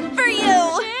skip for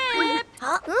you. Chip.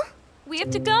 Huh? We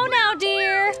have to go now,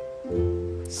 dear.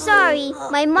 Sorry,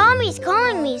 my mommy's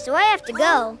calling me, so I have to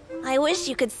go. I wish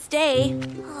you could stay.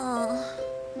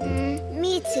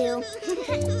 Me too.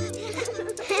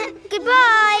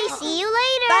 Goodbye. See you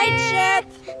later. Bye, Chip.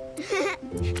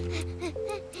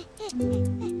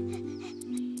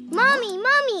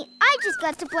 Mommy, I just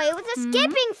got to play with a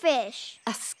skipping fish.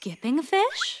 A skipping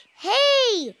fish?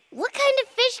 Hey, what kind of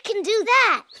fish can do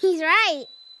that? He's right.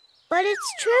 But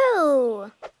it's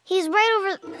true. He's right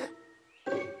over...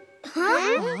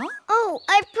 Huh? Oh,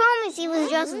 I promise he was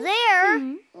just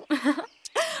there.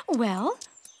 Well,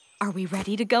 are we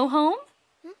ready to go home?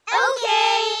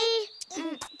 Okay.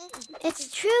 It's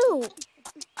true.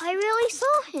 I really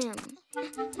saw him.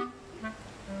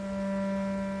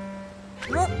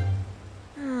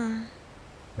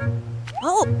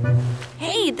 Oh,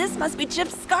 hey, this must be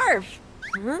Chip's scarf.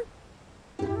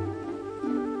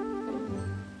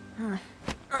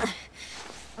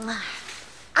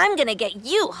 I'm gonna get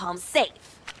you home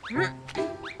safe.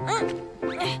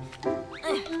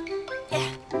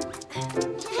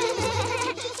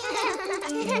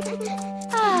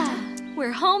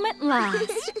 We're home at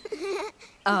last.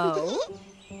 Oh?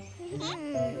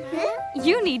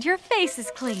 You need your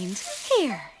faces cleaned.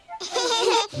 Here.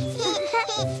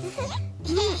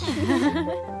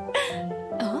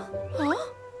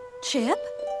 Chip,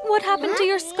 what happened to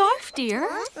your scarf, dear?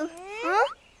 Huh?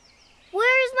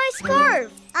 Where's my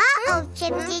scarf? Uh-oh,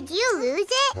 Chip, did you lose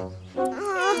it?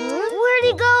 Where'd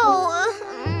he go?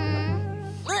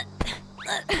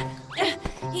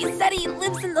 He said he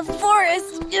lives in the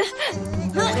forest.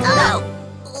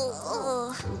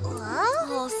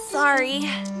 Oh, sorry.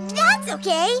 That's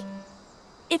okay.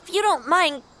 If you don't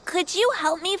mind, could you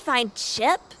help me find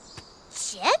Chip?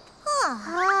 Chip?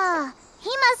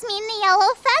 He must mean the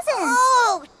yellow pheasant.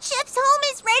 Oh, Chip's home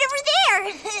is right over there.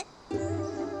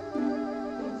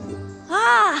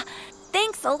 Ah,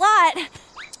 thanks a lot.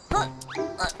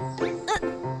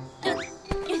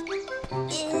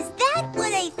 Is that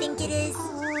what I think it is?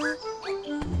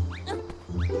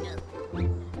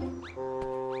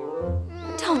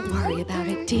 Don't worry about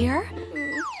it, dear.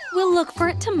 We'll look for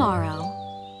it tomorrow.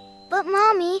 But,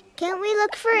 Mommy, can't we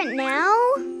look for it now?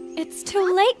 It's too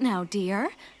late now,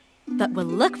 dear. But we'll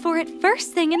look for it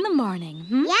first thing in the morning.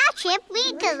 Yeah, Chip, we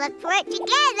need to look for it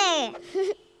together.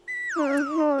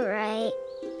 All right.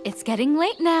 It's getting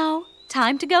late now.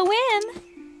 Time to go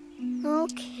in.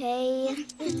 Okay.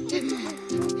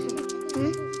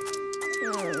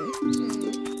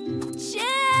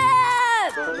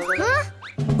 Chip! Huh?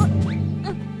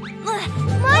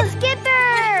 Mud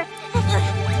Skipper!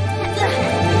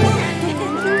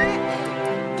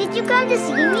 Did you come to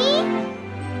see me?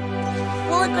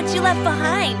 Well, look what you left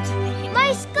behind.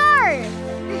 My scarf!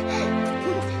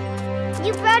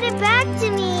 You brought it back to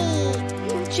me.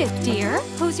 Chip, dear,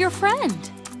 who's your friend?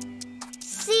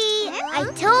 See, I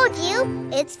told you,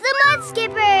 it's the Mud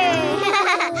Skipper.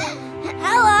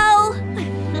 Hello.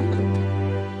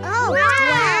 Oh,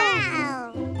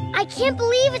 wow. I I can't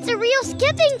believe it's a real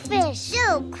skipping fish.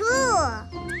 So cool.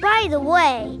 By the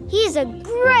way, he's a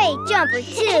great jumper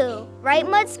too. Right,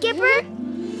 Mud Skipper?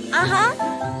 Uh-huh.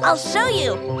 I'll show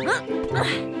you.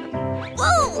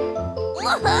 Whoa!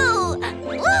 Whoa!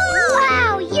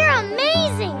 Wow, you're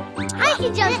amazing. I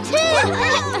can jump too.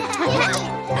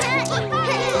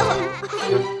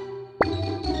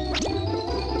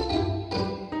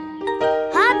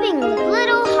 Hopping with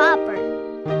Little Hopper.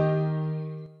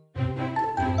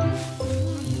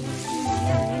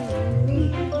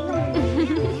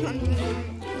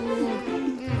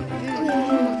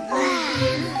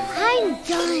 I'm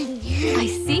done. I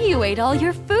see you ate all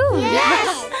your food.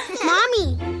 Yes!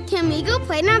 Mommy, can we go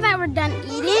play now that we're done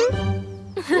eating?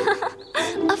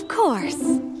 Of course.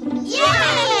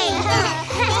 Yay!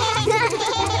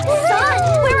 Son,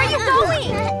 where are you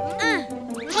going?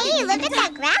 Hey, look at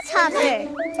that grasshopper.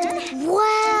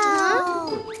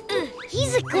 Wow!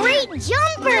 He's a great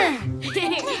jumper!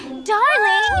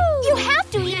 Darling, you have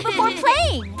to eat before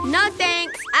playing. No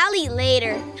thanks. I'll eat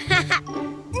later.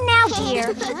 Now,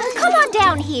 dear, come on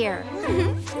down here.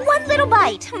 One little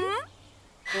bite.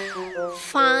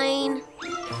 Fine.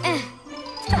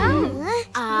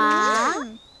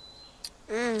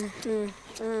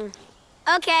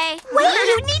 Okay. Wait,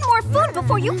 you need more food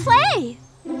before you play.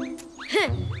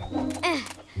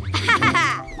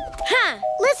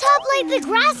 Let's hop like the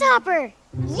grasshopper!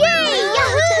 Yay!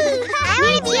 Yahoo! I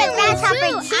want to be a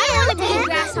grasshopper too. I want to be a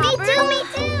grasshopper. Me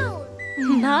too.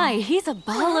 My, he's a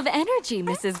ball of energy,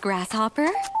 Mrs. Grasshopper.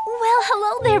 Well,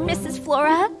 hello there, Mrs.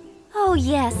 Flora. Oh,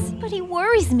 yes, but he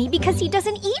worries me because he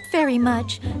doesn't eat very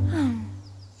much.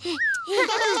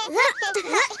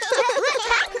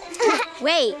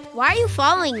 Wait, why are you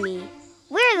following me?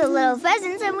 We're the little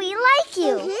pheasants and we like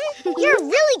you. You're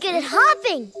really good at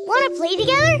hopping. Want to play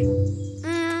together?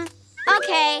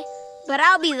 Okay, but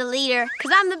I'll be the leader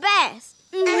because I'm the best.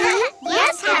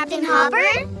 Yes, Captain Hopper.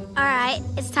 All right,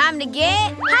 it's time to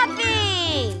get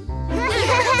hopping.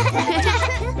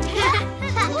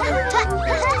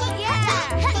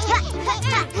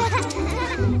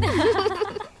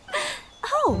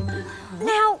 Oh,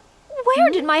 now, where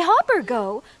did my hopper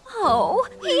go? Oh,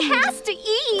 he has to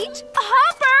eat.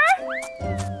 Hopper!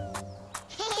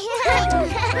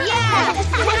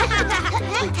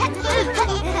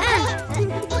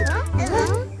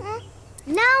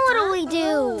 Now what do we do?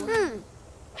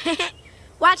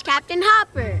 Watch Captain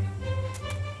Hopper.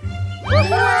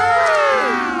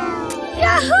 Wow!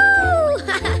 Yahoo!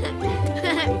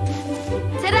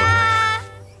 Ta-da!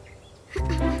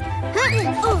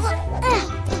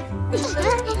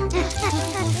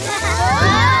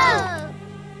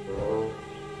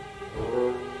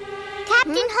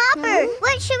 Captain Hopper,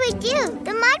 what should we do?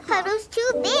 The mud puddle's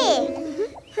too big.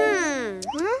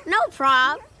 No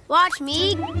prob. Watch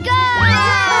me go!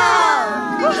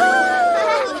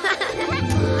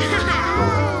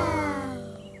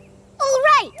 All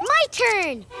right, my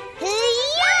turn.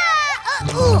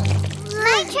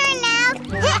 My turn now.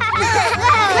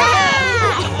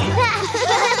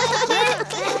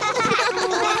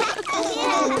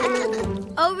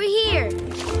 Over here.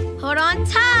 Hold on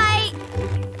tight.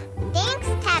 Thanks,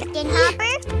 Captain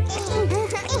Hopper.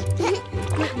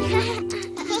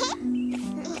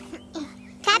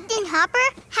 Captain Hopper,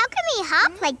 how can we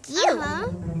hop like you?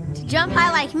 To jump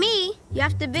high like me, you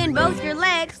have to bend both your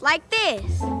legs like this.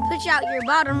 Push out your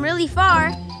bottom really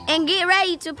far and get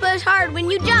ready to push hard when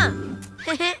you jump.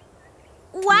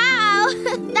 Wow,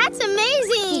 that's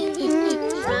amazing.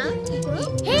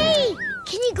 Hey,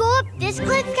 can you go up this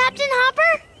cliff, Captain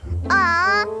Hopper?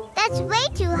 Aw, that's way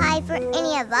too high for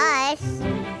any of us.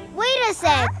 Wait a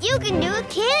sec, you can do it,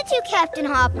 can't you, Captain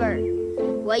Hopper?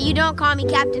 Well, you don't call me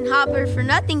Captain Hopper for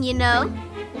nothing, you know.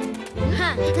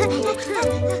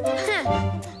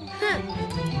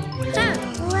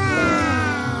 Wow.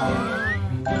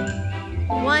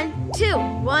 1, 2,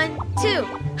 1, 2,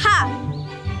 hop.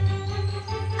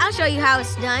 I'll show you how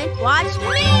it's done. Watch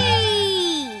me!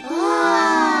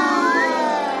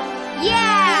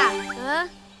 Yeah!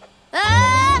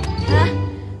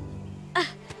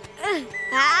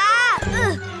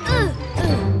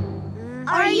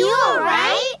 Are you all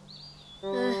right?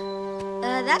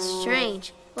 That's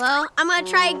strange. Well, I'm gonna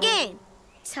try again.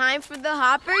 Time for the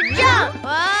hopper jump!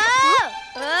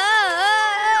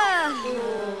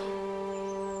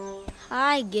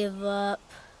 I give up.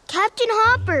 Captain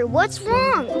Hopper, what's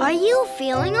wrong? Are you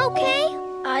feeling okay?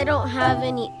 I don't have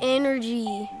any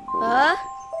energy.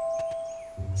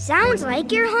 Sounds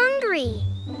like you're hungry.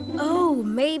 Oh,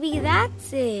 maybe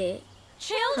that's it.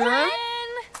 Children!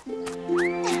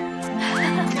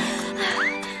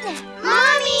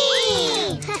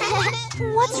 Mommy!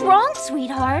 What's What's wrong,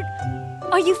 sweetheart?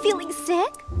 Are you feeling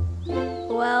sick?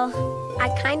 Well, I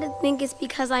kind of think it's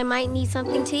because I might need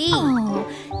something to eat. Oh,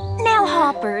 now,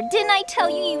 Hopper, didn't I tell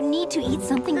you need to eat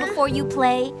something before you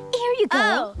play? Here you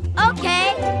go. Oh,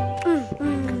 okay.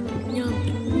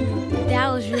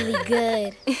 That was really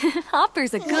good.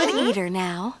 Hopper's a good eater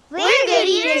now. We're good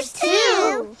eaters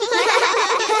too.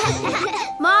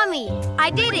 Mommy,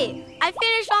 I did it. I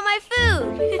finished all my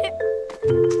food.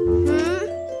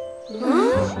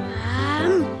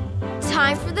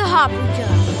 Time for the hopper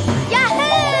jump.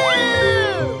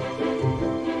 Yahoo!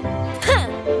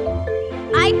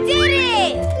 I did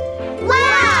it!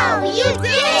 Wow, you did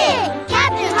it!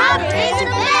 Captain Hopper is the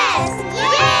best!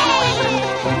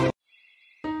 Yay!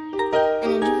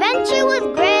 An adventure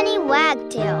with Granny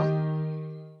Wagtail.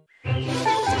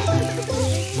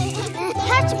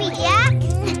 Catch me, Jack.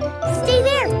 Stay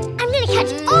there. I'm gonna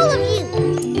catch all of you.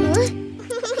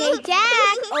 Hey,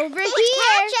 Jack, over here.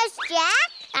 Catch us, Jack.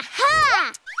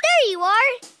 Aha! There you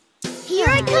are. Here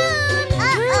I come.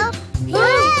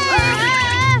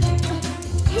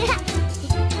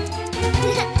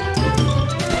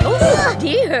 Oh,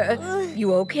 dear.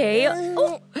 You okay?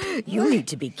 Oh, you need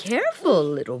to be careful,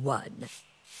 little one.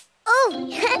 Oh,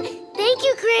 thank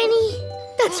you, Granny.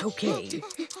 That's okay.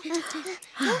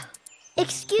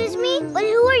 Excuse me, but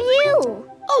who are you?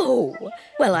 Oh,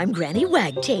 well, I'm Granny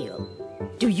Wagtail.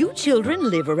 Do you children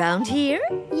live around here?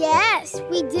 Yes,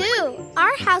 we do.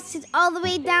 Our house is all the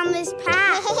way down this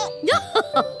path.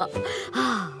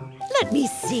 Let me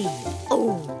see.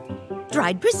 Oh,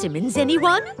 dried persimmons,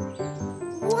 anyone?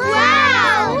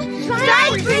 Wow!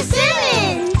 Dried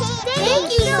persimmons!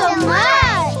 Thank you so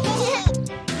much!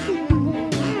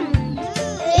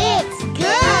 It's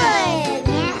good!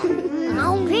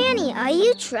 Granny, are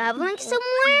you traveling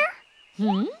somewhere?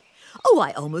 Oh,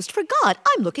 I almost forgot.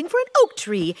 I'm looking for an oak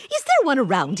tree. Is there one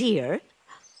around here?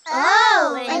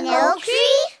 Oh, an oak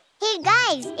tree? Hey,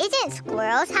 guys, isn't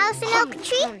Squirrel's house an oak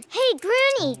tree? Hey,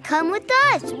 Granny, come with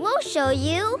us. We'll show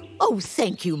you. Oh,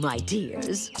 thank you, my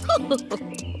dears.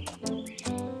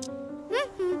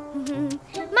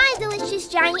 My delicious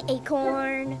giant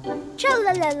acorn.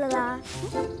 Tra-la-la-la-la.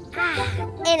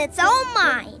 And it's all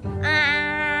mine.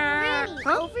 Granny,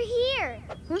 over here.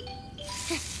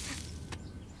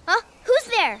 Huh? Who's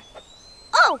there?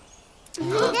 Oh! The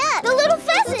little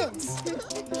pheasants.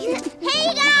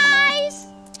 Hey, guys!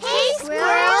 Hey,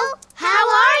 Squirrel! How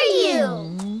are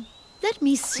you? Let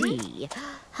me see.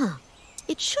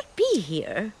 It should be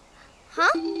here.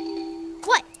 Huh?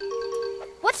 What?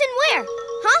 What's in where?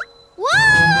 Huh?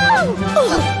 Whoa!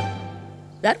 Oh,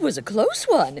 that was a close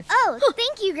one. Oh,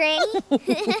 thank you, Granny.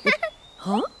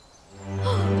 Huh?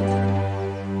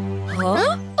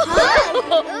 Huh?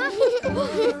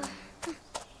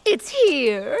 It's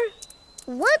here.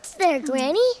 What's there,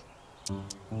 Granny?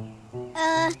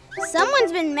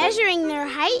 Someone's been measuring their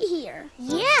height here.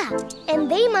 Yeah, and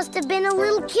they must have been a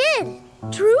little kid.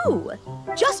 True.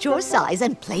 Just your size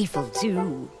and playful,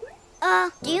 too.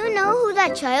 Do you know who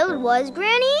that child was,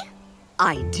 Granny?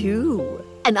 I do.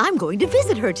 And I'm going to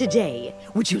visit her today.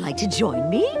 Would you like to join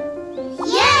me?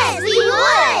 Yes, we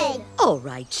would! All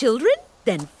right, children.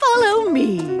 Then follow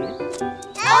me.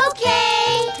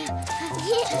 Okay!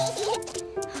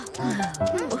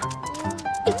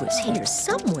 It was here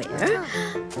somewhere.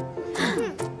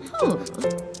 Oh,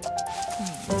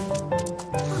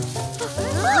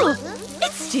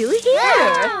 it's still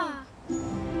here.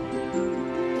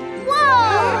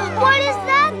 Whoa! What is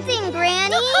that thing,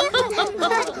 Granny?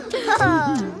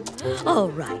 All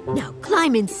right, now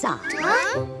climb inside.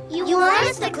 Huh? You want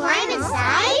us to climb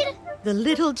inside? The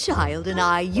little child and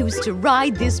I used to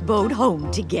ride this boat home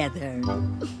together.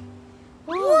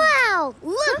 Wow!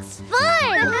 Looks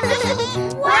fun!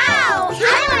 Wow! I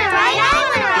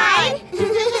want to ride!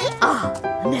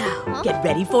 Now get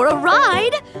ready for a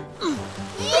ride.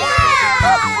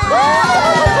 Yeah!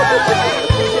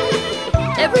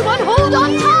 Everyone hold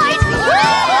on tight.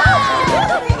 Wow!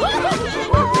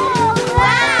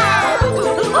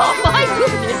 Oh my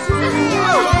goodness.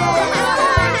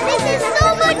 This is so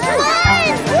much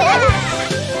fun!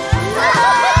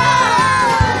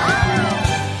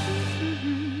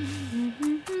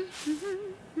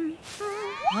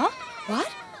 Huh? What?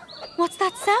 What's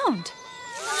that sound?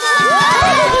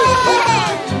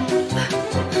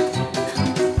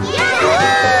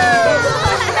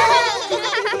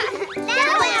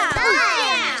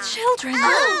 Children.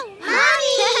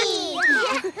 Mommy!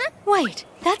 Wait,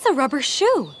 that's a rubber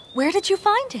shoe. Where did you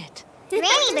find it?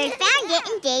 Granny Bird found it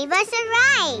and gave us a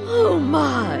ride. Oh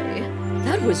my.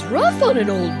 That was rough on an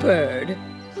old bird.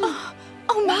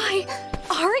 Oh my.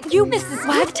 Aren't you Mrs.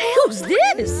 Wagtail? Who's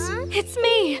this? It's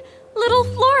me. little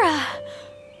Flora.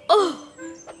 Oh,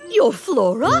 you're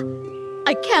Flora?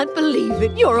 I can't believe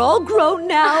it. You're all grown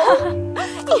now.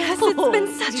 Yes, it's been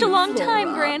such a long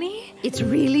time, Granny. It's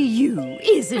really you,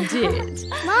 isn't it?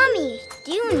 Mommy,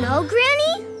 do you know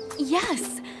Granny?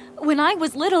 Yes. When I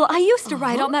was little, I used to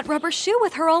ride on that rubber shoe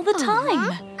with her all the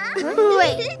time.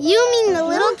 Wait, you mean the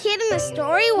little kid in the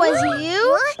story was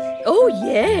you? Oh,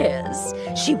 yes.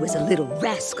 She was a little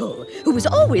rascal who was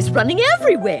always running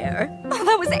everywhere. Oh,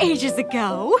 that was ages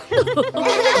ago.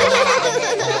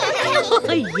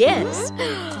 Yes.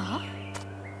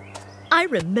 I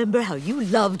remember how you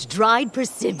loved dried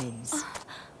persimmons.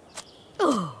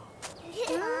 Oh.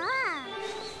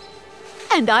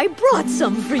 And I brought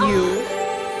some for you.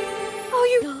 Oh,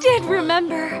 you did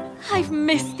remember. I've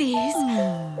missed these.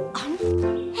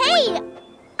 Hey,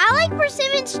 I like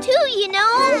persimmons too, you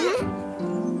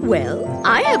know. Well,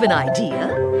 I have an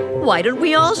idea. Why don't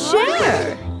we all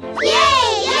share? Yay!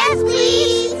 Yes,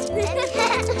 please!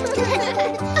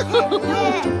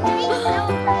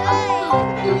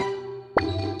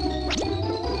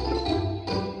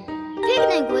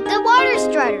 Picnic with the Water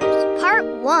Striders, Part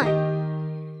 1.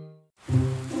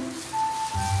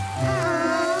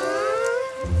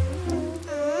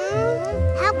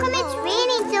 How come it's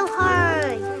raining so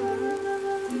hard?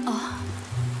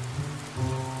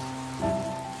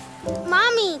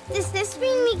 Mommy, does this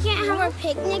mean we can't have our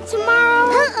picnic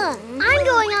tomorrow? I'm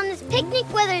going on this picnic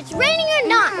whether it's raining or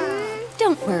not.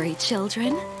 Don't worry,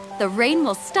 children. The rain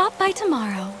will stop by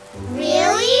tomorrow.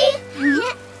 Really?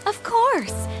 Of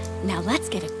course. Now let's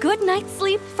get a good night's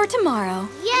sleep for tomorrow.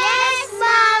 Yes,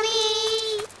 Mommy!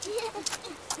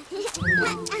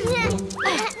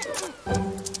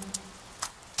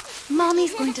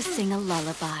 Mommy's going to sing a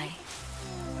lullaby.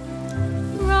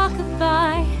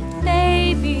 Rockabye,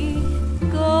 baby,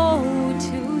 go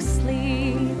to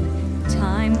sleep.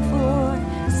 Time for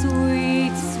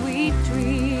sweet, sweet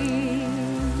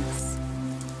dreams.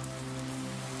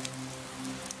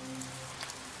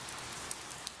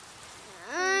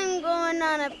 I'm going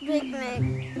on a picnic.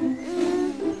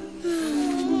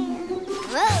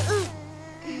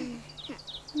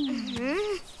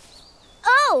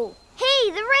 Oh!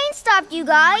 Hey, the rain stopped, you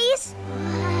guys!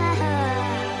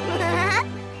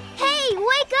 Hey,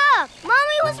 wake up!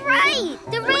 Mommy was right!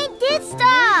 The rain did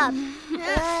stop!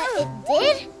 It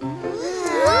did?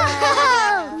 Whoa!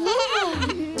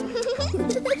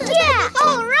 Yeah,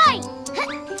 all right!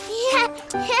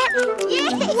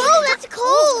 Whoa, that's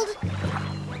cold!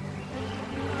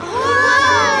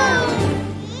 Whoa!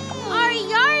 Our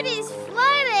yard is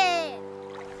flooded!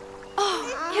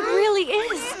 Oh, it really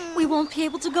is. We won't be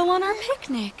able to go on our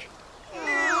picnic.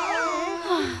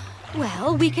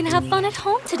 Well, we can have fun at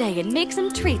home today and make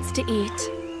some treats to eat.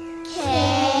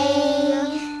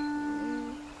 Okay.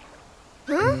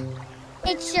 Huh?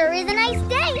 It sure is a nice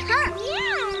day, huh?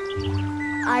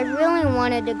 Yeah. I really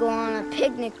wanted to go on a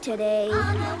picnic today.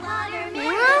 On the water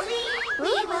merrily,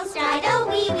 we will stride, oh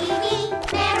wee wee wee,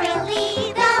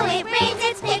 merrily. Though it rains,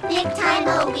 it's picnic time,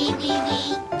 oh wee wee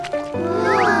wee.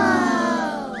 Whoa!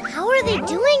 How are they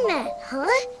doing that, huh?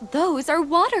 Those are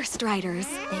water striders.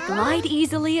 They glide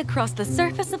easily across the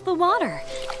surface of the water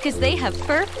because they have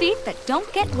fur feet that don't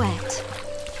get wet.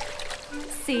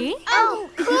 See? Oh,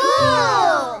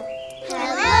 cool!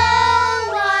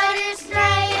 Hello, water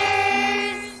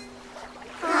striders!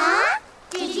 Huh?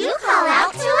 Did you call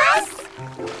out to us?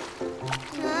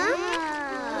 Huh?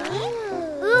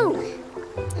 Ooh,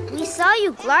 we saw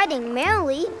you gliding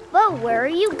merrily, but where are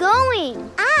you going?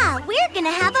 We're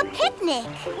gonna have a picnic.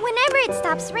 Whenever it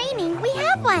stops raining, we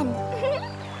have one.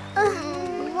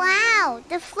 Wow,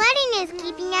 the flooding is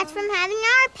keeping us from having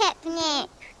our picnic.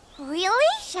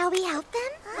 Really? Shall we help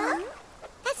them? Huh?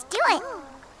 Let's do it.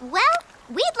 Well,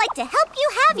 we'd like to help you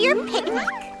have your picnic.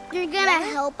 You're gonna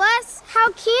help us?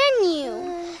 How can you?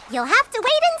 You'll have to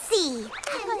wait and see.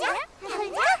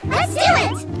 Let's do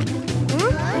it!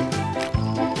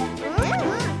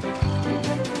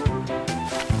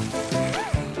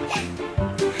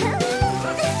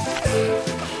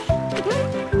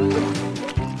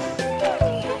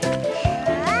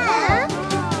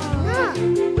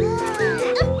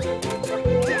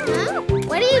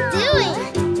 What are you doing?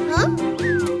 Huh?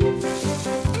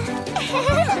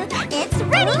 It's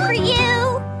ready for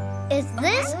you! Is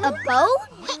this a boat?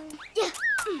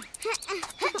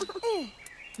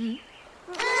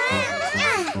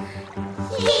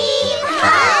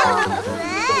 Hee-ho!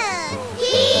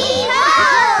 Hee-ho!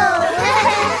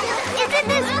 Isn't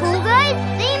this cool, guys?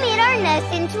 They made our nest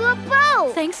into a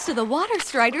boat. Thanks to the water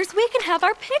striders, we can have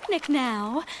our picnic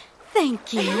now.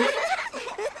 Thank you.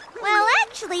 Well,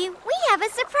 actually, we have a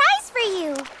surprise for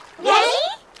you. Ready?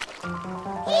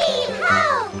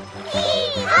 Hee-ho!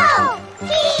 Hee-ho!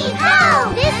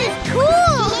 Hee-ho! This is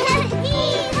cool!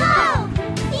 Hee-ho!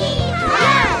 Hee-ho!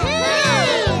 Yahoo!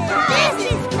 This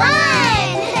is fun!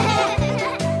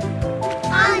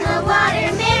 On the water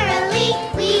merrily,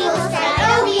 we will stride,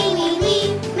 oh wee wee wee.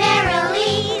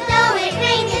 Merrily, though it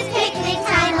rains, it's picnic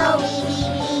time, oh wee wee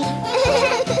wee.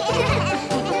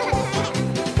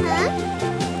 Huh?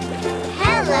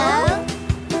 Hello?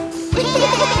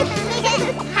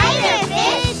 Hi there,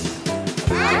 fish!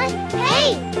 Huh? Hey!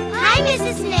 Hi,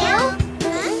 Mrs. Snail!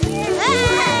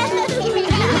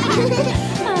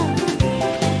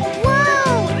 Whoa!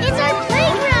 It's our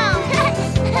playground!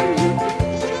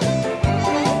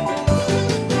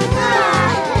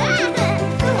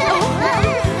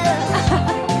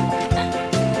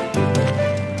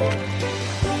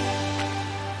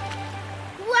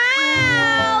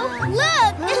 Wow!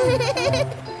 Look!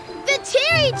 The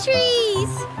cherry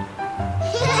trees!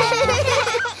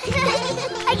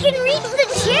 I can reach the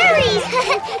cherries!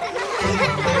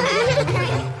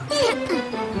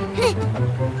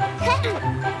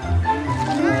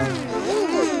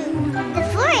 The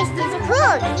forest is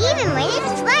cool, even when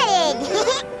it's flooded.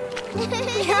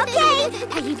 Okay,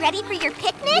 are you ready for your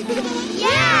picnic?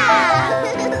 Yeah!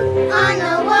 On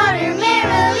the water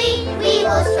merrily, we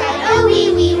will stride, oh wee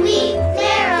wee wee.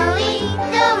 Merrily,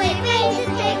 though it rains,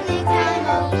 it's picnic time,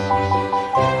 oh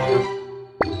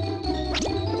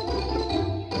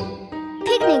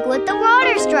Picnic with the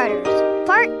Water Strutters,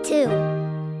 Part 2.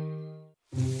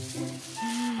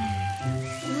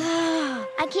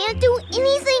 I can't do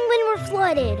anything when we're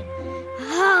flooded.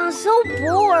 I'm so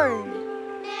bored.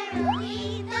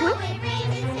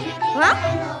 Huh?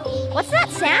 What's that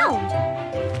sound?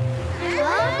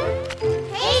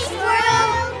 Hey, squirrel!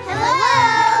 Hello!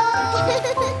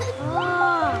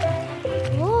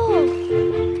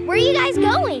 Whoa. Where are you guys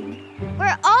going?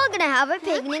 We're all gonna have a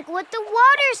picnic with the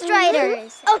Water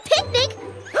Striders. A picnic?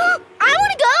 I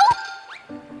wanna go!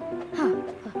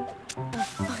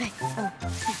 Okay.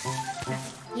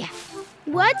 Yeah.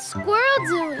 What's Squirrel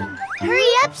doing?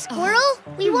 Hurry up, Squirrel.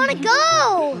 We wanna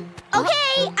go.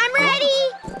 Okay, I'm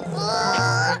ready.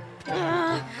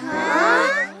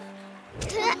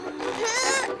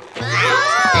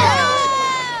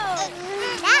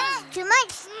 That's too much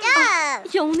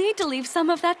stuff! You'll need to leave some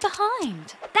of that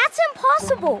behind. That's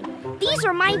impossible. These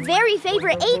are my very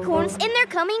favorite acorns, and they're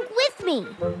coming with me.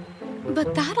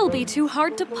 But that'll be too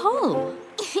hard to pull.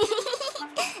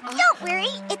 Don't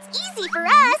worry, it's easy for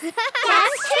us.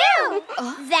 That's true.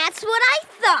 That's what I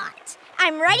thought.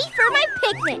 I'm ready for my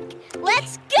picnic.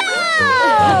 Let's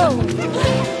go!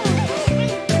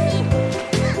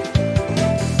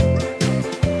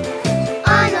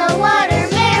 On the water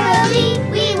merrily,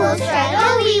 we will stride,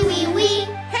 oh wee wee wee.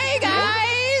 Hey,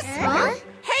 guys! Huh?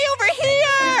 Hey, over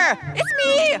here! It's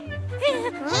me!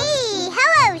 Hey,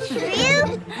 hello, Shrew.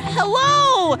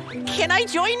 Hello! Can I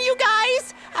join you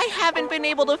guys? I haven't been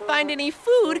able to find any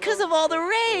food because of all the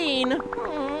rain.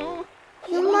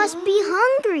 You must be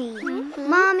hungry.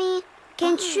 Mommy,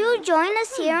 can Shrew join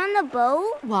us here on the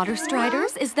boat? Water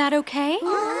Striders, is that okay?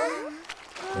 We're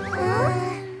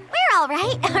all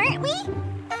right, aren't we?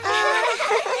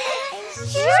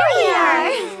 Sure we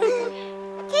are.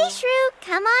 Okay, Shrew,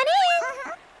 come on in.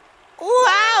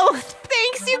 Wow!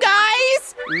 Thanks, you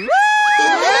guys!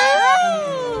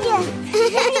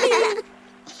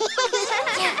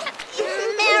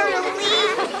 Merrily,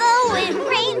 though it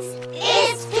rains,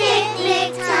 it's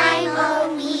picnic time,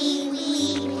 oh wee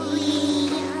wee wee.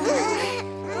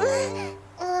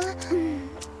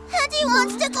 Hetty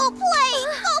wants to go play.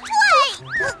 Go play.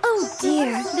 Oh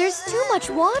dear, there's too much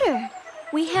water.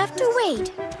 We have to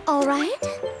wait, all right?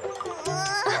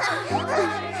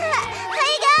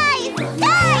 Hey guys!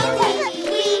 Guys!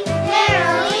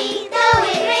 Merrily, though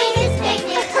it rains, it's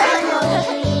picnic time, oh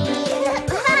wee wee.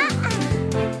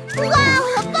 Wow,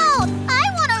 a boat! I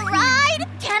want to ride.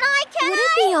 Can I? Would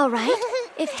it be all right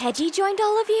if Hedgie joined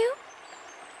all of you?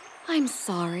 I'm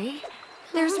sorry.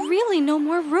 There's really no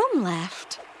more room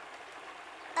left.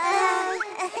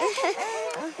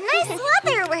 Nice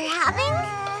weather we're having.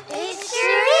 It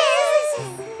sure is.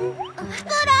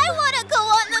 But I want to go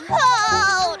on the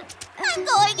boat. I'm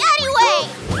going anyway.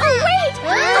 Oh, wait.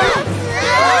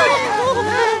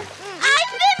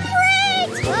 I've been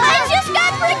pricked. I just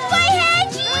got pricked by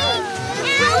Hedgie.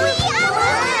 Owie,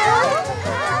 owie.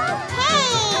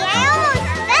 Hey, I almost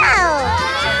fell.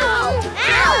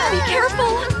 Ow. Be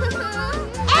careful.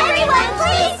 Everyone,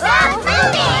 please stop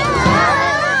moving.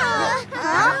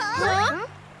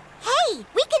 Hey,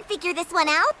 we can figure this one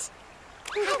out.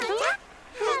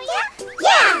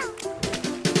 Yeah!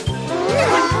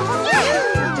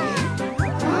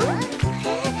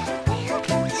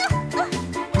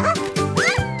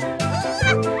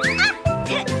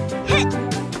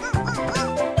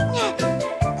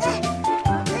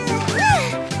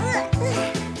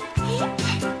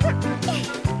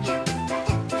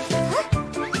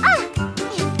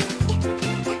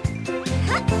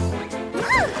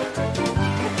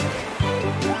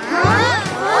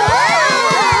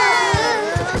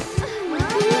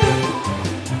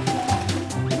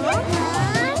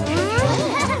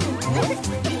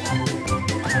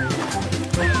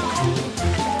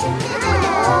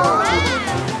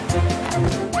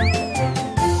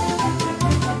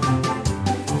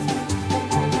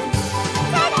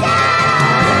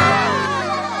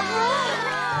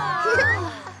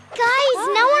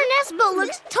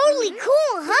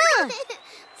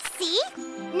 See?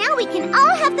 Now we can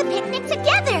all have the picnic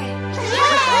together.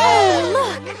 Oh,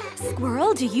 look!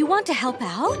 Squirrel, do you want to help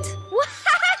out?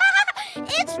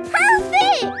 It's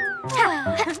perfect!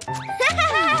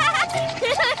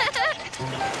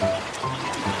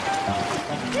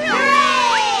 Hooray!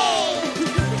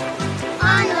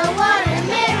 On the water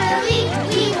merrily,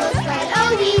 we will slide, oh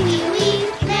wee wee wee,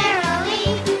 merrily.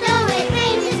 Though it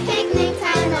rains, it's picnic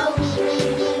time, oh wee wee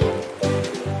wee.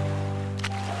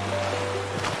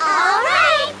 All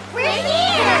right, we're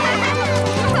here!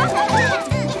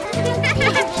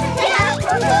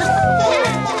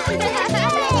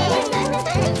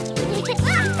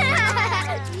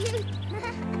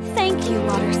 Thank you,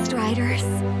 Water Striders,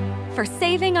 for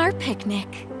saving our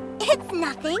picnic. It's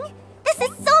nothing. This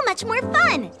is so much more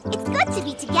fun. It's good to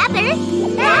be together.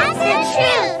 That's the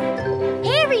truth.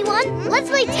 Hey, everyone, let's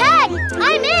play tag.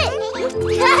 I'm in.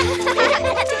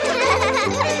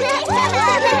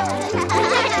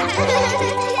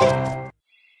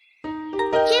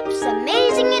 Chip's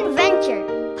Amazing Adventure,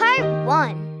 Part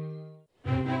 1.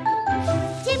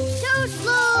 Tiptoe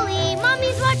slowly,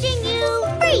 Mommy's watching you.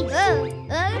 Freeze!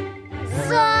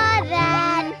 Saw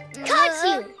that. Caught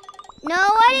you. No,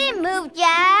 I didn't move,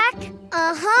 Jack.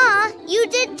 Uh-huh, you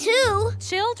did too.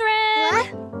 Children! What?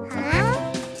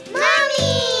 Huh?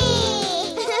 Mommy!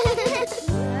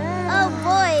 Oh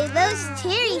boy, those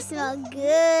cherries smell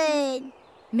good.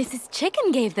 Mrs.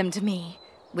 Chicken gave them to me.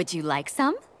 Would you like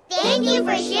some? Thank you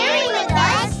for sharing with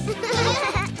us.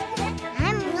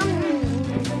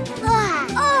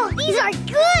 Oh, these are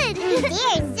good.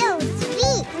 They're so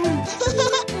sweet.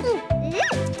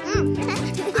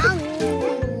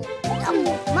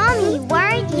 Mommy, why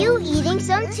aren't you eating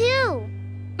some too?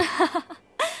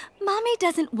 Mommy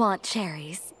doesn't want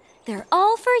cherries. They're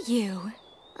all for you.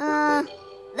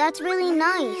 That's really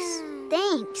nice.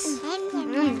 Thanks.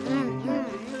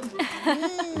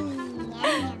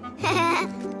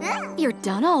 You're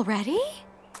done already?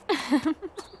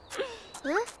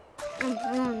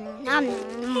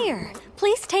 Here,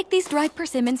 please take these dried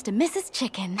persimmons to Mrs.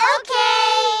 Chicken.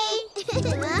 Okay.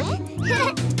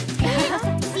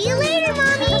 See you later,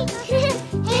 Mommy.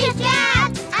 Hey,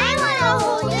 Jack, I want to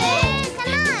hold it.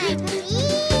 Come on.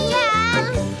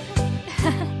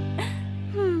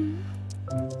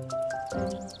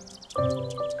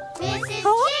 Mrs.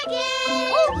 Chicken.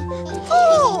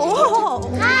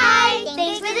 Hi.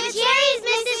 Thanks for the cherries,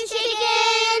 Mrs.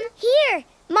 Chicken. Here,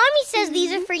 Mommy says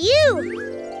these are for you.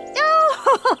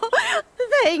 Oh,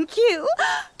 thank you.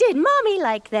 Did Mommy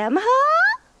like them,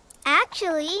 huh?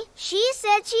 Actually, she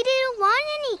said she didn't want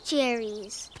any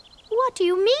cherries. What do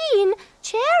you mean?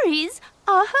 Cherries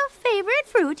are her favorite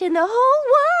fruit in the whole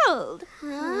world.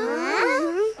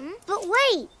 But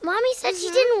wait, Mommy said she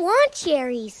didn't want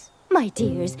cherries. My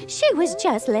dears, she was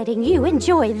just letting you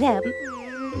enjoy them.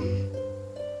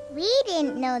 We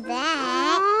didn't know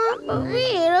that. But we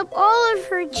ate up all of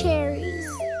her cherries.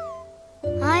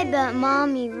 I bet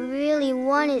Mommy really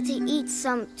wanted to eat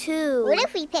some too. What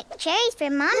if we picked cherries for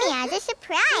Mommy as a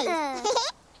surprise?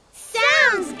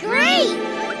 Sounds great!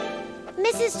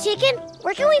 Mrs. Chicken,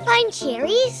 where can we find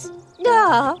cherries?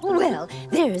 Well,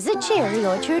 there's a cherry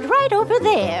orchard right over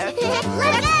there.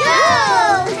 Let's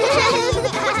go!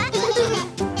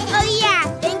 Oh yeah,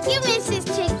 thank you, Mrs.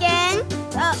 Chicken.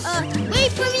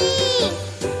 Wait for me!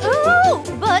 Oh,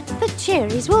 but the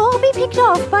cherries will all be picked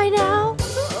off by now.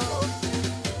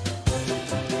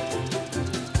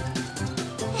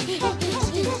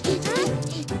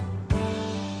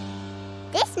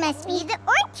 This must be the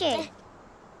orchard.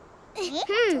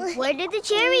 Where did the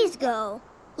cherries go?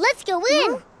 Let's go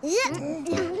in.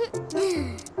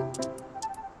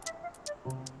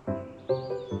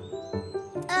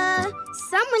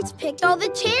 Someone's picked all the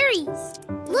cherries.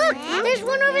 Look, there's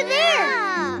one over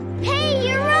there. Hey,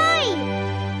 you're right.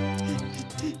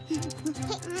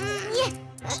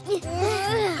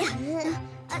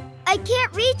 I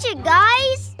can't reach it,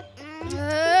 guys.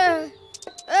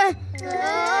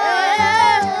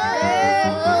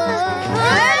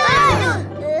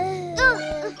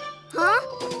 Huh?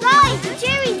 Guys, the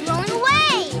cherry's blowing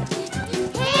away.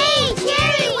 Hey,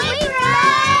 cherry, wait for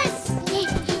us.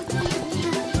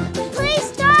 Please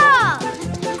stop.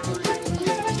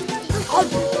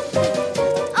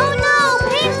 Oh no,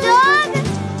 Pink Dog.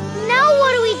 Now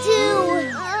what do we do?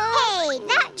 Hey,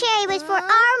 that cherry was for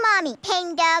our Mommy,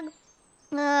 Ping Dog.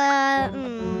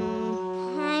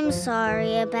 I'm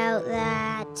sorry about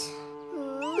that.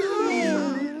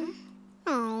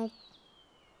 Oh.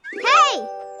 Hey,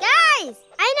 guys!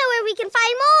 I know where we can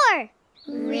find more.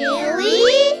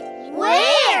 Really?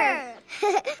 Where?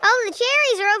 All the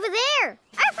cherries are over there.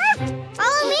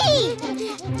 Follow me.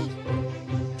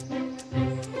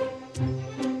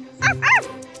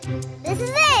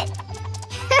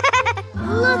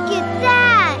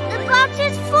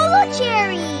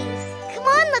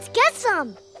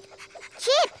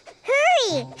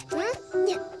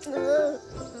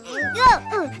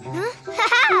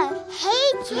 Hey,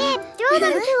 Chip, throw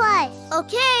them to us.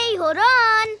 Okay, hold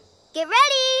on. Get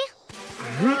ready.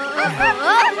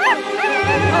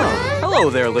 Hello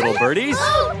there, little birdies.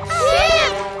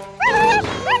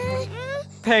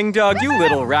 Pang Dog, you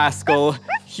little rascal.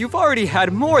 You've already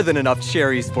had more than enough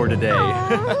cherries for today.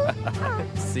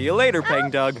 See you later, Pang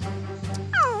Dog.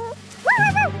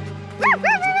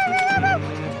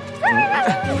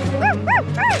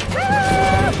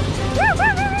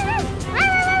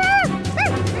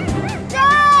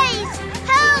 Guys,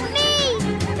 help me!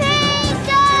 Pang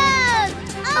Dog!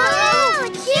 Oh,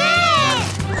 Chip!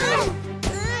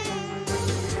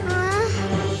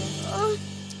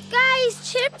 Guys,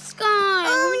 Chip's gone.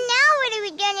 Oh, now what are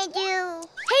we gonna do?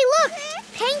 Hey, look!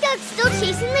 Pang Dog's still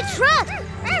chasing the truck.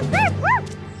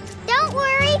 Don't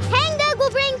worry, Pang Dog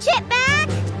will bring Chip back.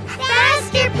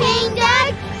 Faster, Pang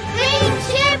Dog! Bring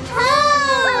Chip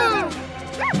home!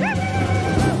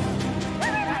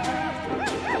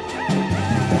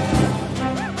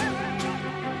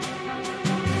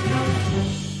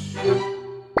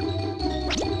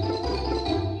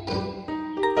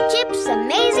 Chip's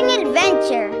Amazing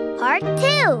Adventure, Part 2.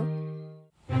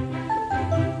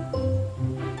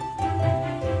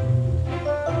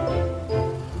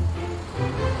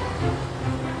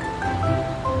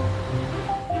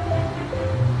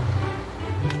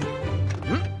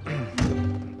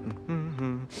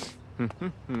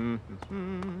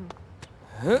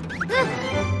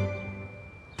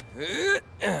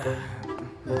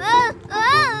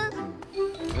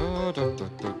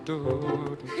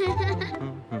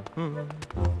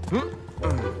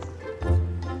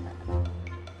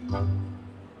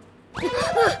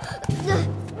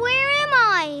 Where am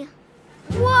I?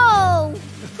 Whoa!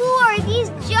 Who are these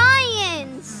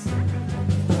giants?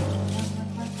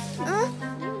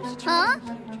 Huh?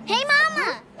 Hey,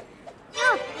 Mama!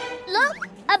 Oh, look,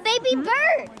 a baby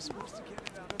bird.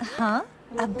 Huh?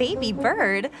 A baby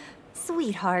bird?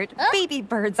 Sweetheart, baby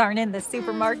birds aren't in the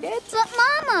supermarket. But,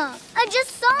 Mama, I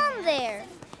just saw him there.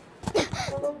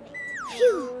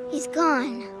 Phew, he's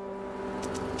gone.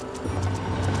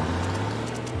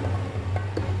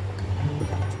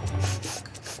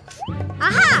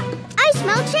 Aha! I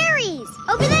smell cherries!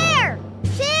 Over there!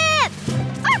 Chip!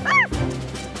 Arf, arf!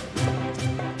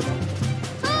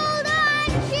 Hold on,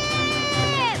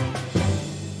 Chip!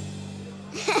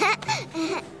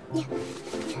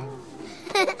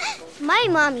 My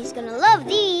mommy's gonna love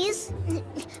these.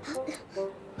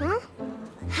 Huh?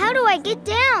 How do I get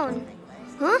down?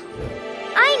 Huh?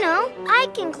 I know! I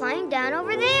can climb down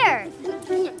over there.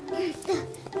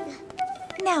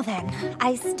 Now then,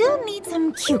 I still need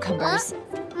some cucumbers.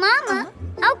 Mama,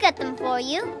 I'll get them for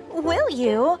you. Will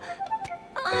you?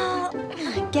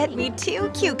 Get me 2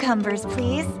 cucumbers,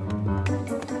 please.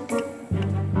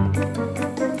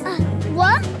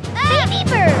 What? Baby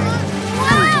bird!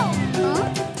 Wow!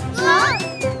 Huh?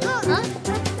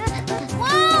 Whoa!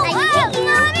 I'm taking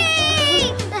on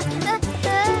me!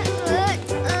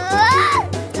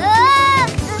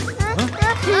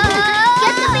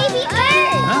 Get the baby bird!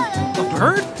 Huh? A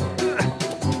bird?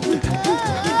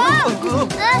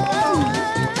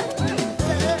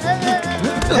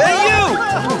 Hey, you!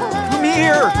 Come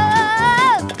here!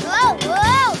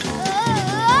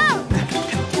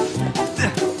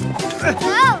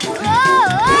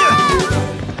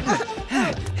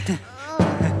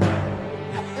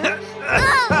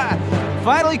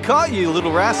 Finally caught you,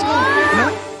 little rascal.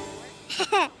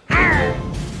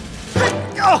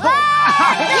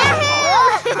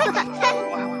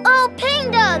 Oh,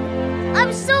 Pang Dog!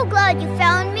 I'm so glad you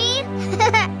found me.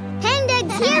 Pang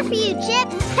Dog's here for you, Chip.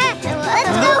 Let's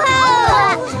go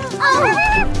home.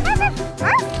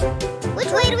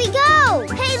 Which way do we go?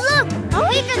 Hey, look!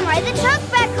 We can ride the truck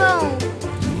back home.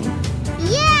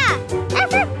 Yeah!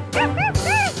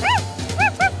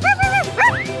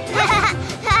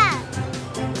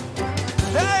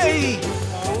 Hey!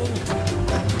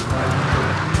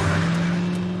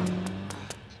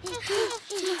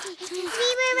 We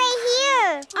were right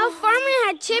here. Our farmer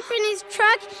had Chip in his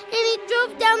truck, and he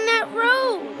drove down that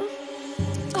road.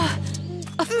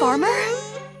 A farmer?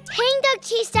 Pang Dog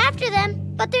chased after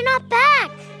them, but they're not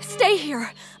back. Stay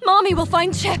here. Mommy will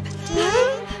find Chip.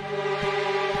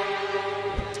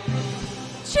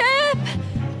 Chip!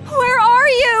 Where are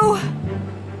you?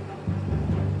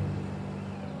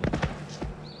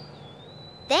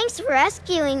 Thanks for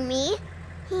rescuing me.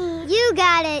 You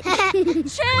got it.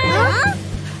 Chip! Huh?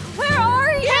 Where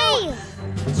are you? Hey!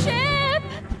 Chip!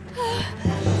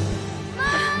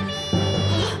 Mommy!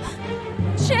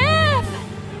 Chip!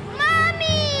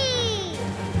 Mommy!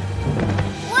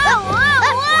 Whoa, whoa,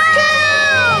 whoa!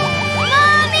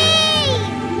 Mommy!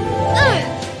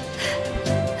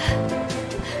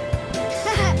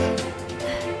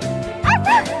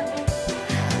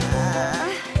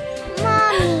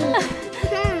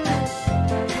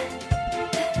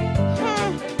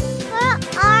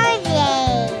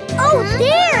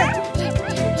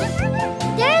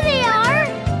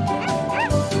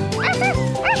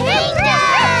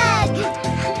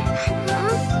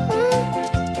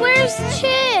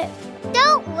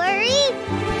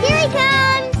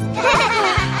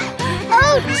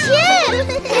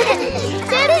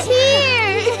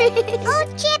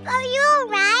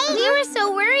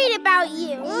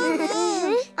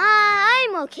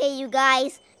 okay, you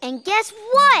guys. And guess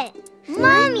what?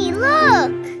 Mommy,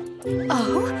 look!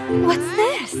 Oh, what's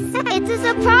this? It's a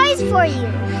surprise for you.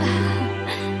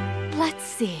 Let's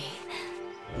see.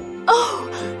 Oh,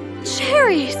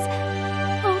 cherries!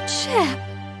 Oh, Chip.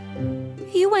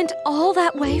 You went all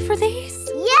that way for these?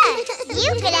 Yes,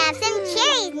 you could have some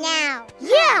cherries now.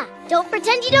 Yeah, don't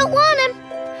pretend you don't want them.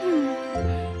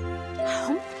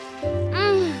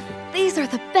 These are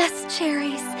the best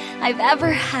cherries I've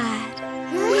ever had.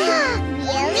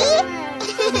 Really?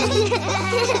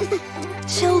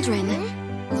 Children,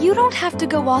 you don't have to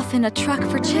go off in a truck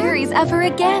for cherries ever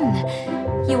again.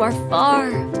 You are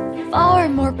far, far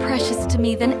more precious to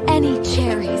me than any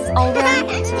cherries, all right?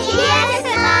 Yes,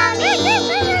 Mommy!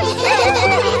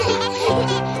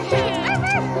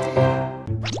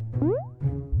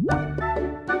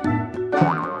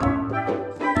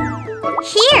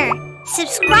 Here,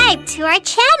 subscribe to our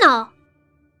channel.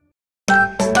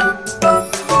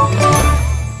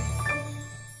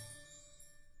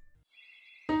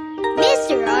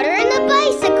 Mr. Otter and the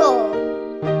bicycle.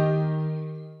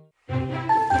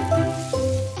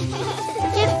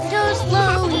 Tiptoe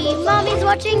slowly, Mommy's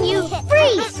watching you.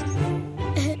 Freeze!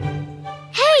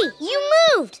 Hey, you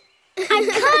moved! I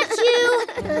caught you!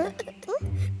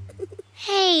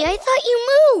 Hey, I thought you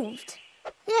moved.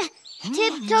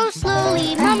 Tiptoe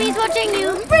slowly, Mommy's watching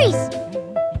you. Freeze!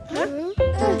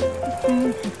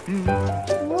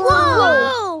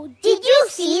 Whoa! Did you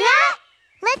see that?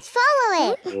 Let's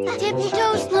follow it.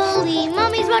 Tiptoe slowly,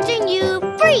 Mommy's watching you.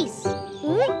 Freeze!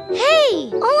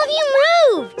 Hey, all of you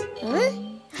moved!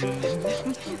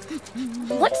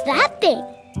 What's that thing?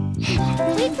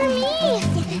 Wait for me.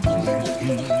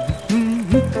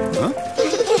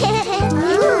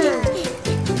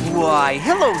 Why,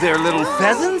 hello there, little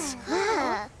pheasants.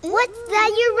 What's that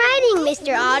you're riding,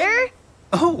 Mr. Otter?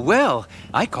 Oh, well,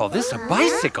 I call this a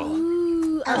bicycle.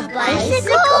 A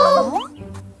bicycle?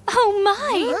 Oh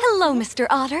my! Hello, Mr.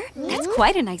 Otter. That's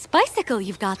quite a nice bicycle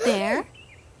you've got there.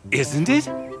 Isn't it?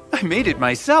 I made it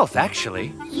myself,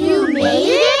 actually. You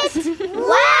made it?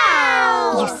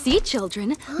 Wow! You see,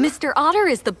 children, Mr. Otter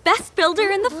is the best builder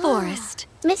in the forest.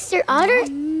 Mr. Otter,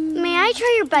 may I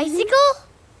try your bicycle?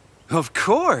 Of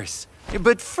course.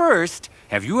 But first,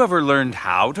 have you ever learned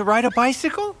how to ride a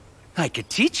bicycle? I could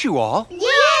teach you all.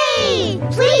 Yay!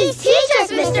 Please teach us,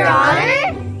 Mr.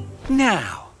 Otter.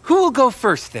 Now, who will go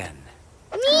first then?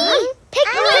 Me! Pick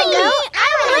me! I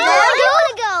want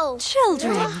to go!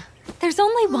 Children, there's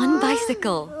only one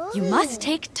bicycle. You must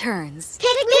take turns.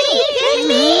 Pick me! Pick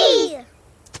me!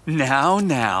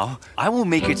 Now, I will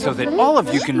make it so that all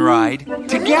of you can ride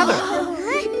together.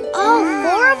 All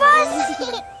four of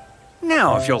us?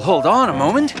 Now, if you'll hold on a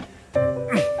moment.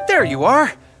 There you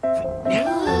are.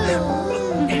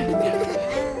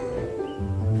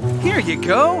 Here you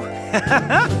go.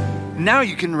 Now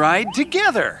you can ride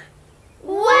together.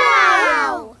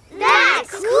 Wow!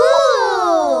 That's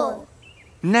cool!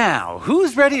 Now,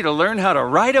 who's ready to learn how to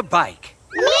ride a bike?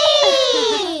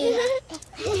 Me!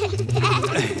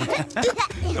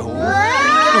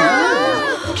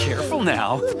 Careful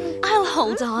now. I'll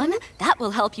hold on. That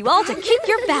will help you all to keep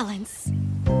your balance.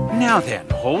 Now then,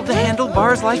 hold the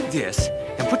handlebars like this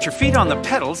and put your feet on the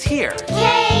pedals here.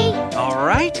 Okay. All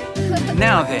right?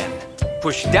 Now then,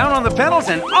 push down on the pedals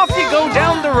and off you go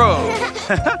down the road.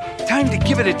 Time to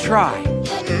give it a try.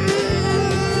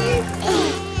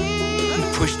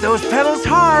 Push those pedals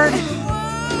hard.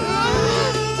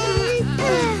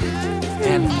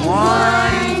 And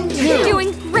 1, 2. You're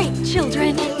doing great,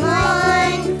 children.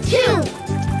 1, 2.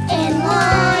 And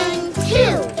 1,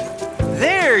 2.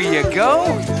 There you go.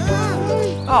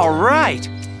 All right,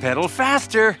 pedal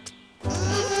faster.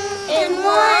 And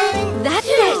 1. That's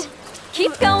it.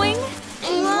 Keep going.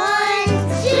 And 1,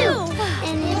 2.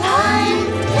 And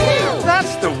 1, 2.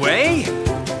 That's the way.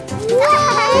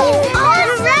 Whoa! All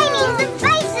riding the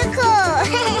bicycle!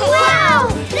 Wow!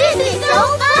 This is so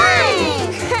fun!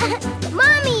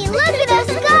 Mommy, look at us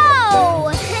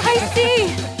go! I see.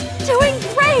 Doing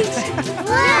great.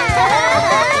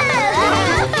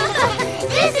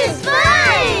 This is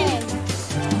fun!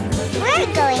 We're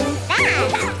going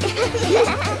fast.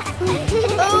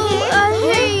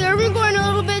 Hey, are we going a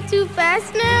little bit too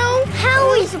fast now? How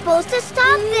are we supposed to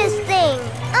stop this thing?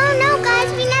 Oh no,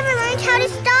 guys, we never learned how to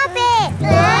stop it.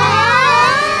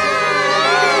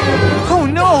 Oh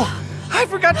no, I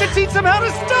forgot to teach them how to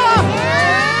stop.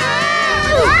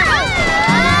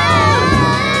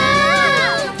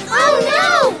 Oh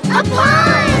no, a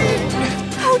pond!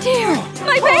 Oh dear,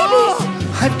 my babies!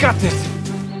 I've got this.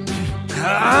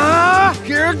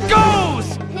 Here goes.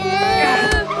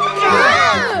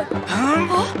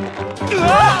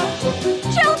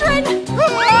 Children!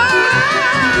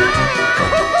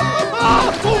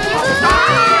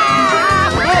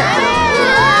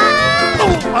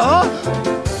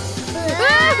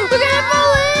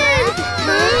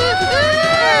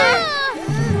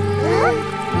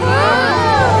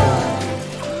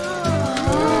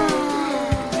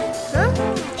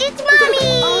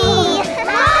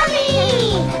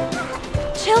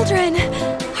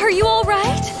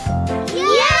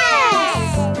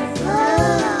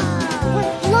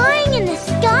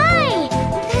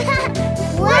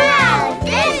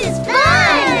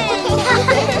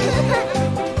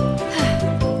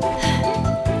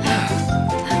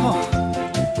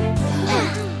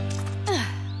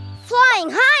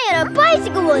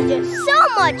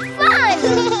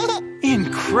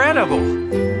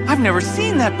 never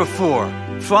seen that before.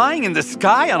 Flying in the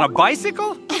sky on a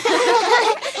bicycle?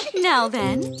 Now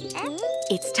then,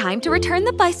 it's time to return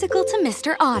the bicycle to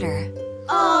Mr. Otter.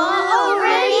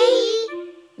 Already?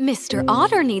 Mr.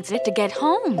 Otter needs it to get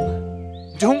home.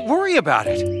 Don't worry about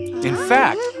it. In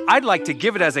fact, I'd like to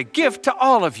give it as a gift to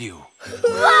all of you.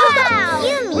 Wow!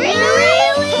 You really?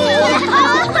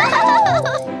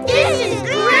 This is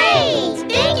great!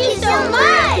 Thank you so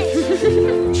much!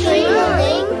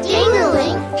 Tring-a-ling,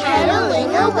 ding-a-ling,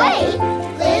 paddling away.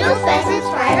 Little pheasants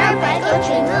ride our bike, go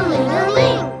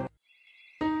tring-a-ling-a-ling.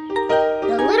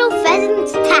 The little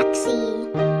pheasant's taxi.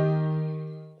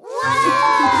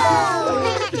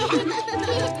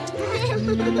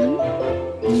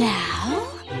 Now,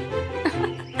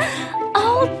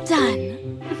 all done.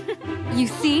 You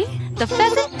see, the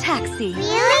pheasant taxi.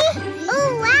 Really? Oh,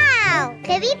 wow!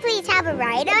 Could we please have a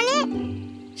ride on it?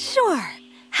 Sure.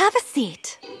 Have a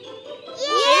seat.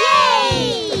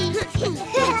 Yay!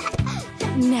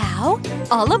 Now,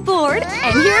 all aboard,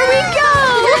 and here we go!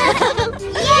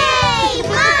 Yay,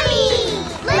 Mommy!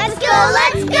 Let's go,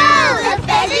 let's go! The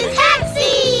pheasant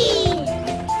taxi!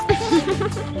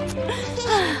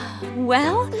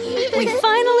 Well, we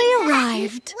finally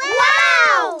arrived.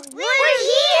 Wow! We're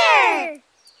here!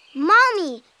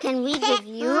 Mommy, can we give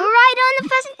you a ride on the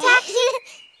pheasant taxi?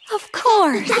 Of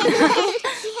course.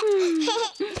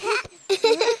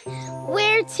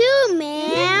 Where to,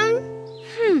 ma'am?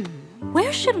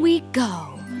 Where should we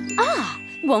go?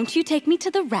 Won't you take me to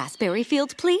the raspberry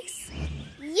field, please?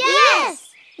 Yes!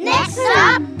 Next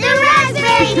stop, the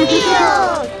raspberry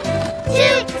field!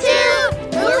 Toot toot!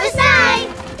 Move aside!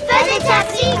 Pheasant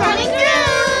taxi coming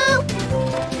through!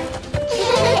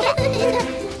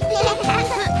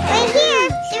 Right here,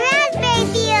 the raspberry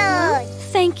field!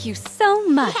 Thank you so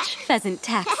much, pheasant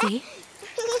taxi.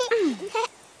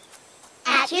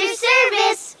 At your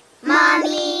service,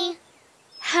 Mommy!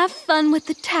 Have fun with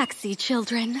the taxi,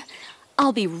 children.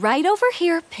 I'll be right over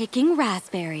here picking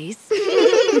raspberries.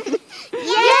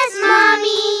 Yes,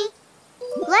 Mommy!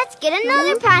 Let's get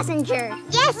another passenger.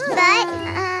 Yes,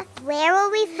 but where will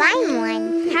we find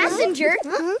one? Passenger?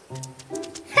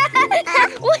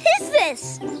 What is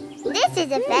this? This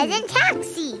is a pheasant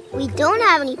taxi. We don't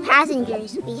have any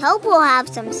passengers. We hope we'll have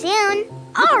some soon.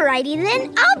 Alrighty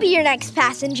then, I'll be your next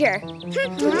passenger.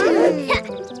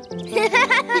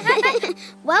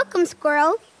 Welcome,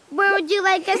 Squirrel. Where would you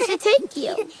like us to take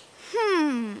you?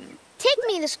 Take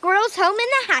me to Squirrel's home in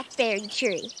the hackberry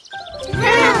tree.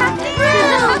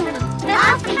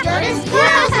 Off we go to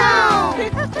Squirrel's home!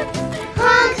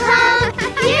 Honk, honk!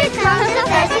 Here comes the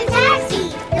pheasant taxi!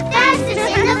 The fastest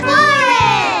in the forest!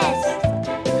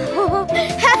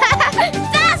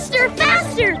 Faster,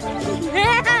 faster!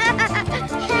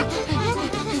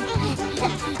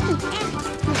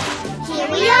 Here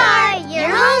we are! You're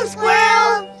home,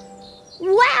 Squirrel!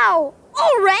 Wow!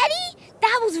 Already?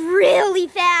 That was really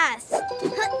fast!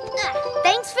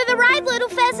 Thanks for the ride, little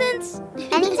pheasants!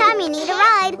 Anytime you need a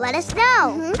ride, let us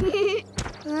know.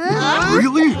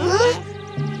 Really?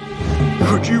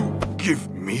 Could you give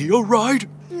me a ride?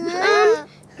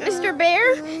 Mr.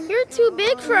 Bear, you're too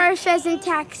big for our pheasant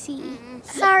taxi.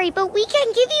 Sorry, but we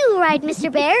can give you a ride, Mr.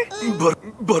 Bear.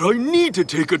 But I need to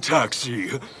take a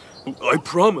taxi. I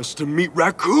promised to meet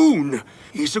Raccoon.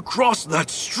 He's across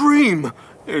that stream,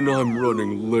 and I'm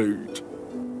running late.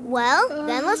 Well,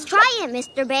 then let's try it,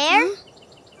 Mr. Bear.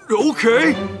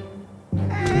 Okay.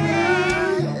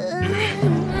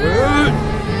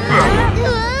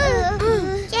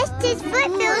 Just his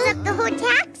foot fills up the whole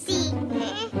taxi.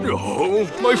 Oh,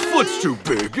 my foot's too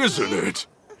big, isn't it?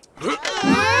 Mr.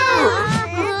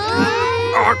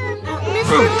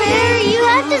 Bear, you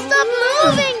have to stop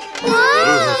moving!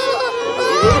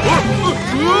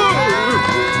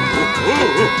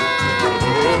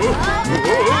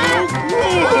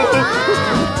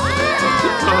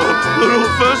 Little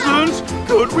pheasants,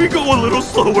 could we go a little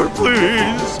slower,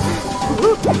 please?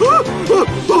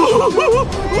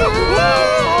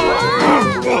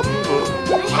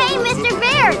 Hey, Mr.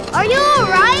 Bear, are you all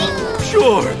right?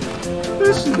 Sure,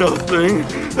 it's nothing.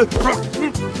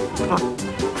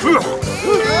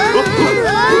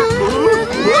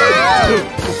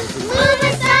 Move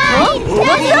aside!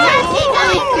 There's a taxi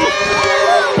coming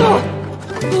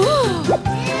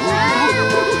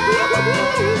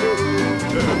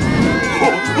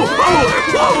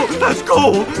Whoa, let's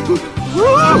go!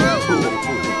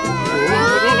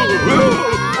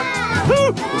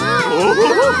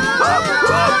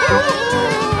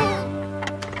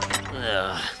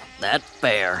 That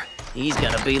bear. He's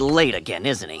gonna be late again,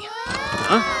 isn't he?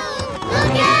 Huh?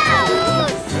 Look out!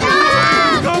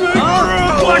 Stop!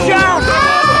 Watch out!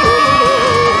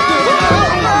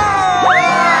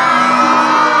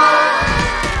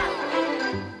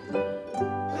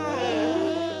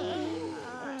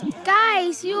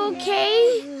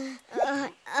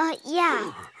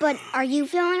 But are you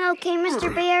feeling okay,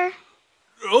 Mr. Bear?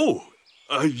 Oh,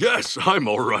 yes, I'm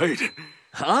all right.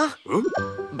 Huh?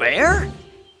 Bear?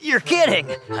 You're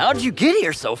kidding. How'd you get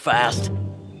here so fast?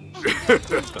 Thanks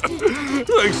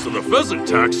to the pheasant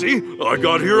taxi, I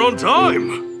got here on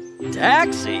time.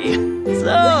 Taxi?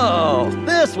 So,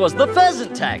 this was the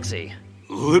pheasant taxi.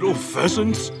 Little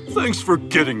pheasants, thanks for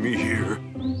getting me here.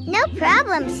 No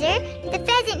problem, sir. The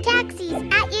pheasant taxi's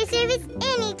at your service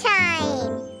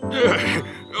anytime.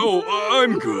 Oh,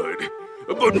 I'm good.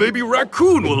 But maybe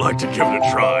Raccoon would like to give it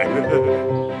a try.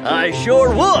 I sure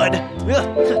would.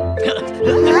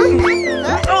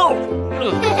 Oh!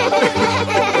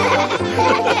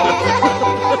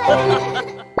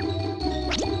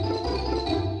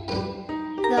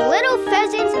 The Little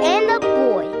Pheasants and the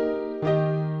Boy.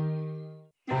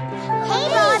 Hey,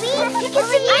 Bobby! Pick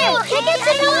us in here! Pick us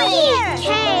in here!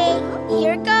 Okay,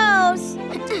 here goes.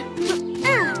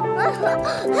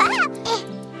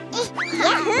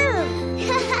 Yahoo!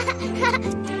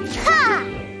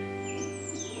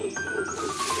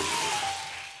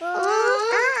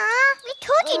 We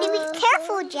told you to be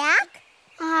careful, Jack.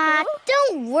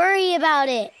 Don't worry about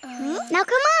it. Now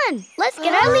come on, let's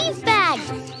get our leaf bag.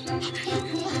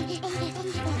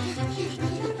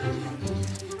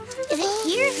 Is it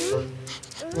here?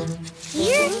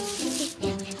 Here?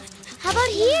 How about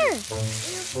here?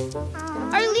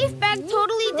 Our leaf bag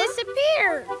totally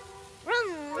disappeared.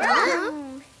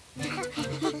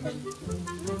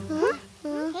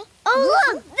 Oh,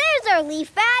 look! There's our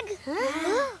leaf bag.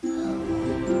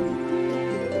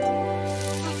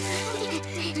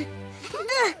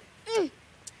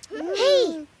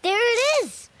 Hey, there it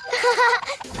is.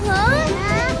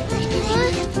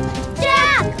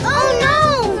 Jack! Oh no!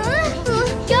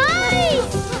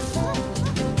 Guys!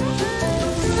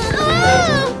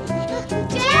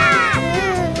 Jack!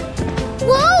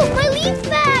 Whoa, my leaf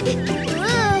bag!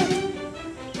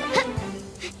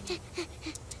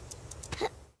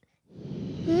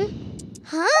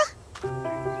 Huh?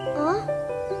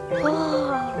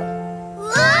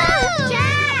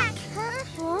 Jack!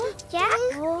 Jack?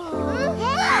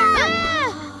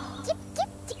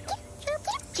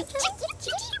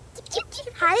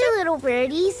 Hi, little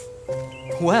birdies.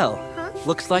 Well,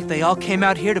 looks like they all came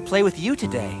out here to play with you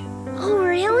today. Oh,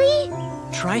 really?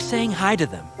 Try saying hi to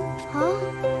them. Huh?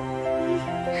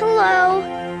 Hello.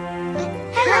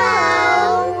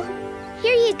 Hello.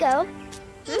 Here you go.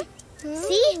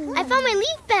 See? I found my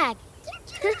leaf bag.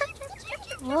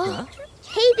 Huh?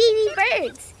 Hey, baby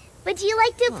birds. Would you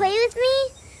like to play with me?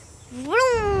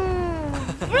 Vroom.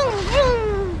 Vroom,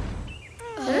 vroom.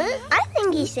 I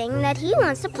think he's saying that he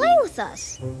wants to play with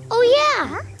us. Oh,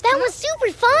 yeah. That was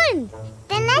super fun.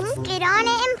 Then let's get on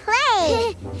it and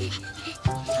play.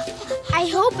 I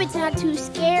hope it's not too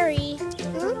scary.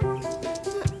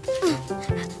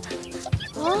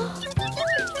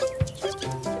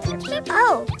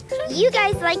 Oh, you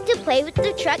guys like to play with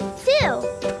the truck too.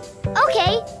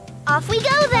 Okay, off we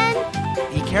go then.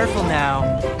 Be careful now.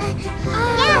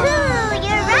 Yahoo!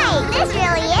 You're right. This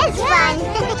really is fun.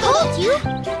 Told you.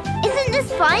 Isn't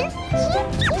this fun?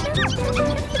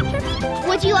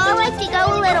 Would you all like to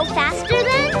go a little faster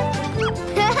then?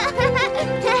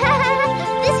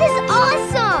 This is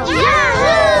awesome!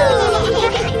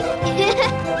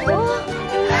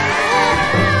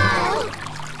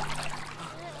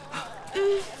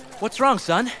 What's wrong,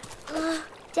 son?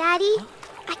 Daddy,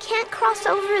 I can't cross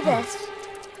over this.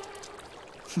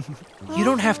 You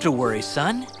don't have to worry,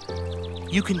 son.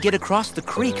 You can get across the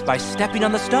creek by stepping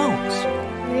on the stones.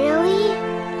 Really?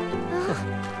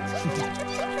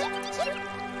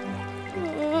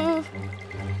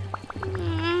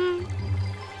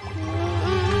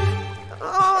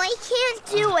 Oh, I can't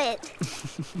do it.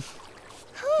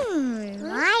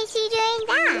 Why is he doing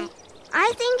that?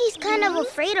 I think he's kind of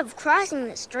afraid of crossing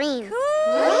the stream.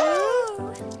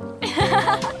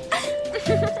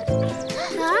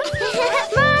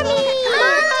 Mommy!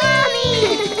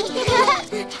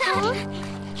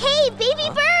 Hey, baby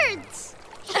birds!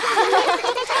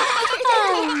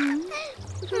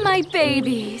 My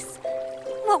babies.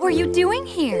 What were you doing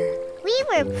here? We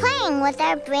were playing with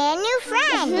our brand new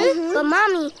friend. But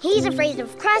Mommy, he's afraid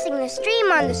of crossing the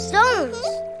stream on the stones.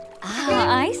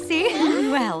 Ah, I see.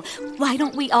 Well, why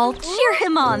don't we all cheer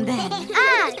him on then?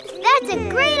 That's a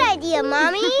great idea,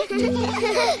 Mommy.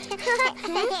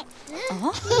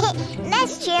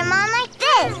 Let's cheer him on like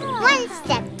this. 1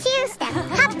 step, 2 step,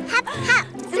 hop, hop, hop.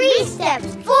 3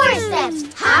 steps, 4 steps,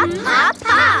 hop, hop,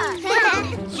 hop.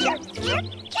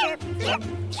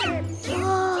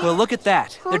 Well, look at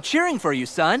that. They're cheering for you,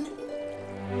 son.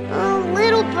 Oh,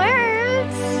 little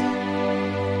birds.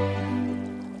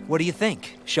 What do you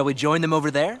think? Shall we join them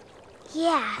over there?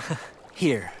 Yeah.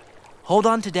 Here, hold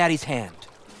on to Daddy's hand.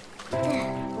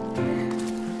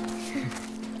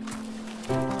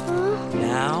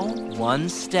 Now, one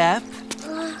step.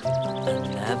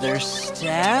 Another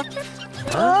step.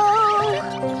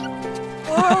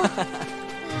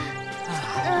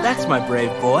 That's my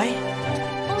brave boy.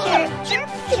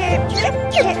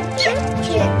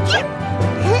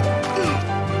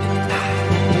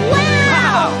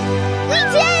 Wow! We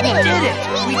did it!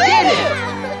 We did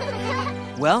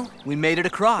it! Well, we made it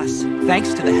across,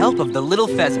 thanks to the help of the little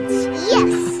pheasants.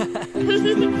 Yes!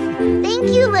 Thank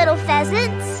you, little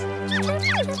pheasants.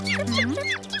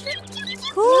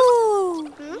 Ooh.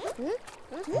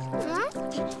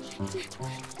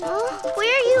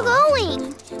 Where are you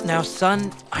going? Now,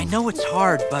 son, I know it's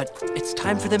hard, but it's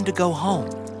time for them to go home.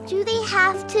 Do they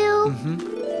have to?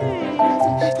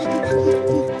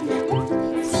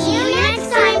 See you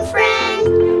next time, friend.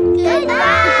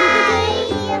 Goodbye.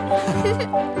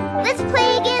 Let's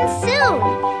play again soon,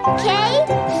 okay?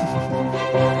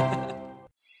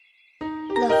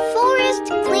 The Forest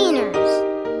Cleaners.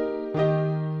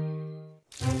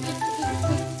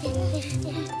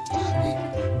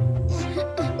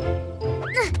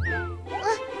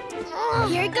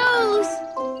 Here goes.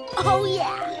 Oh,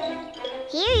 yeah.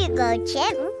 Here you go,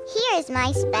 Chip. Here's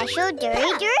my special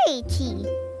Dury tea.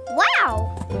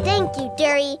 Wow. Thank you,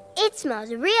 Dury. It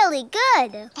smells really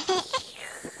good.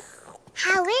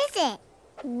 How is it?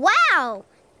 Wow.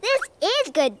 This is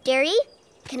good, Dury.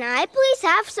 Can I please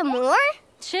have some more?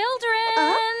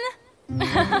 Children!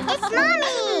 It's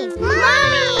Mommy!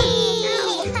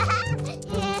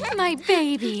 My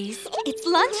babies, it's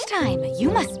lunchtime.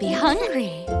 You must be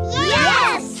hungry.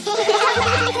 Yes!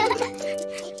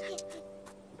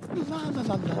 La la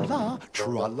la la la,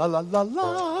 tra la la la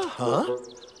la. Huh?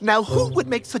 Now who would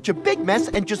make such a big mess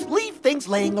and just leave things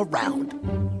laying around?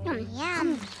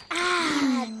 Yum.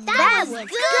 That was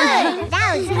good.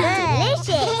 That was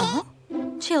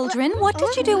delicious. Children, what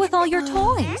did you do with all your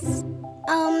toys?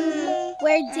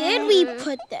 Where did we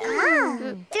put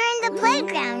them? They're in the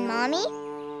playground, Mommy.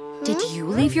 Did you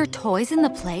leave your toys in the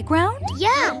playground?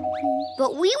 Yeah,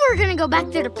 but we were gonna go back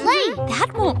there to play.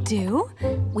 That won't do.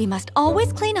 We must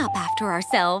always clean up after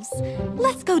ourselves.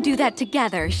 Let's go do that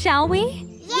together, shall we?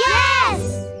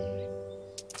 Yes!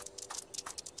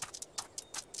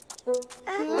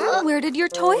 Where did your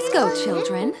toys go,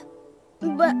 children?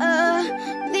 But,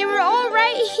 they were all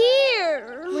right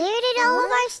here. Where did all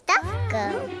of our stuff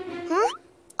go? Huh?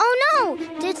 Oh, no!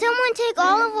 Did someone take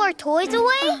all of our toys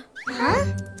away? Huh?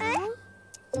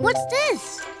 What's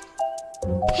this?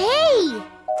 Hey!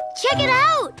 Check it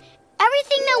out!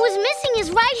 Everything that was missing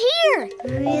is right here!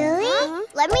 Really?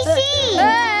 Let me see.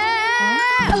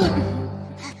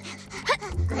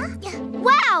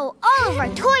 Wow! All of our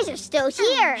toys are still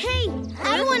here! Hey!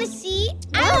 I want to see!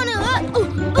 I want to...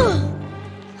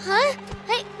 Huh?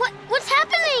 Hey, what's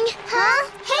happening? Huh?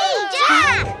 Hey,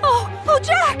 Jack! Oh,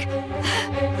 Jack!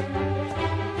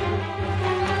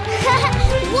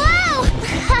 Wow!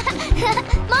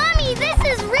 Mommy, this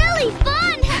is really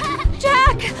fun!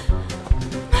 Jack!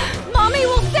 Mommy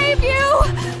will save you!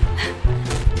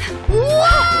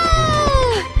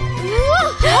 Whoa!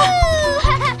 Woohoo!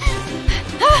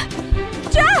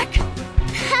 Jack!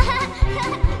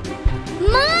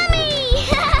 Mommy!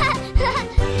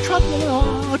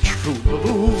 Tra-la-la,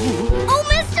 true-la-loo. Oh,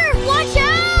 mister, watch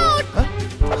out!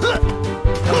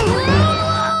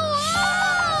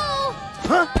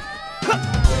 Huh?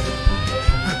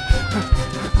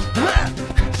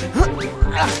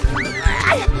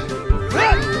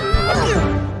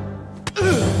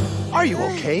 Are you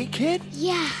okay, kid?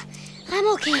 Yeah, I'm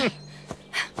okay.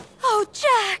 Oh,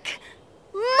 Jack!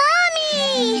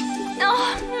 Mommy!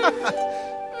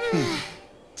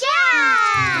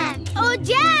 Jack! Oh,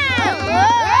 Jack!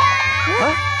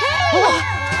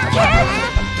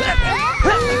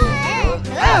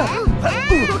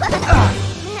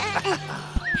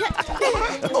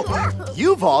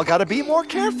 You've all got to be more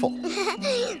careful.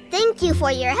 Thank you for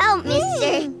your help,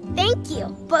 mister. Thank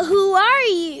you. But who are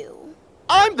you?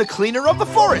 I'm the cleaner of the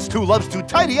forest who loves to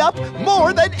tidy up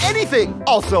more than anything,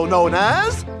 also known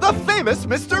as the famous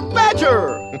Mr.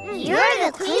 Badger. You're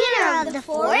the cleaner of the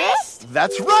forest?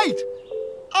 That's right.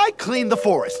 I clean the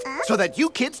forest so that you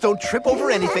kids don't trip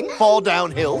over anything, fall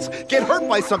down hills, get hurt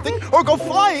by something, or go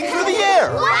flying through the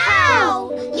air.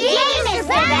 Wow! Yay, Mr.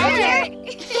 Badger!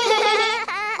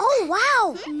 Oh,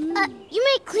 wow. You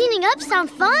make cleaning up sound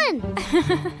fun.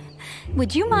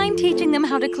 Would you mind teaching them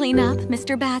how to clean up,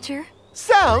 Mr. Badger?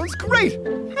 Sounds great.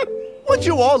 Would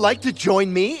you all like to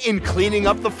join me in cleaning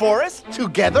up the forest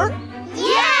together?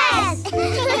 Yes!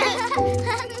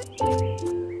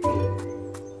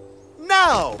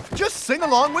 Now, just sing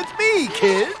along with me,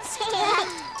 kids.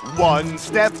 1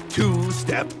 step, 2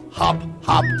 step, hop,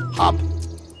 hop, hop.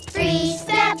 3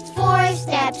 steps, 4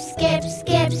 steps, skip,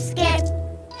 skip, skip.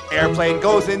 Airplane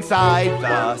goes inside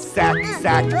the sack,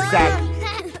 sack, sack.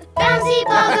 Bouncy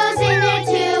ball goes in there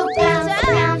too. Bounce,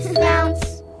 bounce,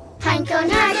 bounce. Pinecone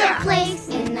has a place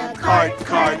in the cart,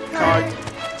 cart, cart.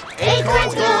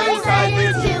 Acorns go inside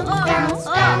there too. Bounce,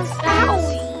 bounce,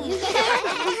 bounce.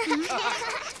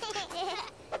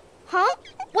 Huh?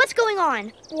 What's going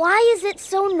on? Why is it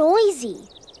so noisy?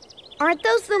 Aren't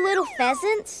those the little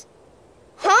pheasants?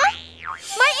 Huh?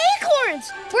 My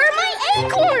acorns! Where are my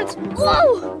acorns?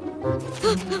 Whoa!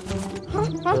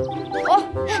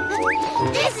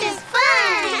 This is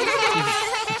fun!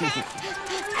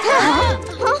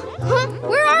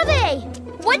 Where are they?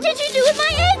 What did you do with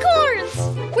my acorns?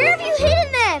 Where have you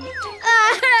hidden them?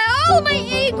 All my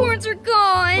acorns are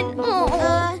gone.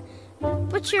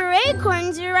 But your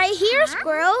acorns are right here,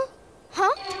 Squirrel. Huh?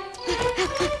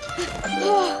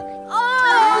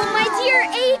 Oh, my dear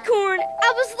acorn.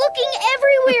 I was looking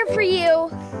everywhere for you.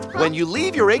 When you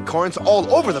leave your acorns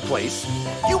all over the place,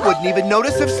 you wouldn't even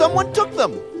notice if someone took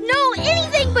them. No,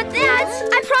 anything but that.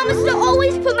 I promise to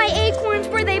always put my acorns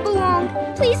where they belong.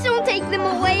 Please don't take them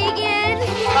away again.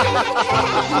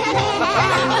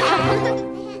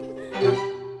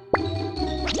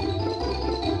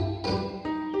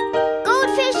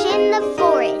 Goldfish in the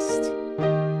forest.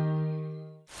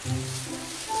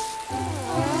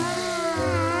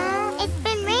 It's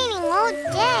been raining all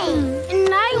day.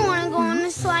 And I want to go on the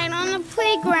slide on the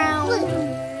playground.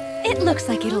 It looks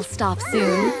like it'll stop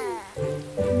soon.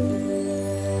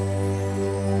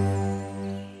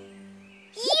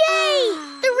 Yay!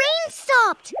 The rain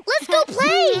stopped. Let's go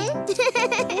play.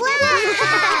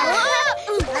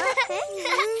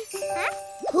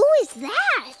 Who is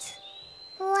that?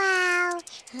 Wow,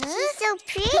 she's so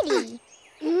pretty.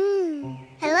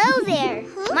 Hello there.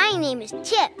 My name is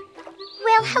Chip.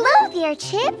 Well, hello there,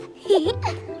 Chip.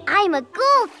 I'm a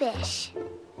goldfish.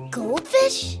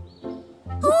 Goldfish?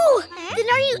 Ooh, then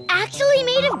are you actually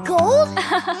made of gold?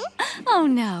 Oh,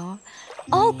 no.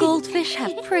 All goldfish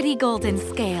have pretty golden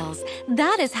scales.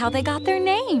 That is how they got their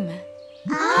name.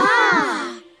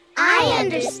 Ah, I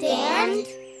understand.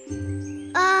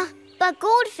 But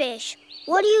goldfish,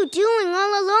 what are you doing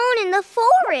all alone in the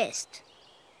forest?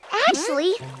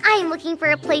 Actually, I'm looking for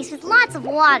a place with lots of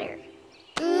water.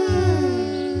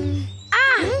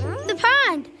 The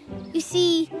pond. You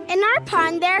see, in our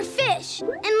pond there are fish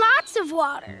and lots of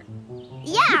water.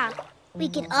 Yeah, we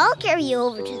can all carry you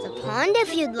over to the pond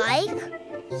if you'd like.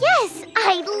 Yes,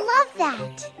 I'd love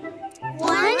that.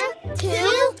 1, 2,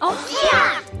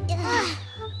 yeah!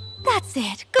 That's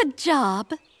it. Good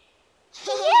job.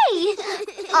 Yay!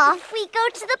 Off we go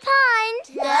to the pond.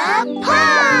 The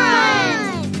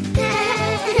pond!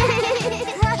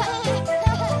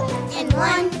 And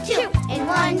 1, 2, and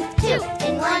 1, 2,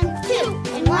 and 1, 2,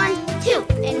 and 1, 2,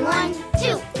 and 1,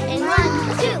 2, and 1, 2, and 1,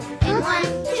 2, and 1,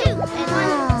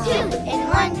 2, and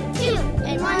 1, 2,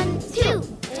 and 1, 2,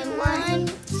 and 1,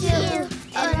 2,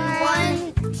 and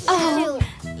 1, 2. Oh,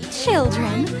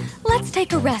 children, let's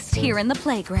take a rest here in the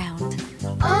playground.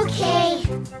 Okay.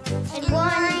 And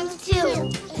 1,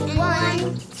 2, and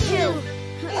 1, 2.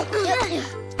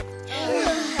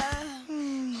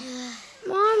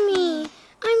 Mommy,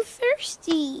 I'm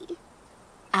thirsty.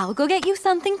 I'll go get you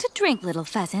something to drink, little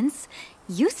pheasants.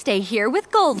 You stay here with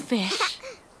goldfish.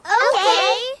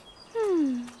 Okay.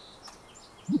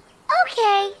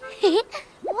 Okay.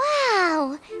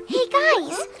 Wow. Hey,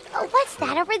 guys. What's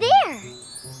that over there?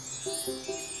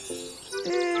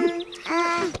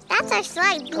 That's our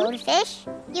slide, goldfish.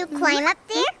 You climb up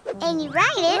there, and you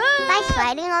ride it by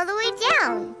sliding all the way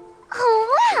down. Oh,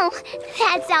 wow.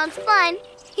 That sounds fun.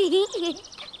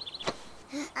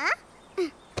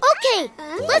 Okay,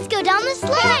 let's go down the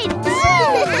slide.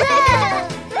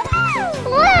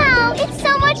 Wow, it's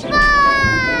so much fun!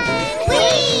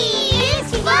 Whee!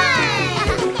 It's fun!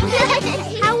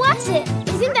 How was it?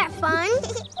 Isn't that fun?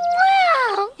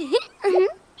 Wow!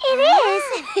 It is.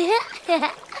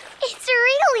 It's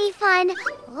really fun.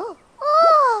 Oh,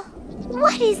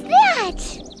 what is that?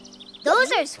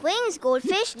 Those are swings,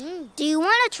 goldfish. Do you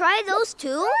want to try those too?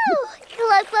 Ooh,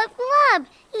 club, club, club.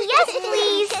 Yes,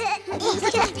 please.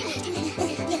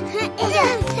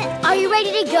 Are you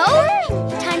ready to go?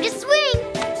 Time to swing.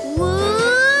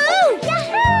 Woo!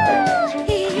 Yahoo!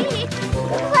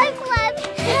 Club, club.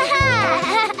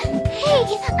 Hey,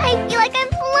 I feel like I'm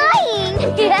flying.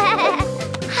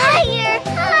 Higher,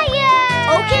 higher.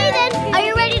 Okay then, are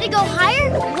you ready to go higher?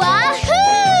 Wahoo!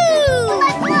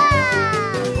 Club, club.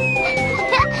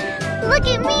 Look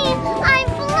at me, I'm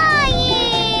flying.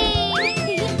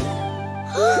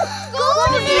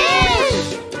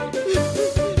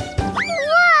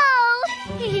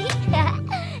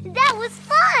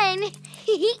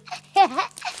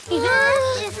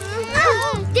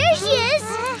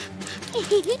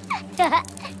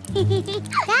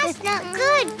 That's not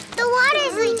good. The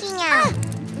water's leaking out.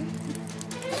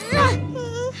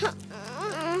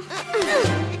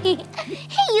 Hey,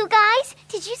 you guys.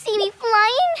 Did you see me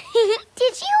flying?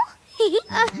 Did you?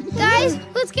 Guys,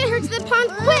 let's get her to the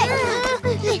pond quick.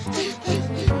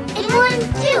 And 1,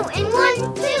 2, and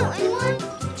 1, 2, and 1.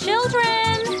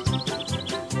 Children!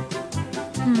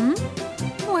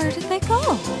 Where did they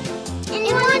go? And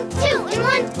 1, 2, and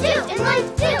 1, 2, and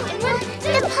 1, 2, and 1.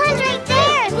 The pond's right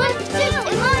there. And 1, 2,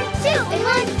 and 1, 2, and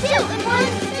 1, 2, and 1,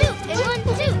 2, and 1,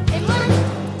 2, and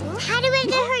 1. How do we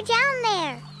get her down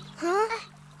there? Huh?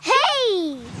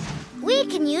 Hey! We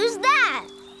can use that.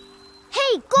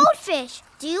 Hey, goldfish!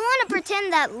 Do you want to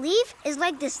pretend that leaf is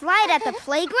like the slide at the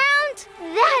playground?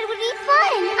 That would be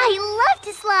fun. I love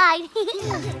to slide.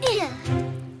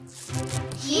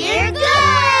 Here goes!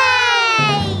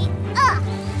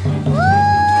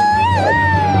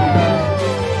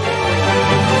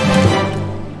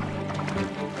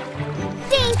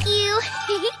 Thank you.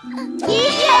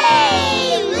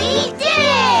 Yay! We did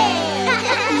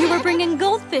it! You were bringing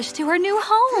goldfish to our new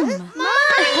home. Mommy!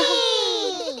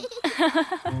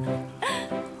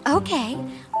 Okay,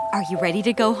 are you ready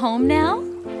to go home now?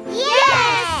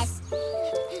 Yes!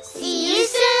 See you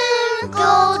soon,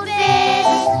 goldfish!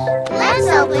 Let's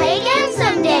all play again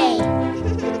someday!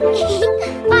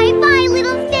 Bye-bye,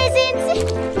 little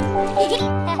pheasants.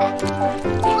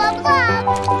 Blub, blub.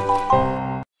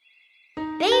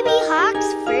 Baby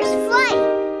Hawk's first flight.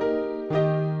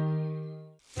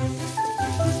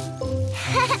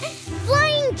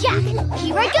 Flying Jack,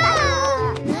 here I go!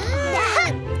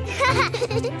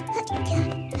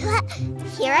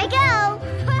 Here I go.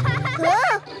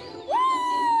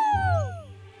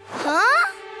 Huh?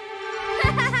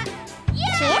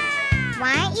 Chip,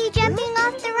 why aren't you jumping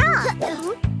off the rock?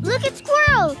 Look at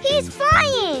Squirrel, he's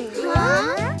flying!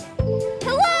 Huh?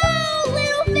 Hello,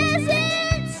 little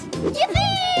pheasants!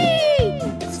 Yippee!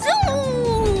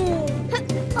 Zoom!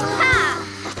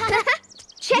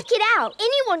 Check it out.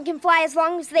 Anyone can fly as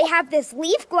long as they have this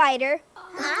leaf glider.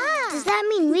 Does that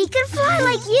mean we can fly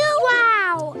like you?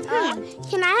 Wow!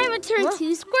 Can I have a turn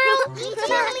too, Squirrel? Me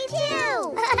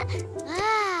too.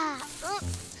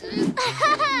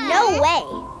 No way!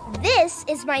 This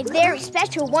is my very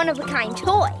special one-of-a-kind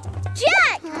toy.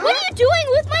 Jack! What are you doing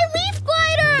with my leaf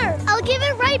glider? I'll give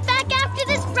it right back after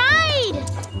this ride!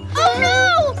 Oh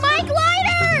no! My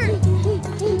glider!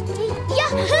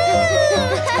 Yahoo!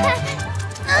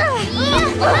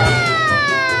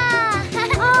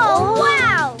 Oh,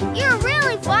 wow! You're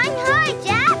really flying high,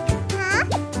 Jack! Huh?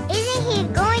 Isn't he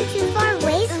going too far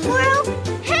away, Squirrel?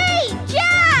 Hey,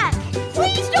 Jack!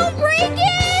 Please don't break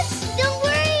it! Don't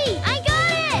worry, I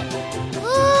got it!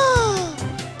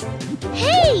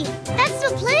 Hey, that's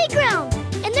the playground!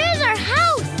 And there's our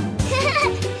house!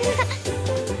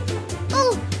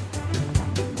 Oh!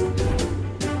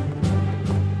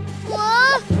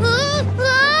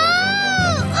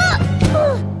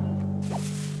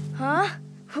 Huh?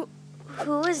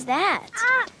 Who is that?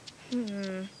 Huh?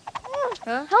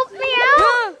 Help me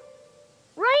out!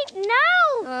 Right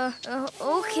now!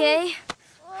 Okay.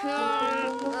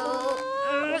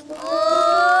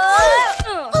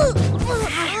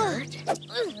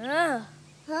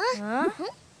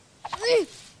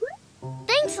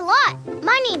 Thanks a lot.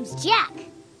 My name's Jack.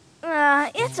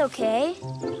 It's okay.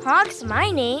 Hawk's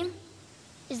my name.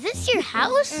 Is this your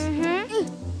house? Mm-hmm.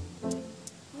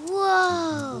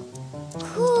 Whoa.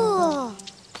 Cool.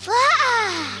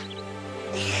 Ah!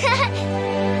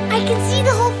 I can see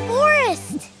the whole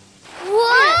forest.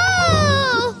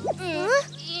 Whoa!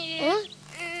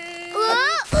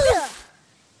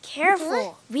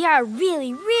 Careful. We are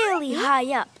really, really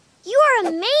high up. You are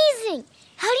amazing.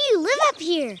 How do you live up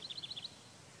here?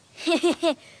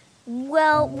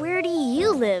 Well, where do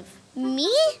you live? Me?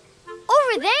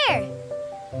 Over there.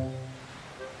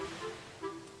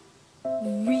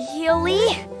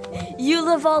 Really? You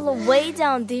live all the way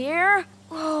down there?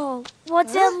 Oh,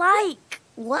 what's it like?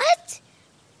 What?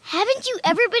 Haven't you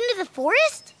ever been to the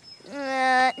forest?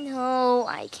 No,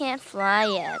 I can't fly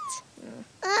yet.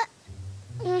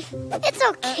 It's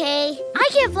okay. I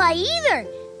can't fly either.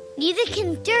 Neither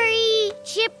can Dury,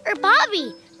 Chip, or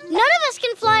Bobby. None of us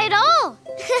can fly at all.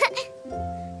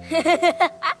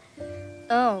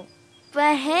 Oh,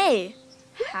 but hey,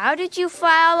 how did you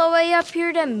fly all the way up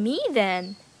here to me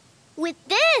then? With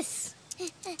this.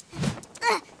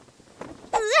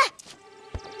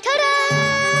 Ta-da!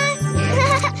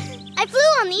 I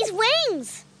flew on these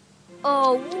wings.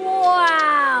 Oh,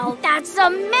 wow! That's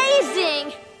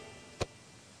amazing!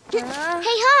 Hey,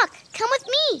 Hawk, come with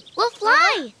me. We'll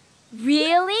fly.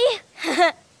 Really?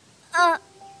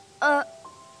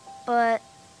 But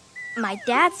My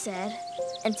dad said,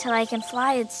 until I can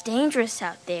fly, it's dangerous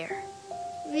out there.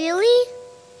 Really?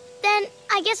 Then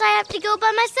I guess I have to go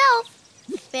by myself.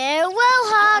 Farewell,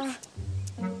 Hawk.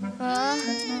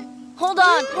 Hold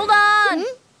on.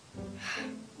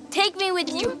 Take me with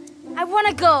you. I want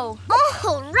to go.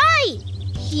 All right.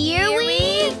 Here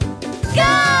we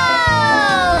go!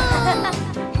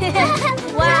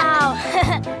 Wow.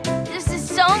 This is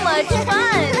so much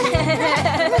fun.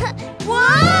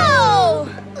 Whoa!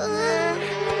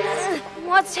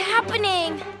 What's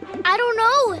happening? I don't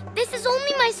know. This is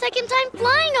only my second time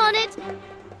flying on it.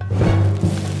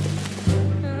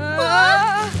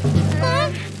 Wow!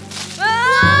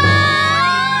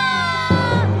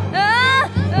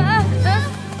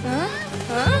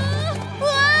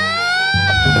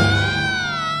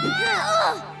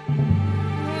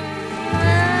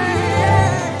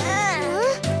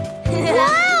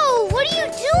 What are you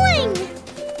doing?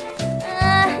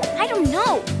 I don't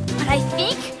know, but I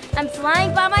think I'm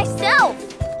flying by myself.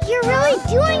 You're really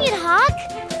doing it, Hawk.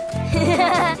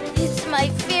 It's my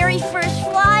very first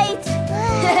flight.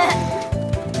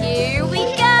 Here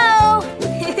we go.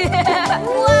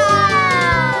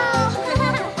 Wow!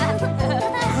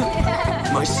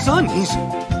 My son, he's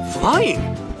flying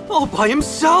all by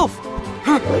himself.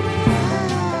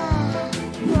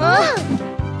 Oh,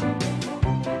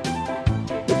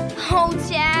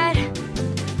 Dad.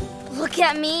 Look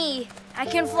at me. I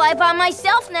can fly by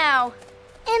myself now.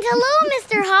 And hello,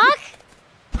 Mr. Hawk.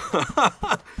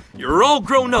 You're all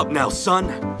grown up now, son.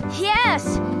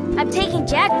 Yes. I'm taking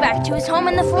Jack back to his home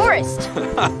in the forest.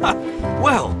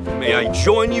 Well, may I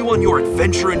join you on your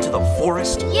adventure into the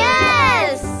forest?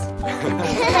 Yes!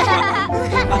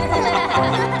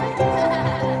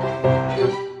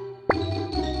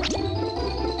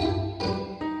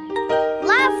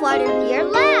 Laugh, water deer,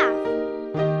 laugh.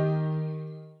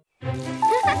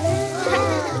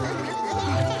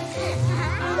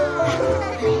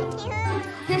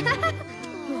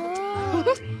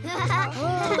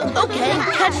 Okay,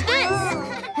 catch this.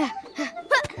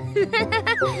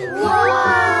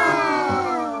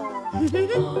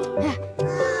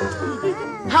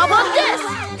 How about this?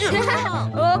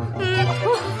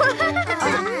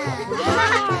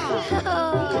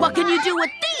 What can you do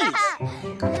with these?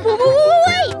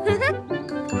 Wait!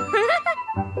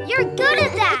 You're good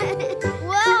at that.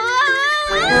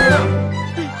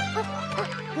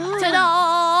 Ta-da!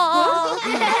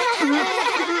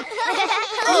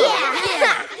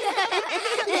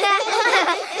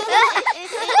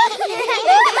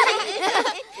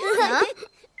 Huh?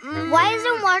 Why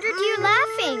isn't Water Deer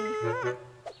laughing?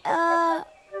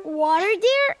 Water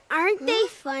Deer? Aren't they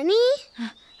funny?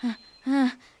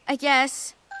 I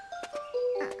guess.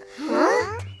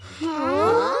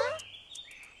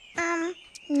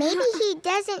 Maybe he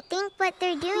doesn't think what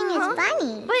they're doing is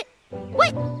funny. But,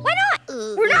 wait, why not?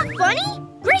 We're not funny?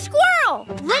 Gray Squirrel!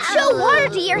 Let's show Water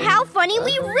Deer how funny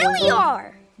we really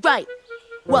are. Right.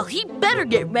 Well, he better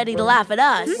get ready to laugh at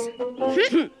us.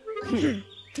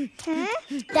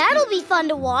 That'll be fun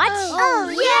to watch. Oh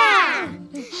yeah!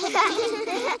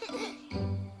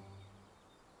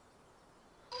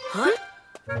 Huh?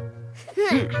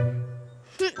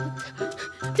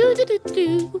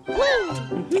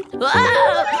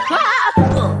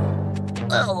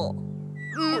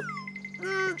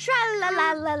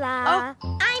 Tra-la-la-la-la.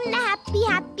 I'm the happy,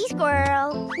 happy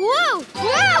squirrel. Whoa!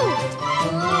 Whoa!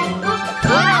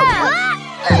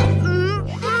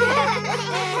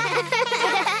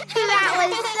 That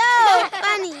was so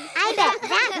funny. I bet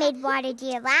that made Water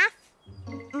Deer laugh.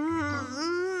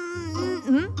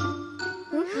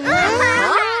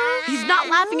 He's not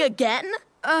laughing again?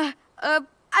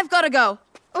 I've got to go.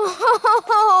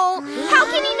 Oh, how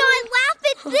can he not laugh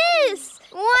at this?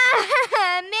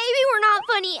 Maybe we're not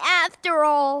funny after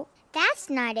all. That's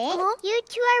not it. You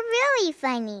two are really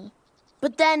funny.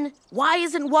 But then, why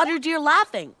isn't Water Deer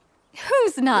laughing?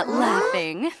 Who's not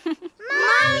laughing?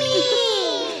 Mommy!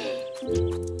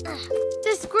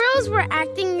 The squirrels were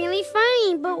acting really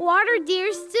funny, but Water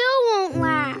Deer still won't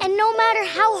laugh. And no matter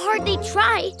how hard they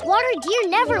try, Water Deer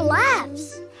never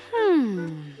laughs.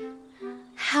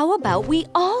 How about we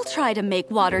all try to make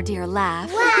Water Deer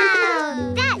laugh?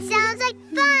 Wow! That sounds like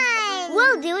fun!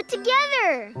 We'll do it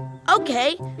together.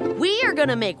 Okay, we are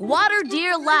gonna make Water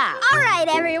Deer laugh. All right,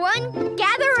 everyone,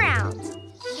 gather around.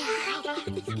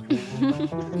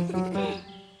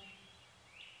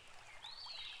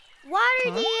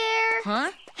 Water Deer!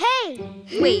 Huh? Hey!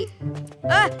 Wait.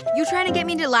 You trying to get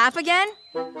me to laugh again?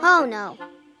 Oh, no.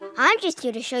 I'm just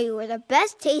here to show you where the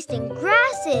best tasting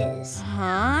grass is.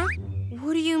 Huh?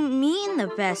 What do you mean, the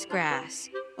best grass?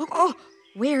 Oh,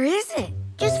 where is it?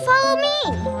 Just follow me.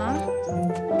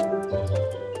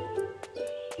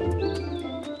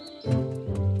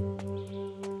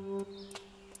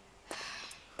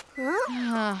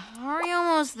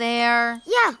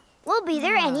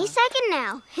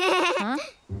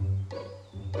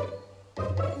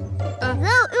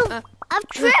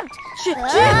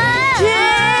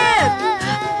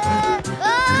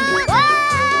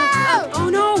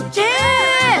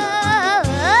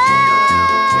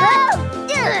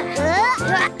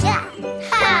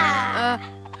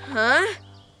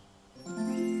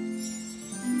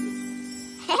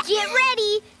 Get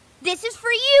ready. This is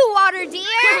for you, water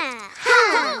deer.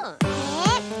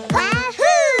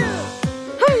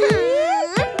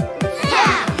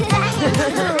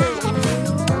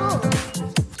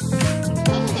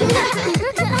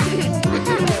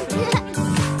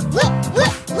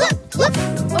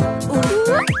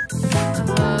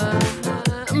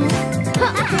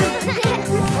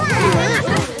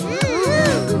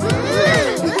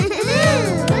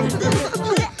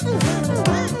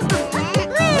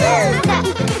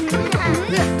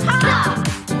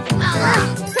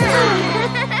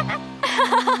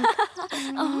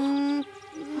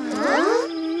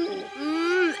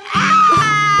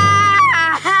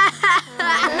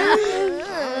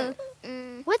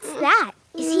 What's that?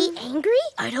 Is he angry?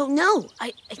 I don't know.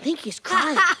 I think he's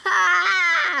crying.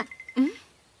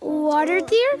 Water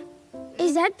deer?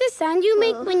 Is that the sound you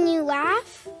make when you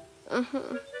laugh?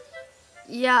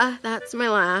 Yeah, that's my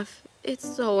laugh. It's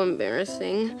so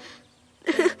embarrassing.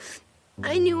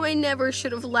 I knew I never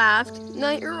should have laughed. Now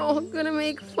you're all gonna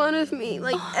make fun of me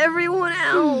like everyone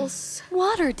else.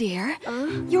 Water dear,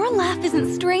 your laugh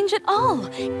isn't strange at all.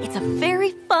 It's a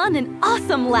very fun and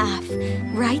awesome laugh.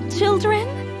 Right, children?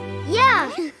 Yeah,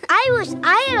 I wish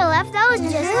I had a laugh that was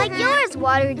just like yours,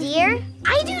 water deer.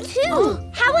 I do too.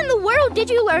 How in the world did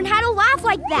you learn how to laugh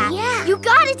like that? Yeah. You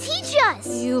gotta teach us.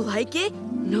 You like it?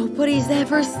 Nobody's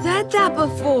ever said that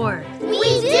before.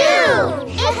 We do!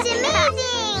 It's amazing!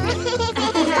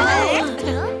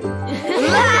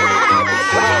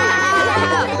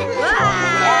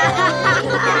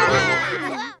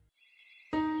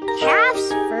 Calf's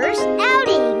first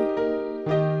outing.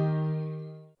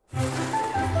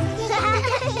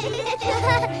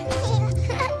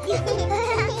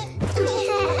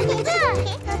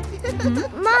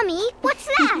 Mommy, what's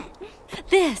that?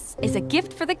 This is a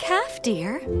gift for the calf,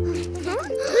 dear. Who's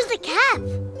the calf?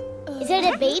 Is it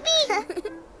a baby?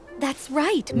 That's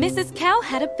right. Mrs. Cow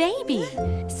had a baby.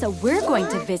 So we're going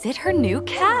to visit her new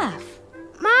calf.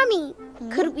 Mommy,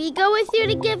 could we go with you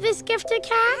to give this gift to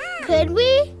Calf? Could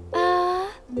we?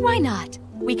 Why not?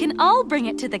 We can all bring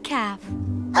it to the calf.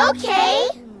 Okay.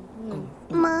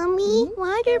 Mommy,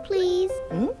 water, please.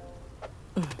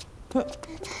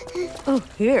 Oh,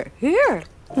 here.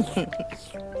 Hey,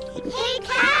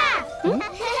 Calf!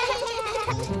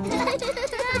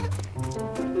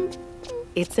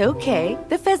 It's okay.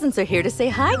 The pheasants are here to say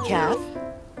hi, Calf.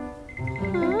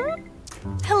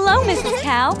 Hello, Mrs.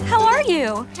 Cow. How are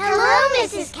you? Hello,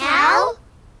 Mrs. Cow.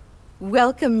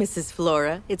 Welcome, Mrs.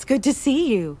 Flora. It's good to see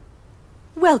you.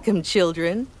 Welcome,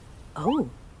 children. Oh,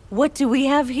 what do we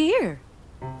have here?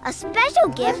 A special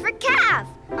gift for Calf.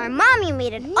 Our mommy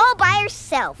made it all by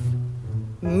herself.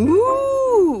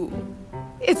 Ooh!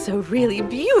 It's a really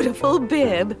beautiful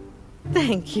bib.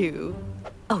 Thank you.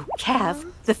 Oh, Calf,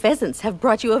 the pheasants have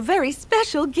brought you a very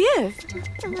special gift.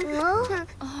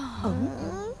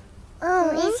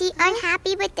 Oh, is he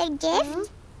unhappy with the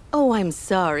gift? Oh, I'm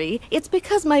sorry. It's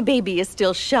because my baby is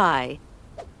still shy.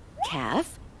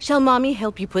 Calf, shall Mommy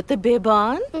help you put the bib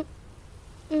on?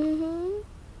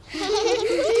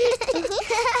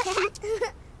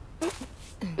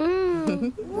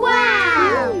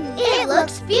 Wow! It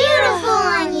looks beautiful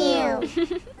on you!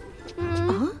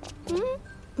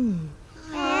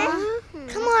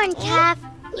 Come on, Calf.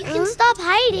 You can stop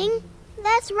hiding.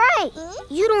 That's right.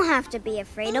 You don't have to be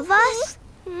afraid of us.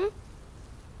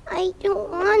 I don't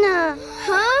wanna.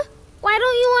 Huh? Why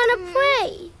don't you wanna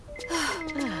pray?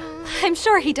 I'm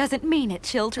sure he doesn't mean it,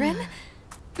 children.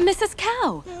 Mrs.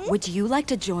 Cow, would you like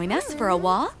to join us for a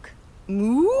walk?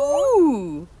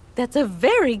 Ooh! That's a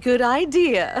very good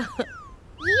idea.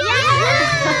 Yeah!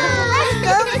 Let's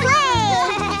go play!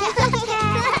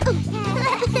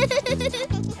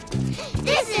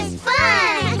 This is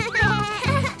fun!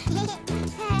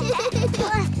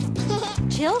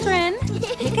 Children,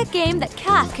 pick a game that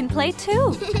Calf can play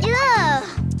too.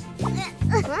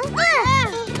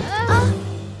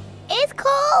 It's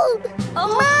cold!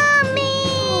 Mommy!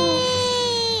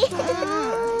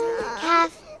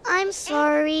 Calf, I'm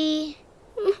sorry.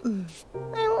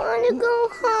 I want to go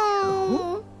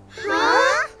home.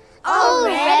 Huh?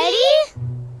 Already?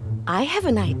 I have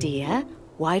an idea.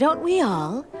 Why don't we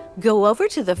all go over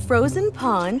to the frozen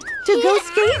pond to go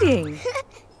skating?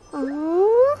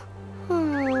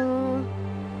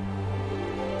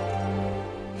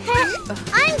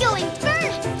 I'm going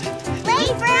first. Play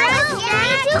first,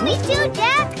 Jack. Me too,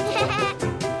 Jack.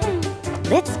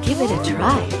 Let's give it a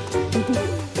try.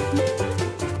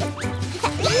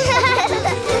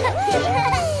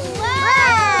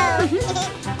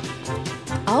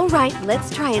 All right, let's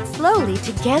try it slowly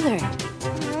together.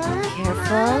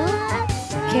 Careful.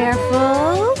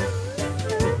 Careful.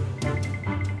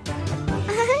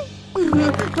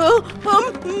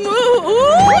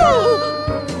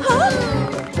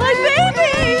 My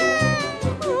baby!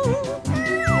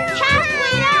 Cat,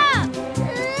 wait up!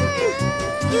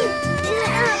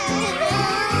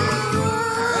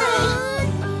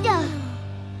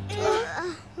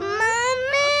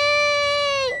 Mommy!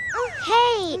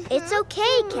 Hey, it's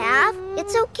okay, Calf.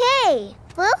 It's okay.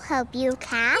 We'll help you,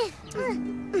 Calf.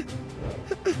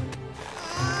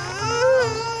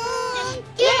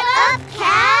 Get up,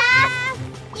 Calf!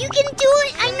 You can do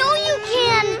it! I know you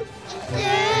can!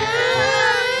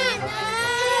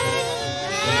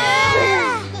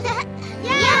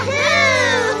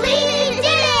 Yahoo! We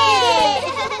did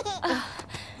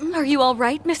it! Are you all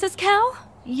right, Mrs. Cow?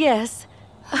 Yes.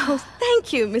 Oh,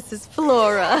 thank you, Mrs.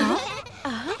 Flora.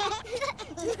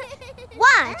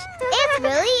 Watch! It's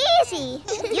really easy.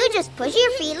 You just push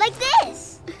your feet like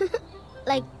this.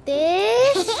 Like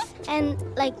this, and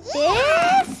like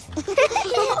this.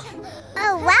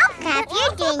 Oh, wow, Cap,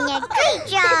 you're doing a great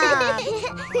job.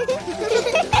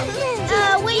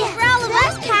 Wait for all of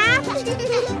us, Cap.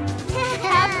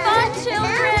 Have fun,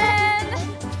 children!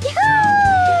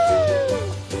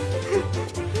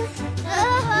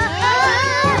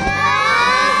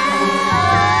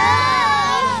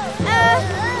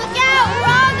 Look out, we're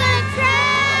all gonna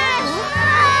crash!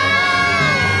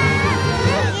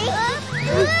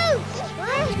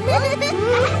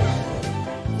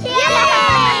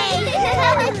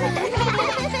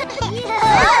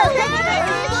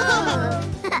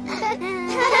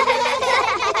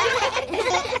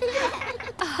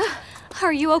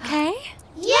 Are you okay?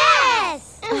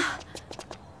 Yes!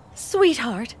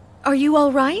 Sweetheart, are you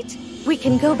all right? We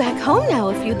can go back home now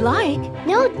if you'd like.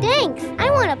 No, thanks. I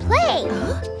want to play.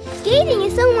 Skating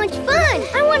is so much fun.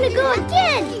 I want to go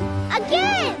again.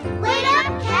 Again. Wait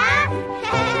up, Cap.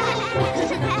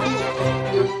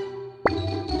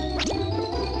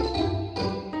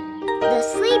 The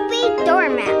Sleepy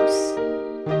Dormouse.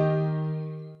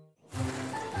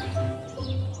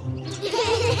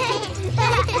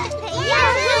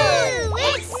 Yahoo!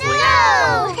 It's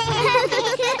snow!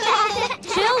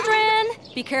 Children,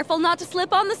 be careful not to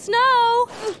slip on the snow.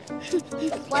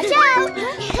 Watch out!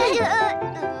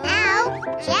 Ow,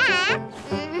 Jack!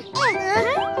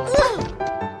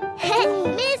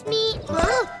 Miss me!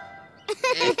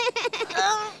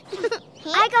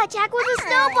 I got Jack with a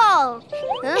snowball!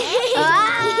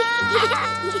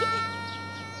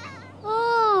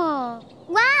 Oh,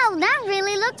 wow, that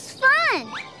really looks fun!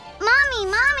 Mommy,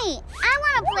 I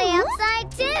want to play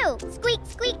outside too! Squeak,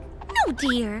 squeak! No,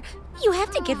 dear. You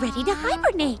have to get ready to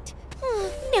hibernate.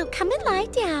 Now come and lie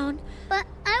down. But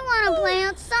I want to play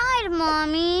outside,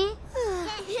 Mommy.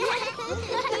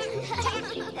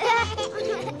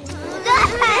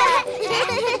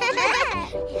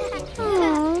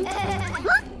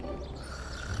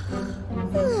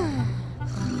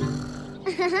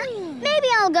 Maybe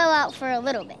I'll go out for a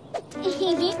little bit.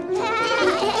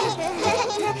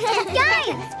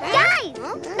 Guys!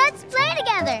 Let's play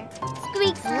together.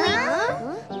 Squeak, squeak.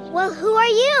 Well, who are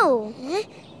you?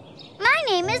 My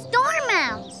name is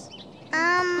Dormouse.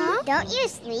 Don't you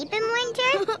sleep in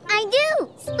winter? I do.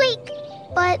 Squeak.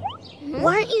 But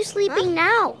why aren't you sleeping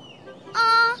now?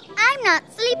 I'm not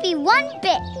sleepy one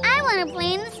bit. I want to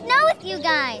play in the snow with you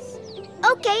guys.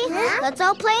 Okay, let's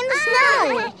all play in the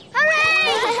snow.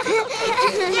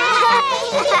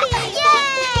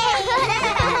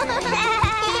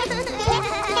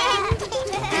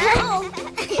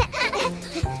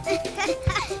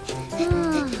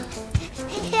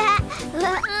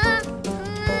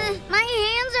 My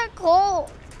hands are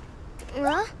cold.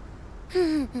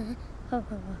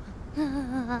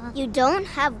 You don't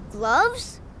have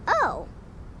gloves? Oh.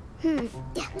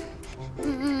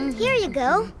 Here you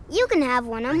go. You can have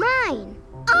one of mine.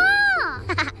 Oh!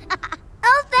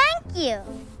 Oh, thank you.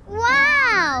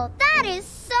 Wow, that is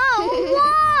so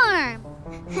warm.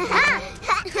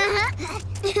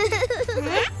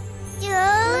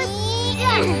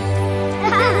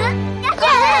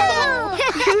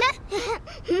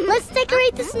 Let's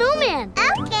decorate the snowman.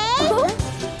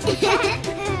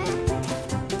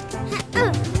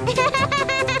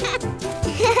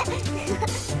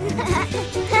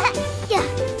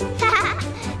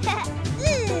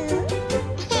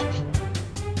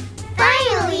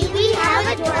 Finally, we have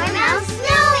a Dormouse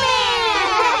snowman!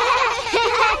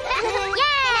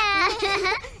 Yeah!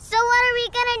 So what are we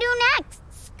gonna do next?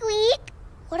 Squeak?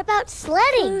 What about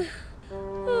sledding?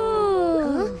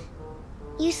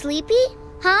 You sleepy?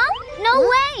 Huh? No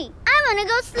way! I wanna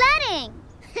go sledding!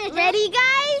 Ready,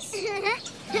 guys? Here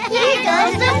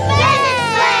goes the pheasant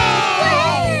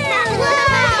sleigh!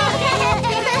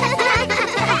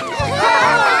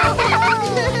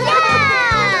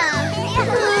 Yeah!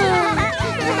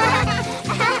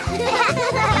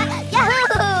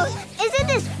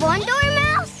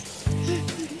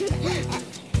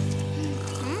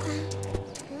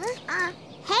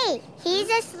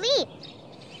 asleep.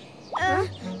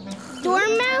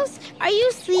 Dormouse, are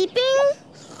you sleeping?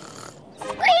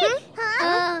 Sleep?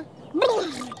 Huh?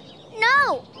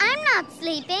 No, I'm not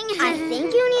sleeping. I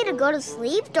think you need to go to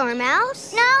sleep,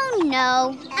 Dormouse.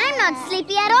 No, I'm not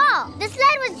sleepy at all. The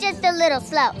sled was just a little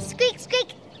slow. Squeak,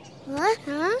 squeak.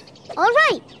 Huh? All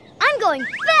right, I'm going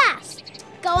fast.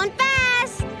 Going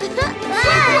fast.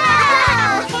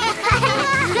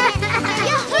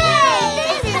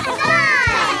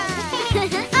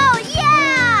 Oh,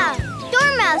 yeah!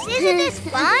 Dormouse, isn't this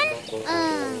fun?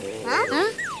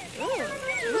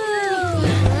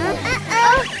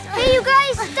 Hey, you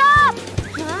guys, stop!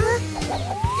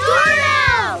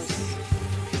 Dormouse!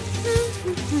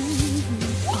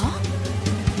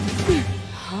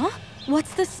 Huh?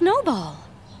 What's the snowball?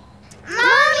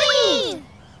 Mommy!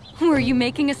 Were you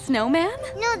making a snowman?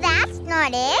 No, that's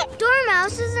not it.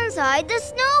 Dormouse is inside the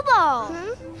snowball.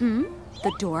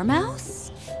 The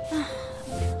dormouse?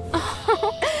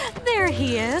 Oh, there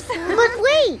he is. But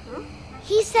wait!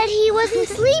 He said he wasn't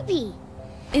sleepy.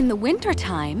 In the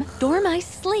wintertime, dormice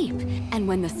sleep, and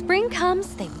when the spring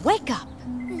comes, they wake up.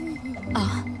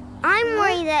 I'm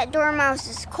worried that Dormouse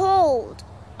is cold.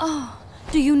 Oh,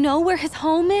 do you know where his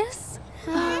home is?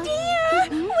 Dear,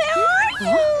 where are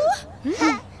you?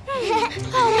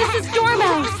 Oh, Mrs.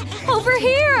 Dormouse, over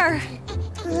here!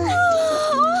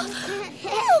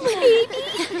 Oh, baby.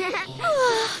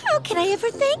 How can I ever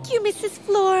thank you, Mrs.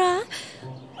 Flora?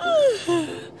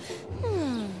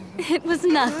 It was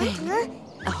nothing.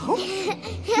 Oh?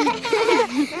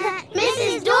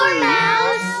 Mrs.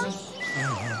 Dormouse!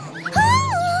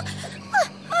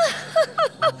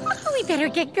 We better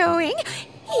get going.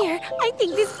 Here, I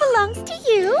think this belongs to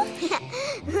you.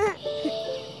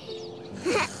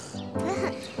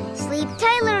 Sleep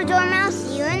tight, little Dormouse.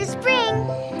 See you in the spring.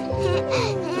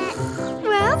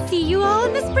 Well, see you all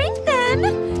in the spring then.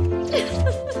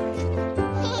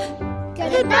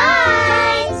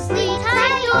 Goodbye! Sleep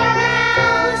tight,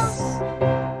 Dormouse!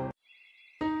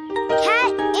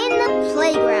 Cat in the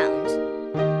playground.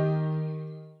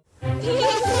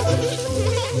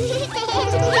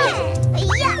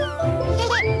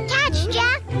 Catch,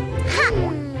 Jack. Ha!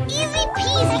 Easy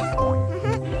peasy.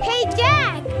 Hey,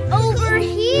 Jack! Over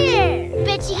here!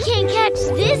 Bet you can't catch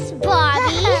this,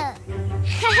 Bobby.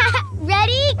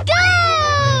 Ready, go!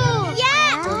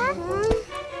 Yeah!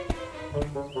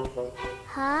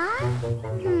 Huh?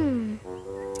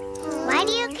 Why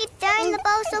do you keep throwing the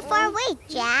ball so far away,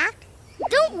 Jack?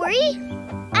 Don't worry.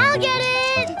 I'll get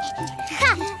it.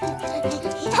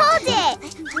 Hold it!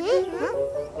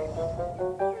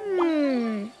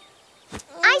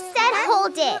 I said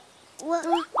hold it.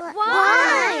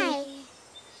 Why?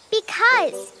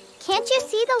 Because. Can't you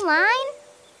see the line?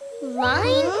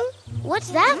 Line? What's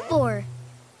that for?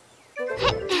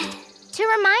 To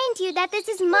remind you that this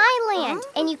is my land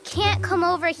and you can't come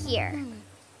over here.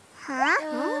 Huh?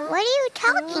 What are you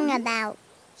talking about?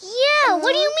 Yeah,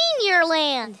 what do you mean your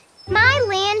land? My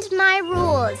land, my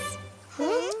rules.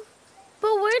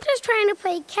 But we're just trying to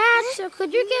play catch, so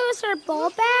could you give us our ball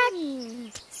back?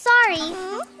 Sorry.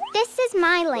 This is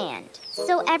my land,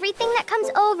 so everything that comes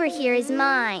over here is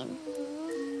mine.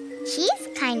 She's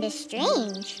kind of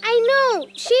strange. I know.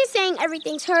 She's saying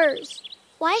everything's hers.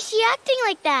 Why is she acting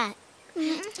like that?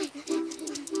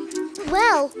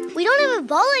 Well, we don't have a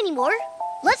ball anymore.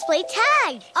 Let's play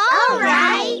tag. All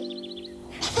right.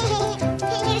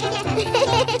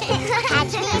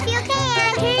 Catch me if you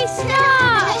can. Hey,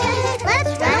 stop!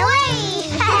 Let's run away.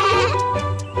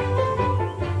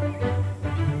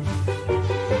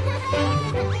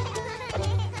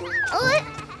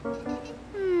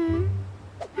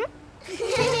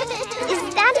 Is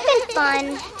that a bit fun?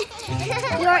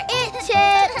 You're it,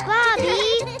 Chip. Bobby,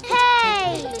 hey!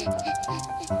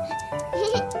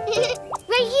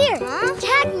 Right here.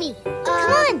 Tag me.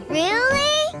 Come on.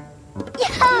 Really?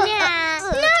 Yeah,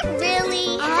 not really.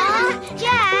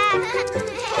 Jack,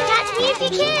 catch me if you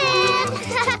can.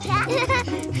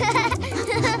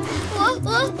 Whoa,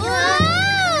 whoa, whoa.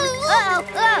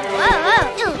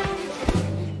 Uh-oh.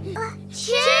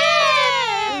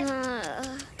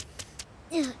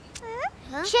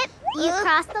 Chip, you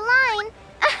crossed the line.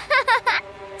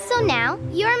 So now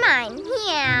you're mine.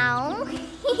 Meow.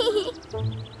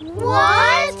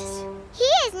 What? He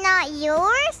is not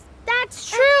yours. That's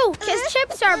true, because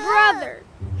Chip's our brother.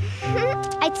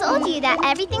 I told you that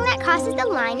everything that crosses the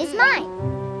line is mine.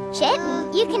 Chip,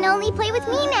 you can only play with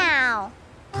me now.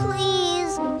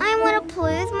 Please, I want to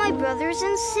play with my brothers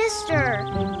and sister.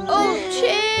 Oh,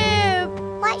 Chip!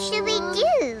 What should we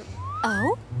do?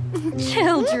 Oh?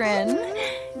 Children.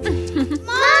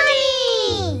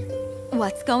 Mommy!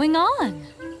 What's going on?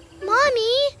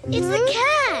 Mommy, It's the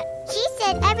cat. She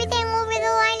said everything over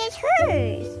the line is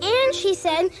hers. And she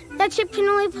said that Chip can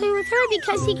only play with her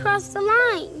because he crossed the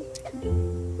line.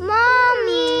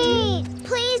 Mommy,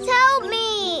 please help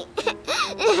me.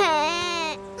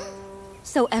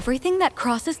 So everything that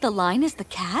crosses the line is the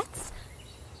cat's?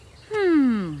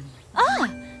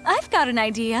 I've got an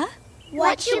idea.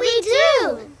 What should we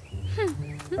do?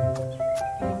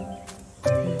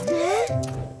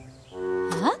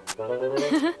 Huh?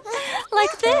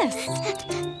 Like this.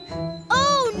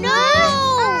 Oh,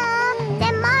 no!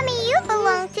 Then, Mommy, you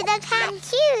belong to the cat,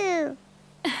 too.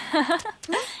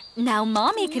 Now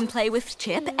Mommy can play with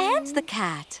Chip and the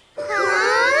cat.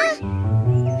 Huh?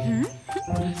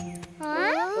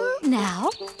 Now,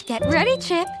 get ready,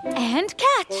 Chip, and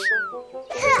catch.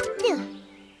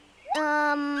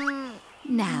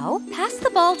 Now, pass the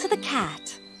ball to the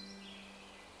cat.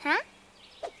 Huh?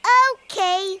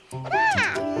 Okay.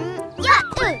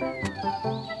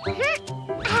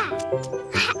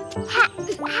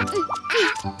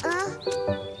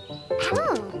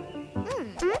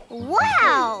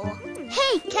 Wow!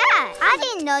 Hey, Cat, I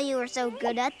didn't know you were so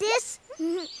good at this.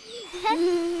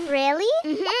 Really?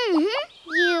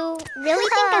 You really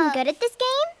think I'm good at this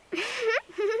game?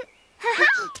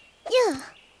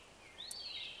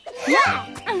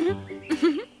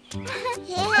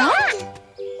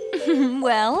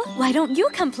 Well, why don't you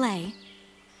come play?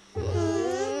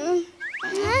 Yes!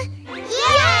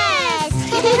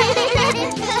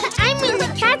 I'm in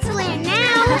the cat's land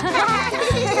now.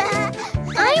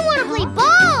 I want to play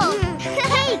ball.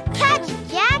 Hey, catch,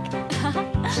 Jack.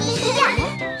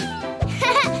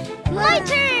 My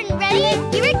turn. Ready?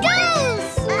 Here it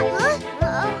goes.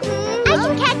 I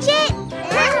can catch it.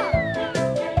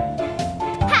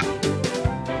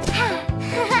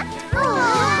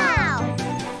 Wow.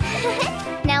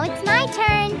 Now it's my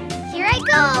turn. Here I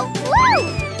go. Woo!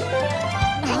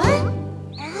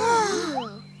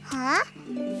 Huh?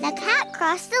 The cat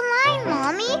crossed the line,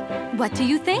 Mommy. What do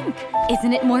you think?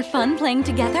 Isn't it more fun playing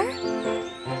together?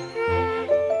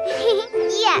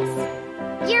 Yes.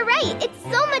 You're right. It's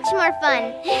so much more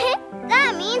fun.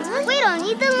 That means we don't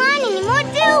need the line anymore,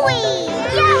 do we?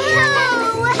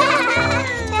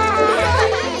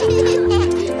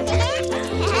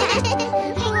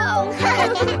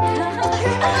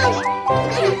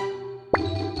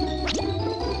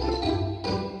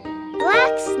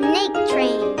 Black snake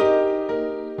train.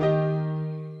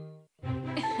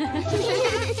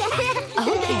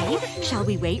 Okay, shall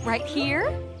we wait right here?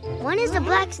 When is the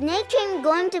black snake train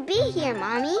going to be here,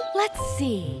 Mommy? Let's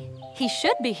see. He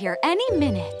should be here any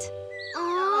minute.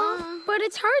 But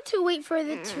it's hard to wait for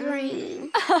the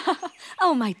train.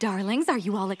 Oh, my darlings, are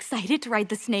you all excited to ride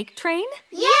the snake train?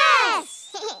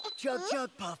 Yes! Chug, chug,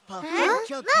 puff, puff, Huh?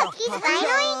 chug, Look, puff, he's puff,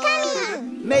 finally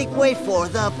coming. Make way for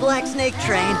the black snake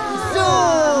train.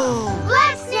 Zoom!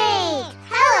 Black snake!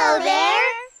 Hello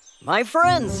there! My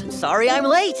friends, sorry I'm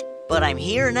late, but I'm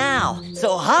here now,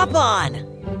 so hop on.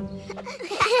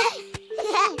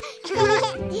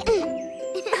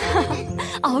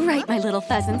 All right, my little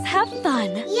pheasants, have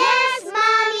fun. Yes,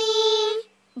 Mommy!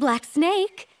 Black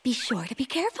Snake, be sure to be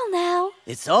careful now.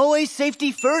 It's always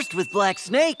safety first with Black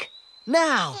Snake.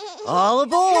 Now, all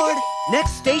aboard.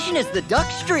 Next station is the duck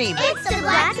stream. It's the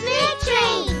black snake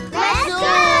train! Let's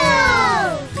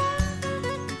go!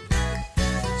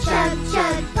 Chug,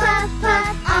 chug, puff,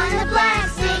 puff on the black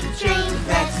snake train.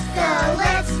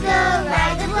 Let's go,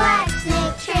 ride the black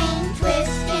snake train.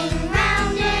 Twisting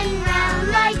round and round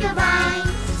like a vine.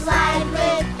 Slide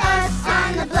with us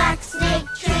on the black snake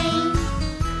train.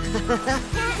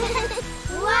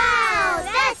 Wow,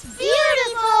 that's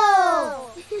beautiful!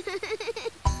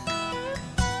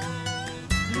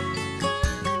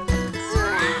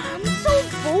 I'm so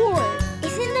bored.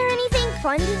 Isn't there anything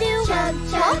fun to do? Chug,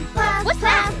 chug, puff, What's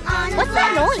that? on the What's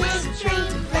that black noise? snake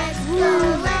train. Let's go,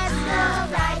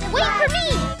 ride the Wait black for me!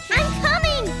 snake train. I'm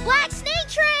coming! Black snake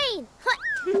train!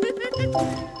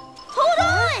 Hold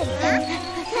on!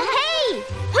 Hey!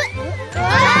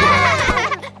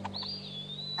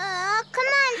 Oh, come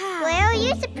on, Squirrel.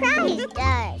 You surprised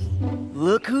us.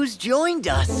 Look who's joined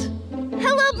us.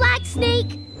 Hello, Black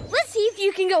Snake! Let's see if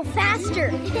you can go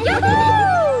faster!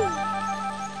 Yoo-hoo!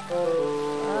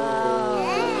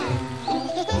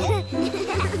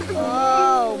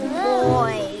 Oh,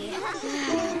 boy.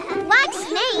 Black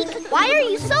Snake, why are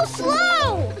you so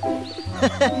slow?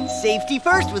 Safety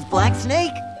first with Black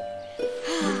Snake.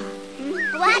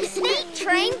 Black Snake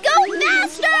train, go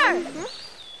faster!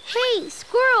 Hey,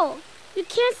 Squirrel, you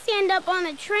can't stand up on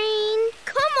a train.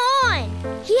 Come on!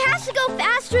 He has to go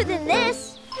faster than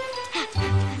this.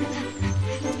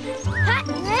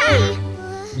 Hey!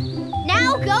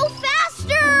 Now go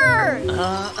faster!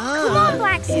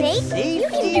 Black Snake. You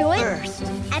can do it. First.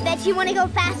 I bet you want to go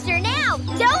faster now,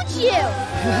 don't you?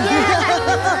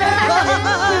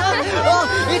 Oh,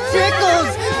 it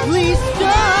tickles! Please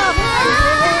stop!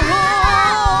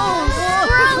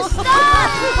 Squirrel, stop!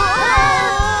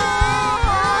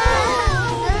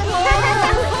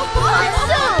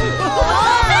 Awesome!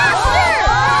 Faster!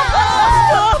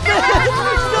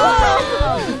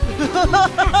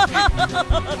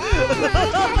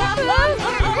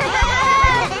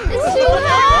 It's too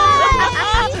high!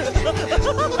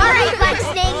 All right, Black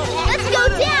Snake, let's go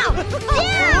down!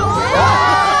 Down!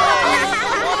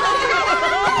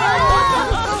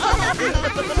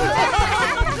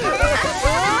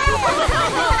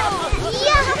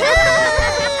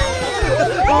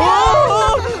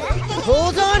 Oh!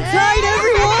 Hold on tight,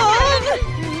 everyone!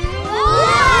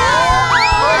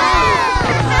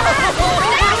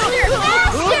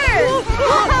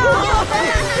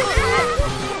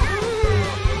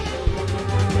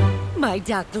 My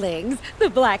ducklings, the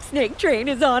Black Snake train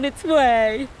is on its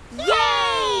way.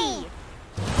 Yay!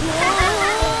 Keep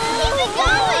it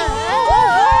going!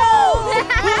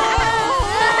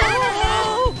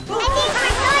 I think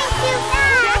we're going too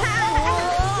fast.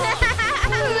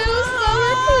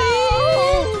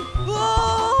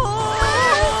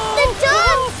 The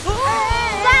ducks!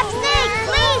 Black Snake,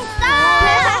 please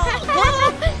stop!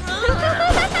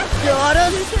 Gotta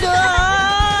stop!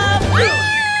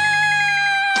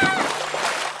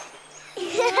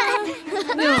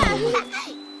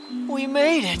 We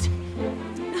made it.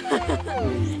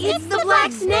 It's the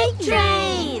Black Snake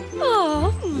train!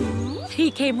 Oh,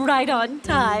 he came right on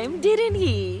time, didn't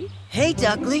he? Hey,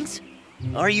 ducklings.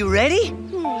 Are you ready?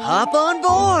 Hop on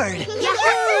board.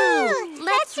 Yahoo!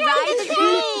 Let's ride the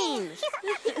train!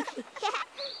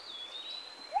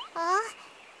 Oh,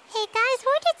 hey guys,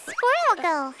 where did Squirrel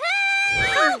go?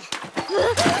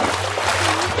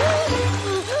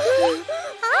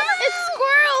 It's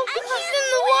Squirrel! He's in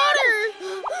the water!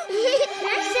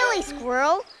 You're silly,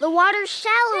 Squirrel. The water's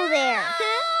shallow there.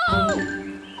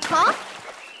 Huh?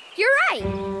 You're right.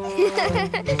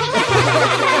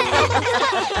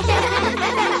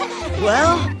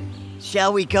 Well,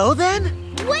 shall we go then?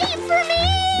 Wait for me!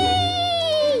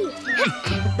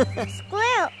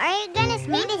 Squirrel, are you gonna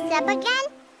speed us up again?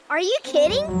 Are you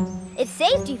kidding? It's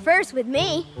safety first with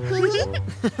me.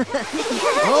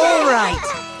 All right.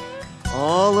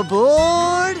 All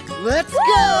aboard. Let's go!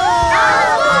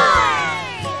 All aboard!